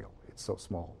through Israel. It's so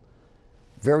small.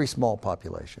 Very small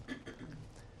population.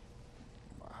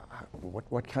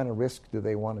 What kind of risk do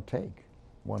they want to take?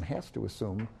 One has to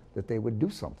assume that they would do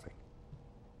something.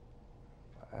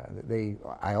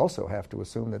 I also have to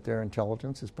assume that their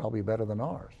intelligence is probably better than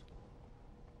ours.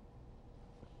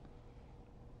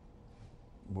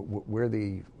 Where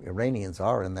the Iranians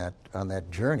are on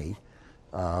that journey,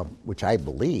 which I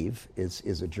believe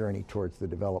is a journey towards the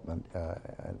development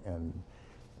and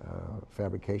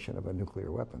fabrication of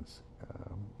nuclear weapons.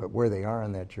 But where they are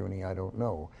on that journey, I don't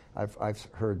know. I've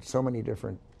heard so many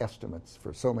different estimates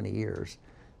for so many years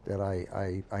that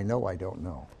I know I don't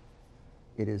know.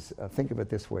 It is, think of it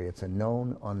this way, it's a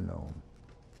known unknown.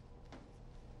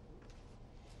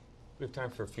 We have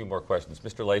time for a few more questions.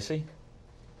 Mr. Lacey?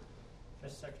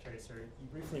 Mr. Secretary, sir, you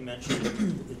briefly mentioned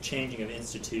the changing of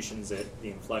institutions at the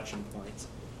inflection points.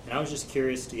 And I was just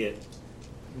curious to get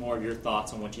more of your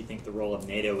thoughts on what you think the role of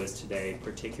NATO is today,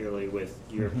 particularly with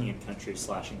European countries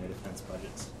slashing their defense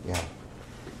budgets. Yeah.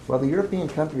 Well, the European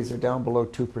countries are down below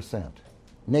 2%.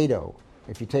 NATO,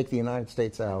 if you take the United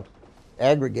States out,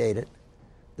 aggregate it,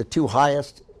 the two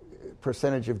highest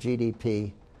percentage of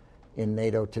GDP in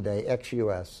NATO today,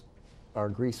 ex-US, are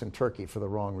Greece and Turkey for the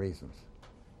wrong reasons.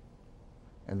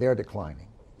 And they're declining.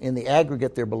 In the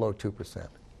aggregate, they're below 2%.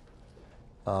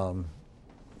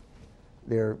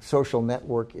 Their social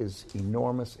network is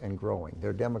enormous and growing.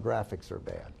 Their demographics are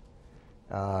bad.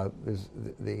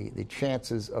 The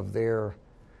chances of their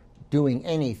doing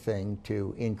anything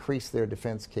to increase their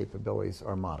defense capabilities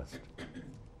are modest.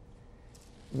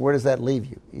 Where does that leave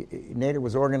you? NATO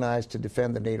was organized to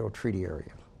defend the NATO treaty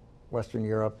area, Western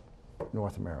Europe,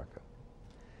 North America.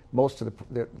 Most of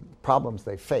the problems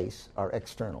they face are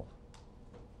external,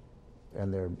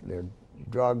 and they're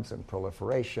drugs and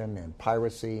proliferation and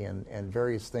piracy and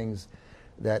various things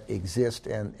that exist,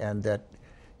 and that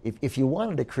if you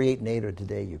wanted to create NATO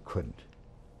today, you couldn't.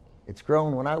 It's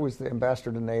grown. When I was the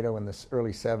ambassador to NATO in the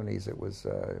early 70s, it was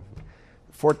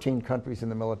 14 countries in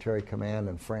the military command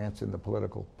and France in the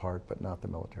political part, but not the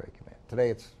military command. Today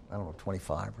it's,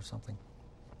 25 or something.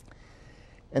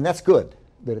 And that's good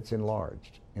that it's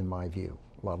enlarged, in my view.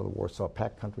 A lot of the Warsaw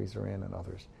Pact countries are in, and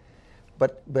others.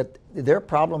 But their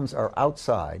problems are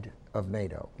outside of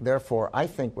NATO. Therefore, I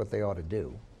think what they ought to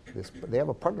do is they have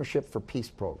a Partnership for Peace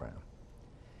program.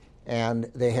 And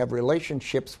they have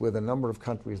relationships with a number of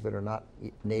countries that are not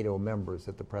NATO members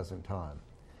at the present time.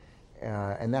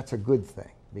 And that's a good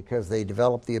thing, because they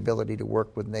develop the ability to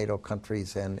work with NATO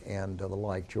countries and the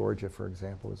like. Georgia, for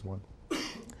example, is one.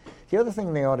 The other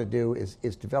thing they ought to do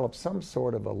is develop some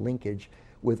sort of a linkage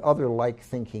with other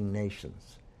like-thinking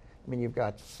nations. I mean, you've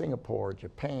got Singapore,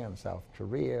 Japan, South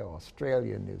Korea,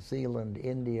 Australia, New Zealand,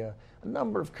 India, a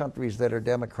number of countries that are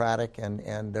democratic,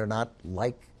 and they're not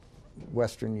like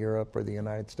Western Europe or the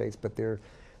United States, but they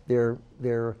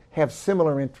have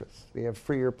similar interests. They have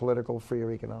freer political,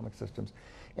 freer economic systems.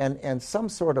 And some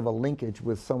sort of a linkage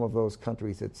with some of those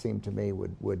countries, it seemed to me,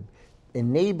 would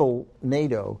enable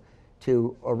NATO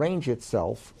to arrange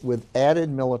itself with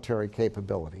added military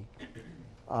capability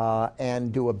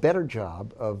and do a better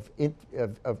job of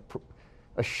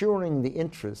assuring the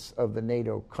interests of the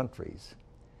NATO countries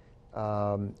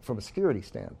from a security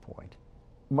standpoint,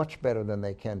 much better than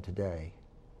they can today.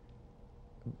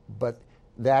 But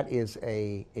that is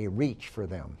a reach for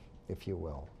them, if you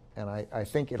will. And I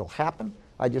think it'll happen.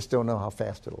 I just don't know how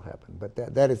fast it'll happen. But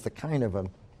that is the kind of an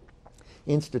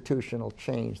institutional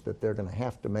change that they're going to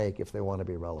have to make if they want to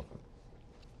be relevant.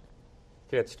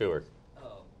 Cadet Stewart.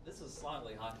 This is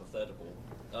slightly hypothetical.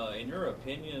 In your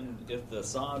opinion, if the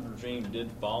Assad regime did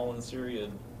fall in Syria,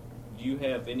 do you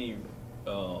have any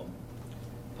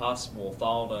possible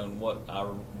thought on what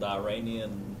the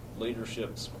Iranian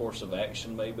leadership's course of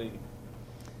action may be?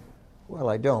 Well,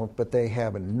 I don't, but they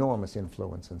have enormous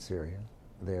influence in Syria.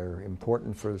 They're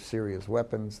important for Syria's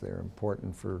weapons. They're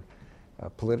important for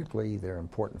politically. They're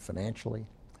important financially.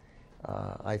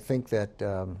 I think that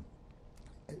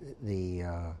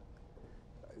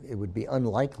it would be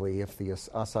unlikely if the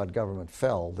Assad government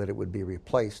fell that it would be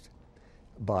replaced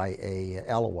by a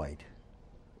Alawite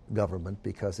government,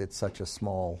 because it's such a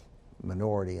small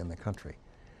minority in the country.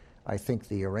 I think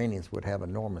the Iranians would have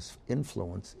enormous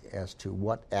influence as to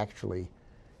what actually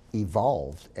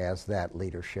evolved as that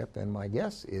leadership, and my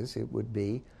guess is it would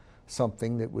be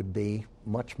something that would be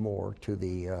much more to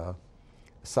the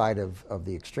side of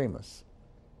the extremists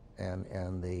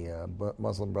and the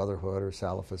Muslim Brotherhood or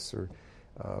Salafists or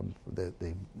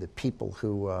the people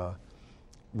who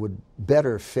would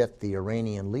better fit the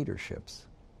Iranian leadership's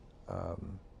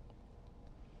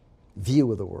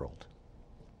view of the world.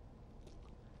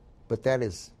 But that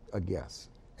is a guess.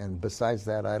 And besides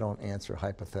that, I don't answer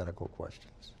hypothetical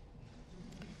questions.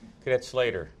 Cadet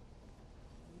Slater.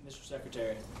 Mr.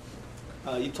 Secretary,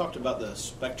 you talked about the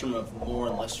spectrum of more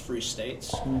and less free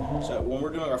states. Mm-hmm. So when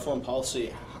we're doing our foreign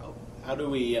policy, how do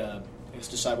we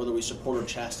decide whether we support or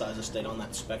chastise a state on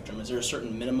that spectrum? Is there a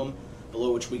certain minimum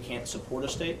below which we can't support a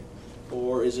state?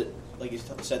 Or is it, like you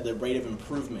said, the rate of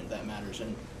improvement that matters?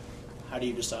 And how do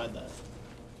you decide that?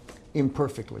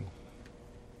 Imperfectly.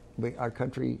 Our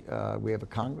country, we have a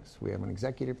Congress, we have an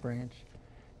executive branch.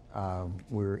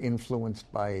 We're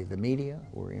influenced by the media.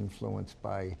 We're influenced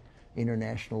by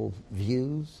international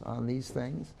views on these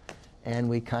things. And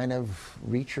we kind of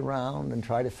reach around and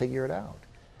try to figure it out.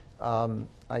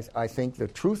 I think the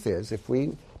truth is, if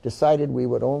we decided we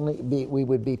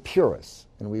would be purists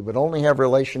and we would only have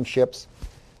relationships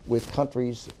with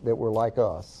countries that were like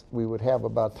us, we would have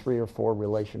about 3 or 4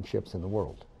 relationships in the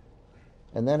world.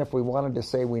 And then if we wanted to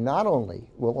say we not only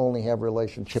will only have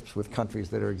relationships with countries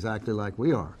that are exactly like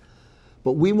we are,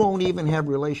 but we won't even have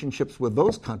relationships with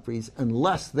those countries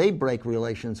unless they break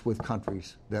relations with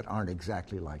countries that aren't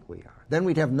exactly like we are. Then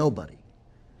we'd have nobody.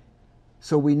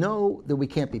 So we know that we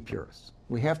can't be purists.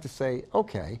 We have to say,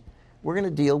 okay, we're going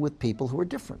to deal with people who are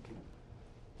different.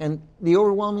 And the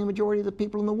overwhelming majority of the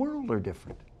people in the world are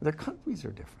different. Their countries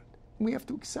are different. We have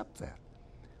to accept that.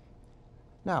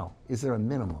 Now, is there a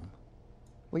minimum?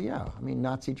 Well, yeah. I mean,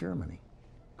 Nazi Germany,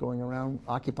 going around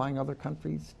occupying other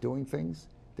countries, doing things.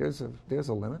 There's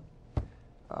a limit.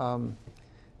 Ought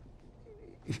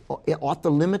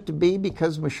the limit to be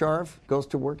because Musharraf goes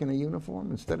to work in a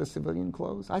uniform instead of civilian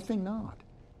clothes? I think not.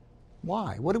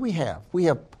 Why? What do we have? We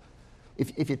have,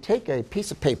 if you take a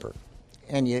piece of paper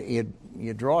and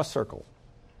you draw a circle,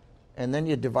 and then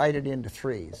you divide it into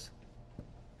 3s,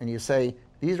 and you say,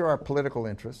 these are our political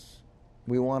interests.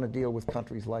 We want to deal with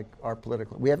countries like our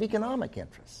political. We have economic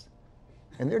interests,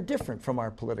 and they're different from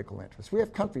our political interests. We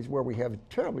have countries where we have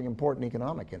terribly important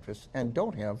economic interests and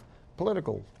don't have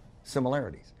political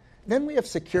similarities. Then we have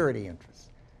security interests.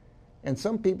 And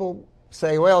some people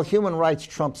say, well, human rights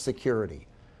trumps security,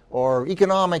 or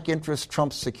economic interests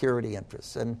trumps security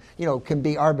interests, and, can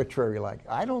be arbitrary like.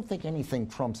 I don't think anything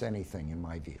trumps anything, in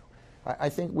my view. I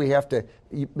think we have to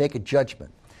make a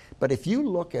judgment. But if you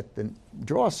look at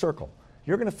draw a circle,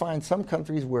 You're going to find some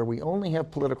countries where we only have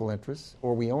political interests,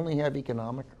 or we only have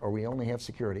economic, or we only have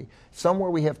security, some where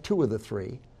we have two of the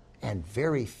three, and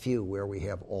very few where we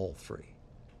have all three.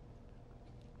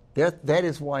 That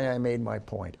is why I made my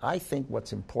point. I think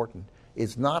what's important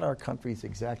is not our countries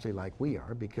exactly like we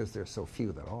are, because there's so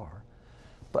few that are,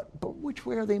 but which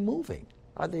way are they moving?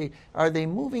 Are they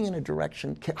moving in a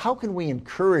direction? How can we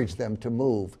encourage them to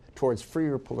move towards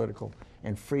freer political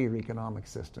and freer economic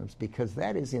systems? Because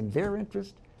that is in their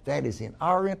interest, that is in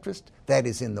our interest, that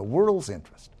is in the world's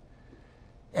interest.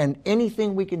 And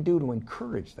anything we can do to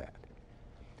encourage that.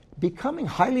 Becoming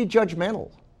highly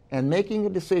judgmental and making a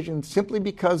decision simply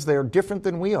because they're different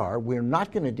than we are, we're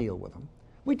not going to deal with them.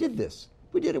 We did this.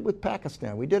 We did it with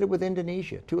Pakistan. We did it with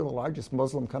Indonesia, two of the largest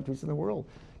Muslim countries in the world,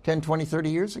 10, 20, 30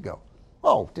 years ago.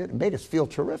 Oh, it made us feel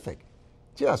terrific.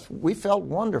 We felt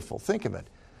wonderful. Think of it.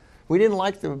 We didn't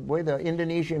like the way the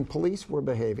Indonesian police were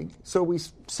behaving, so we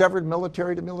severed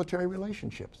military-to-military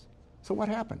relationships. So what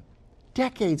happened?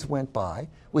 Decades went by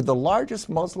with the largest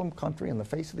Muslim country on the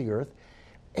face of the earth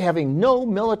having no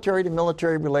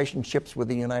military-to-military relationships with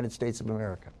the United States of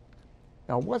America.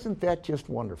 Now, wasn't that just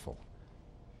wonderful?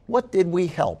 What did we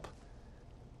help?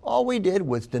 All we did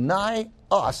was deny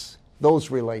us those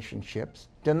relationships,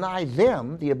 deny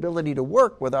them the ability to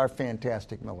work with our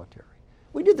fantastic military.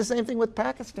 We did the same thing with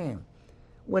Pakistan.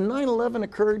 When 9/11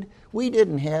 occurred, we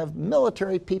didn't have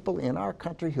military people in our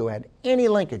country who had any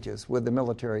linkages with the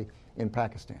military in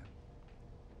Pakistan.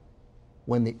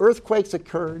 When the earthquakes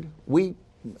occurred, we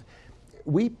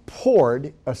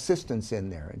poured assistance in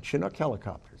there in Chinook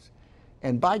helicopters.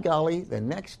 And by golly, the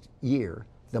next year,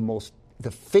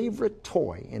 the favorite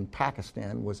toy in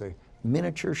Pakistan was a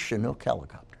miniature Chinook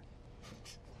helicopter.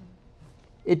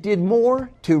 It did more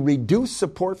to reduce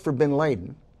support for bin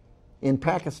Laden in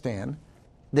Pakistan,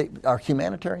 our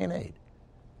humanitarian aid,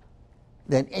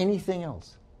 than anything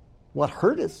else. What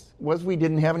hurt us was we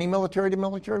didn't have any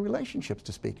military-to-military relationships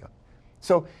to speak of.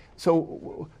 So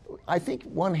I think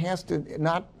one has to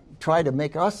not try to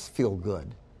make us feel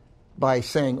good by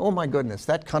saying, oh my goodness,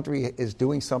 that country is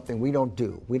doing something we don't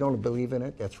do. We don't believe in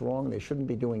it. That's wrong. They shouldn't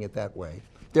be doing it that way.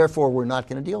 Therefore, we're not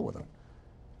going to deal with them.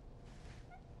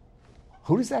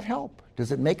 Who does that help?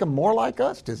 Does it make them more like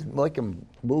us? Does it make them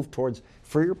move towards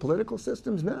freer political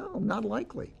systems? No, not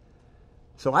likely.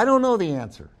 So I don't know the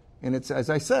answer. And it's, as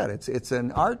I said, it's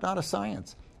an art, not a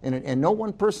science. And no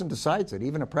one person decides it,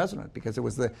 even a president, because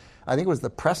I think it was the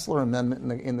Pressler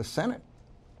Amendment in the Senate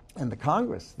and the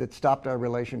Congress that stopped our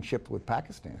relationship with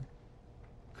Pakistan.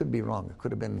 Could be wrong. It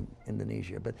could have been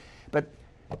Indonesia. But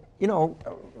you know,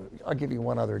 I'll give you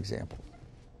one other example.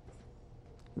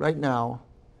 Right now,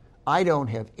 I don't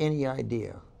have any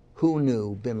idea who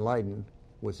knew bin Laden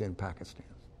was in Pakistan.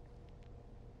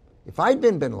 If I'd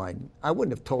been bin Laden, I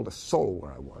wouldn't have told a soul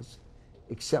where I was,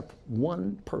 except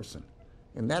one person.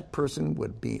 And that person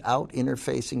would be out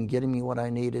interfacing, getting me what I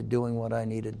needed, doing what I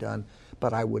needed done,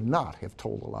 but I would not have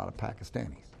told a lot of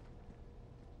Pakistanis.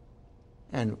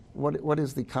 And what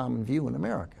is the common view in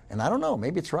America? And I don't know,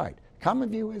 maybe it's right. Common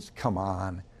view is, come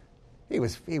on. He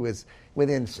was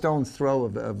within stone's throw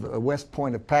of West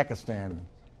Point of Pakistan.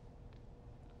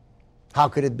 How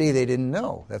could it be they didn't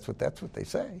know? That's what they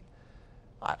say.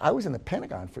 I was in the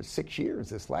Pentagon for 6 years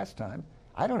this last time.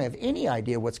 I don't have any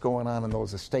idea what's going on in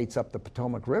those estates up the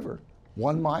Potomac River.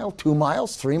 1 mile, 2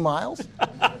 miles, 3 miles.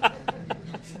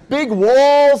 Big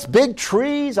walls, big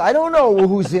trees. I don't know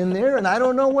who's in there, and I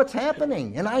don't know what's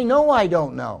happening. And I know I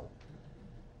don't know.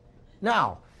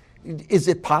 Now, is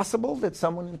it possible that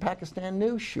someone in Pakistan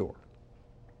knew? Sure.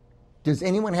 Does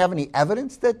anyone have any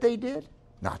evidence that they did?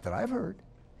 Not that I've heard.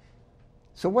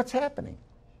 So what's happening?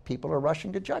 People are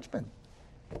rushing to judgment.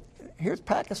 Here's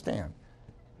Pakistan.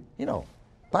 You know,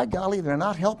 by golly, they're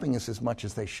not helping us as much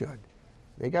as they should.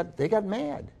 They got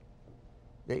mad.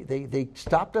 They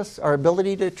stopped us, our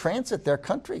ability to transit their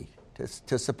country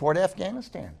to support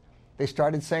Afghanistan. They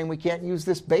started saying we can't use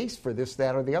this base for this,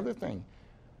 that, or the other thing.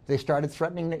 They started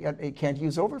threatening that you can't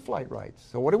use overflight rights.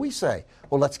 So what do we say?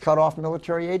 Well, let's cut off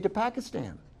military aid to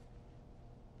Pakistan.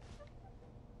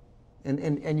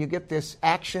 And you get this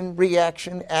action,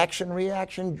 reaction,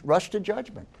 rush to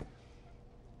judgment.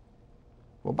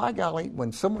 Well, by golly,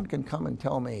 when someone can come and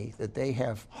tell me that they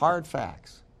have hard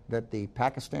facts that the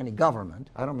Pakistani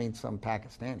government, I don't mean some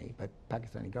Pakistani, but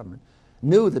Pakistani government,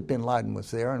 knew that bin Laden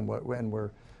was there and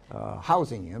were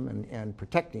housing him and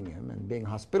protecting him and being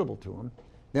hospitable to him,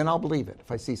 then I'll believe it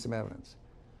if I see some evidence.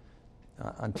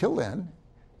 Until then,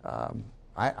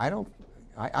 I don't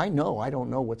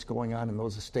know what's going on in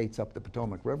those estates up the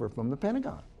Potomac River from the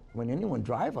Pentagon. When anyone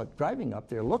driving up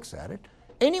there looks at it,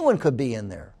 anyone could be in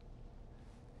there.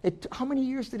 How many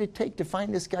years did it take to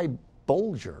find this guy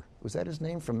Bolger? Was that his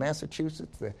name, from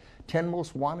Massachusetts? The 10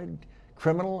 most wanted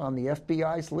criminal on the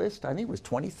FBI's list? I think it was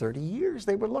 20, 30 years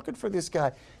they were looking for this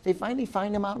guy. They finally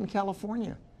find him out in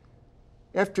California.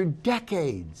 After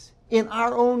decades, in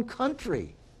our own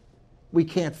country, we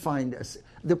can't find us.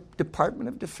 The Department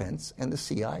of Defense and the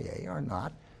CIA are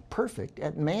not perfect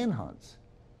at manhunts.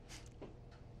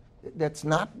 That's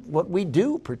not what we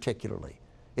do particularly.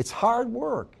 It's hard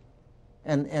work,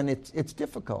 and it's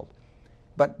difficult.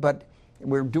 But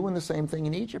we're doing the same thing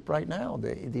in Egypt right now.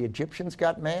 The Egyptians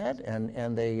got mad,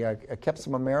 and they kept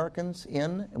some Americans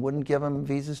in and wouldn't give them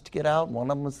visas to get out.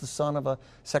 One of them was the son of a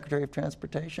Secretary of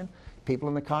Transportation. People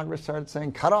in the Congress started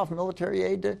saying, cut off military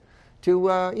aid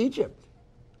to Egypt.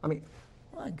 I mean,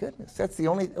 my goodness, that's the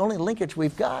only linkage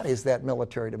we've got is that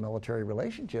military-to-military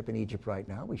relationship in Egypt right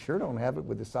now. We sure don't have it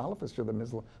with the Salafists or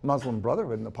the Muslim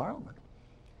Brotherhood in the parliament.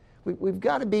 We've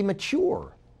got to be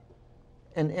mature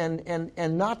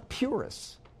and not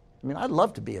purists. I mean, I'd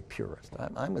love to be a purist.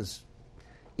 I'm as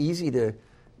easy to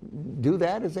do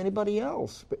that as anybody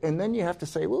else. And then you have to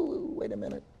say, well, wait a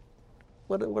minute.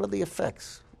 What are the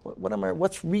effects?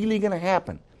 What's really going to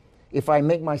happen if I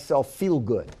make myself feel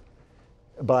good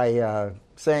by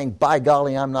saying, by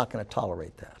golly, I'm not going to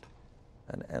tolerate that?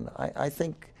 And I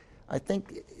think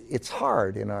it's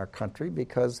hard in our country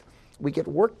because we get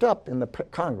worked up in the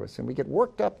Congress and we get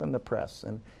worked up in the press,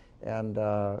 and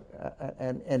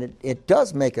it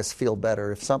does make us feel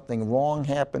better if something wrong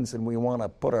happens and we want to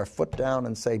put our foot down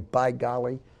and say, by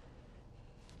golly,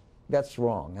 that's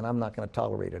wrong and I'm not going to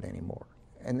tolerate it anymore.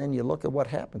 And then you look at what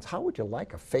happens. How would you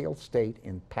like a failed state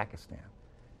in Pakistan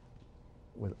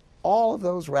with all of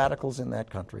those radicals in that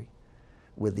country,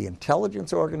 with the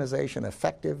intelligence organization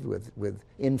infected with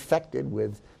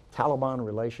Taliban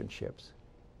relationships,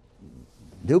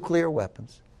 nuclear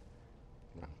weapons?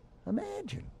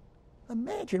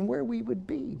 Imagine where we would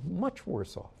be, much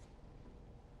worse off.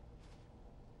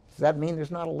 Does that mean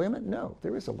there's not a limit? No,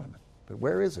 there is a limit. But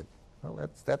where is it? Well,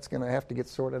 that's going to have to get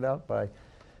sorted out by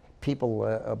people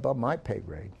above my pay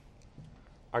grade.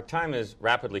 Our time is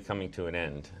rapidly coming to an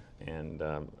end, and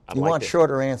you want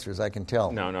shorter answers, I can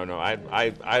tell. No.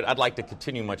 I'd like to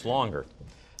continue much longer.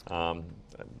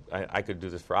 I could do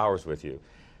this for hours with you.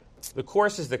 The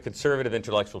course is the conservative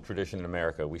intellectual tradition in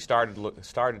America. We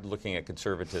started looking at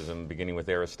conservatism beginning with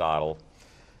Aristotle,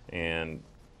 and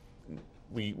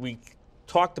we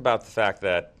talked about the fact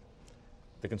that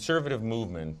the conservative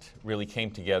movement really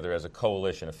came together as a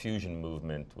coalition, a fusion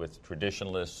movement with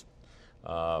traditionalists,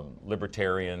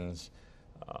 libertarians,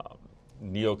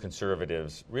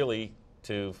 neoconservatives, really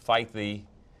to fight the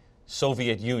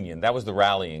Soviet Union. That was the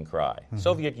rallying cry. Mm-hmm.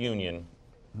 Soviet Union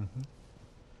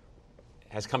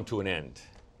has come to an end.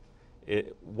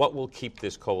 What will keep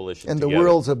this coalition together? And the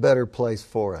world's a better place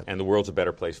for it. And the world's a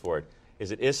better place for it. Is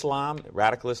it Islam,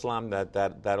 radical Islam,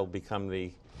 that'll become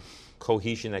the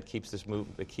cohesion that keeps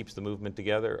the movement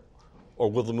together, or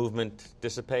will the movement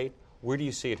dissipate? Where do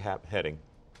you see it heading?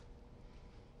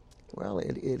 Well,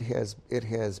 it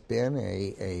has been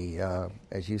a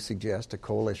as you suggest, a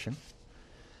coalition,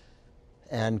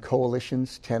 and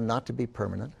coalitions tend not to be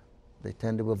permanent. They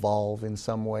tend to evolve in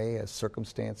some way as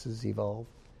circumstances evolve.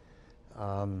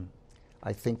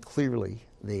 I think clearly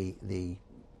the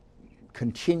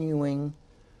continuing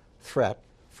threat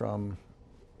from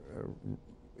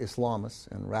Islamists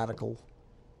and radical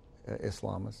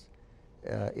Islamists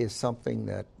is something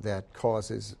that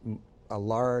causes a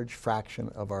large fraction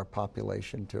of our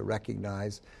population to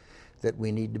recognize that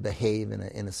we need to behave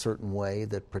in a certain way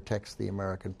that protects the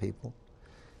American people.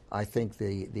 I think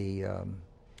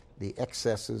the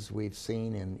excesses we've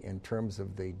seen in terms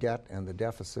of the debt and the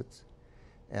deficits,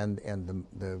 and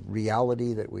the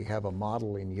reality that we have a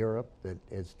model in Europe that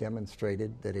has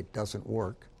demonstrated that it doesn't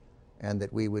work, and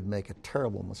that we would make a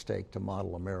terrible mistake to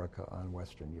model America on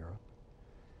Western Europe.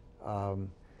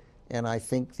 And I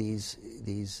think these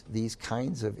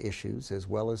kinds of issues, as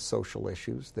well as social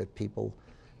issues that people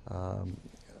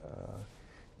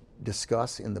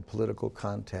discuss in the political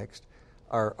context,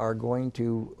 are going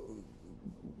to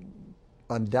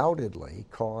undoubtedly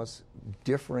cause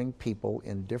differing people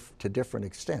to different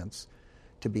extents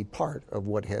to be part of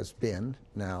what has been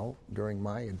now, during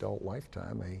my adult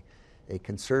lifetime, a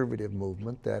conservative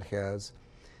movement that has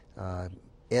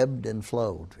ebbed and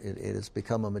flowed. It has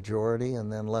become a majority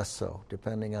and then less so,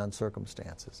 depending on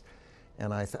circumstances.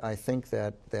 And I think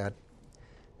that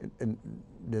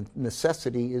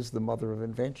necessity is the mother of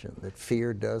invention, that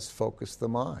fear does focus the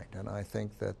mind. And I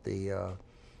think that the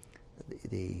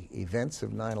events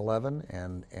of 9/11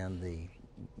 and the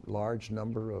large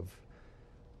number of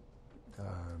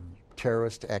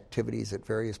terrorist activities at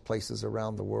various places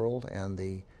around the world, and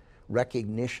the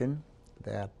recognition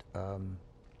that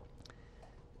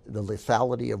the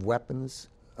lethality of weapons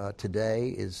today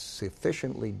is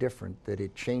sufficiently different that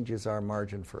it changes our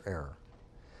margin for error.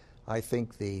 I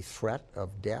think the threat of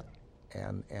debt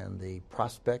and the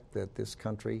prospect that this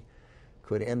country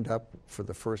could end up for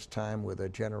the first time with a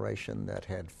generation that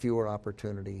had fewer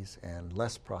opportunities and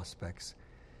less prospects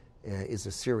is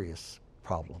a serious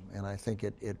problem. And I think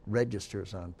it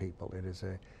registers on people. It is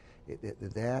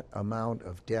that amount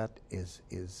of debt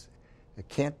it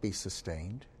can't be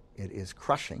sustained. It is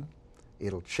crushing.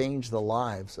 It'll change the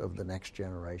lives of the next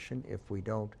generation if we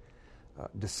don't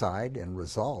decide and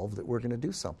resolve that we're going to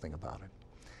do something about it.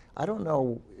 I don't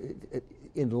know.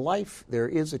 In life, there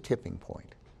is a tipping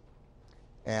point,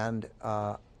 and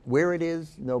where it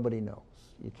is, nobody knows.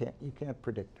 You can't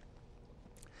predict it.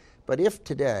 But if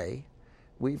today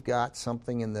we've got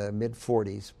something in the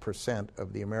mid-40%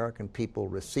 of the American people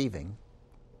receiving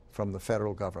from the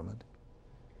federal government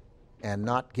and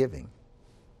not giving,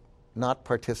 not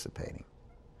participating,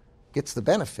 gets the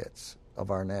benefits of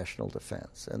our national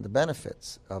defense and the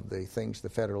benefits of the things the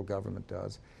federal government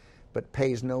does, but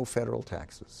pays no federal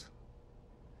taxes,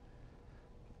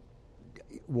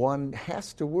 one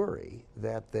has to worry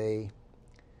that they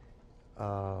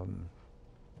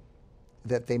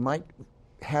might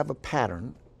have a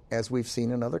pattern, as we've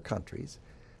seen in other countries,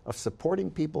 of supporting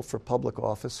people for public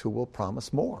office who will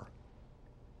promise more.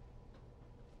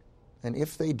 And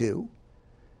if they do,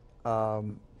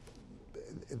 then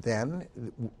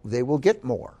they will get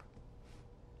more.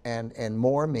 And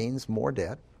more means more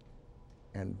debt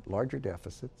and larger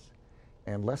deficits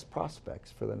and less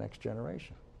prospects for the next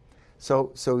generation.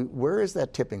 So where is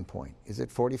that tipping point? Is it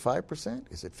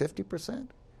 45%? Is it 50%?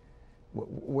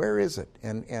 Where is it?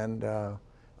 And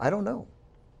I don't know.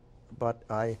 But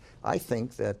I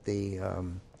think that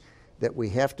that we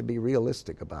have to be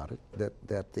realistic about it,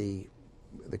 that the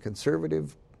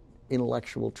conservative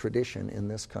intellectual tradition in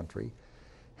this country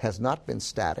has not been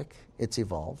static. It's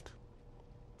evolved,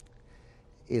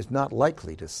 is not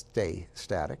likely to stay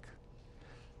static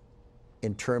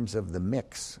in terms of the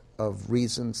mix of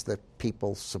reasons that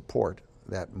people support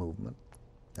that movement,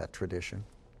 that tradition.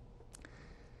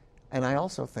 And I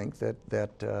also think that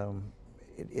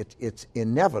it's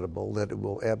inevitable that it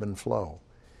will ebb and flow.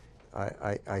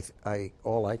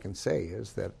 All I can say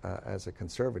is that as a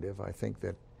conservative, I think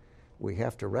that we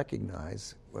have to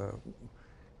recognize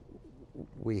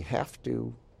we have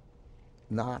to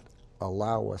not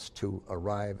allow us to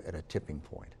arrive at a tipping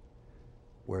point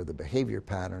where the behavior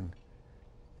pattern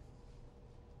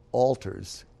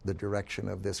alters the direction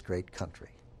of this great country.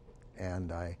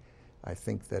 And I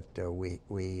think that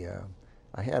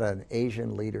I had an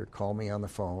Asian leader call me on the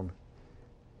phone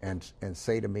and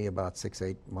say to me about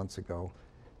 6-8 months ago,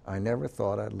 I never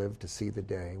thought I'd live to see the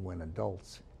day when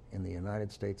adults in the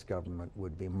United States government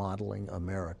would be modeling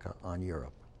America on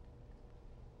Europe.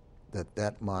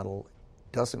 That model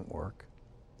doesn't work.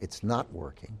 It's not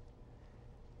working.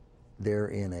 They're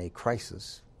in a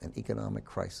crisis, an economic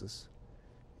crisis,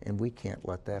 and we can't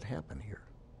let that happen here.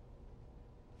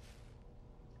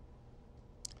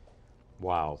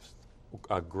 Wow.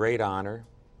 A great honor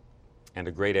and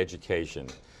a great education.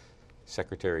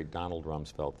 Secretary Donald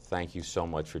Rumsfeld, thank you so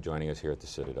much for joining us here at the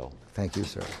Citadel. Thank you,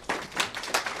 sir.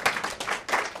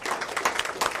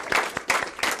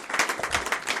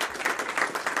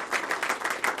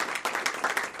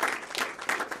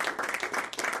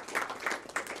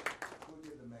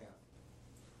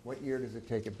 What year does it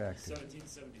take it back to?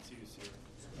 1772, sir.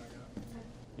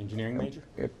 Engineering major?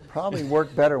 It probably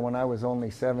worked better when I was only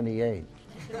 78.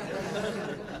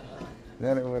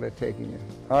 Then it would have taken you.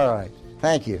 All right.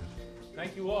 Thank you.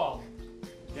 Thank you all.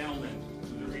 Gentlemen,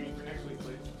 the reading for next week,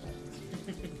 please.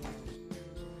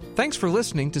 Thanks for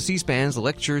listening to C-SPAN's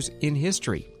Lectures in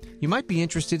History. You might be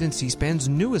interested in C-SPAN's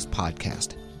newest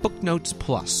podcast, Booknotes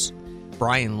Plus.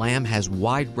 Brian Lamb has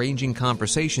wide-ranging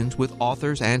conversations with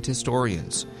authors and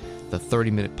historians. The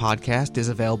 30-minute podcast is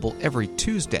available every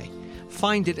Tuesday.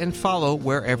 Find it and follow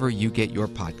wherever you get your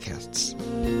podcasts.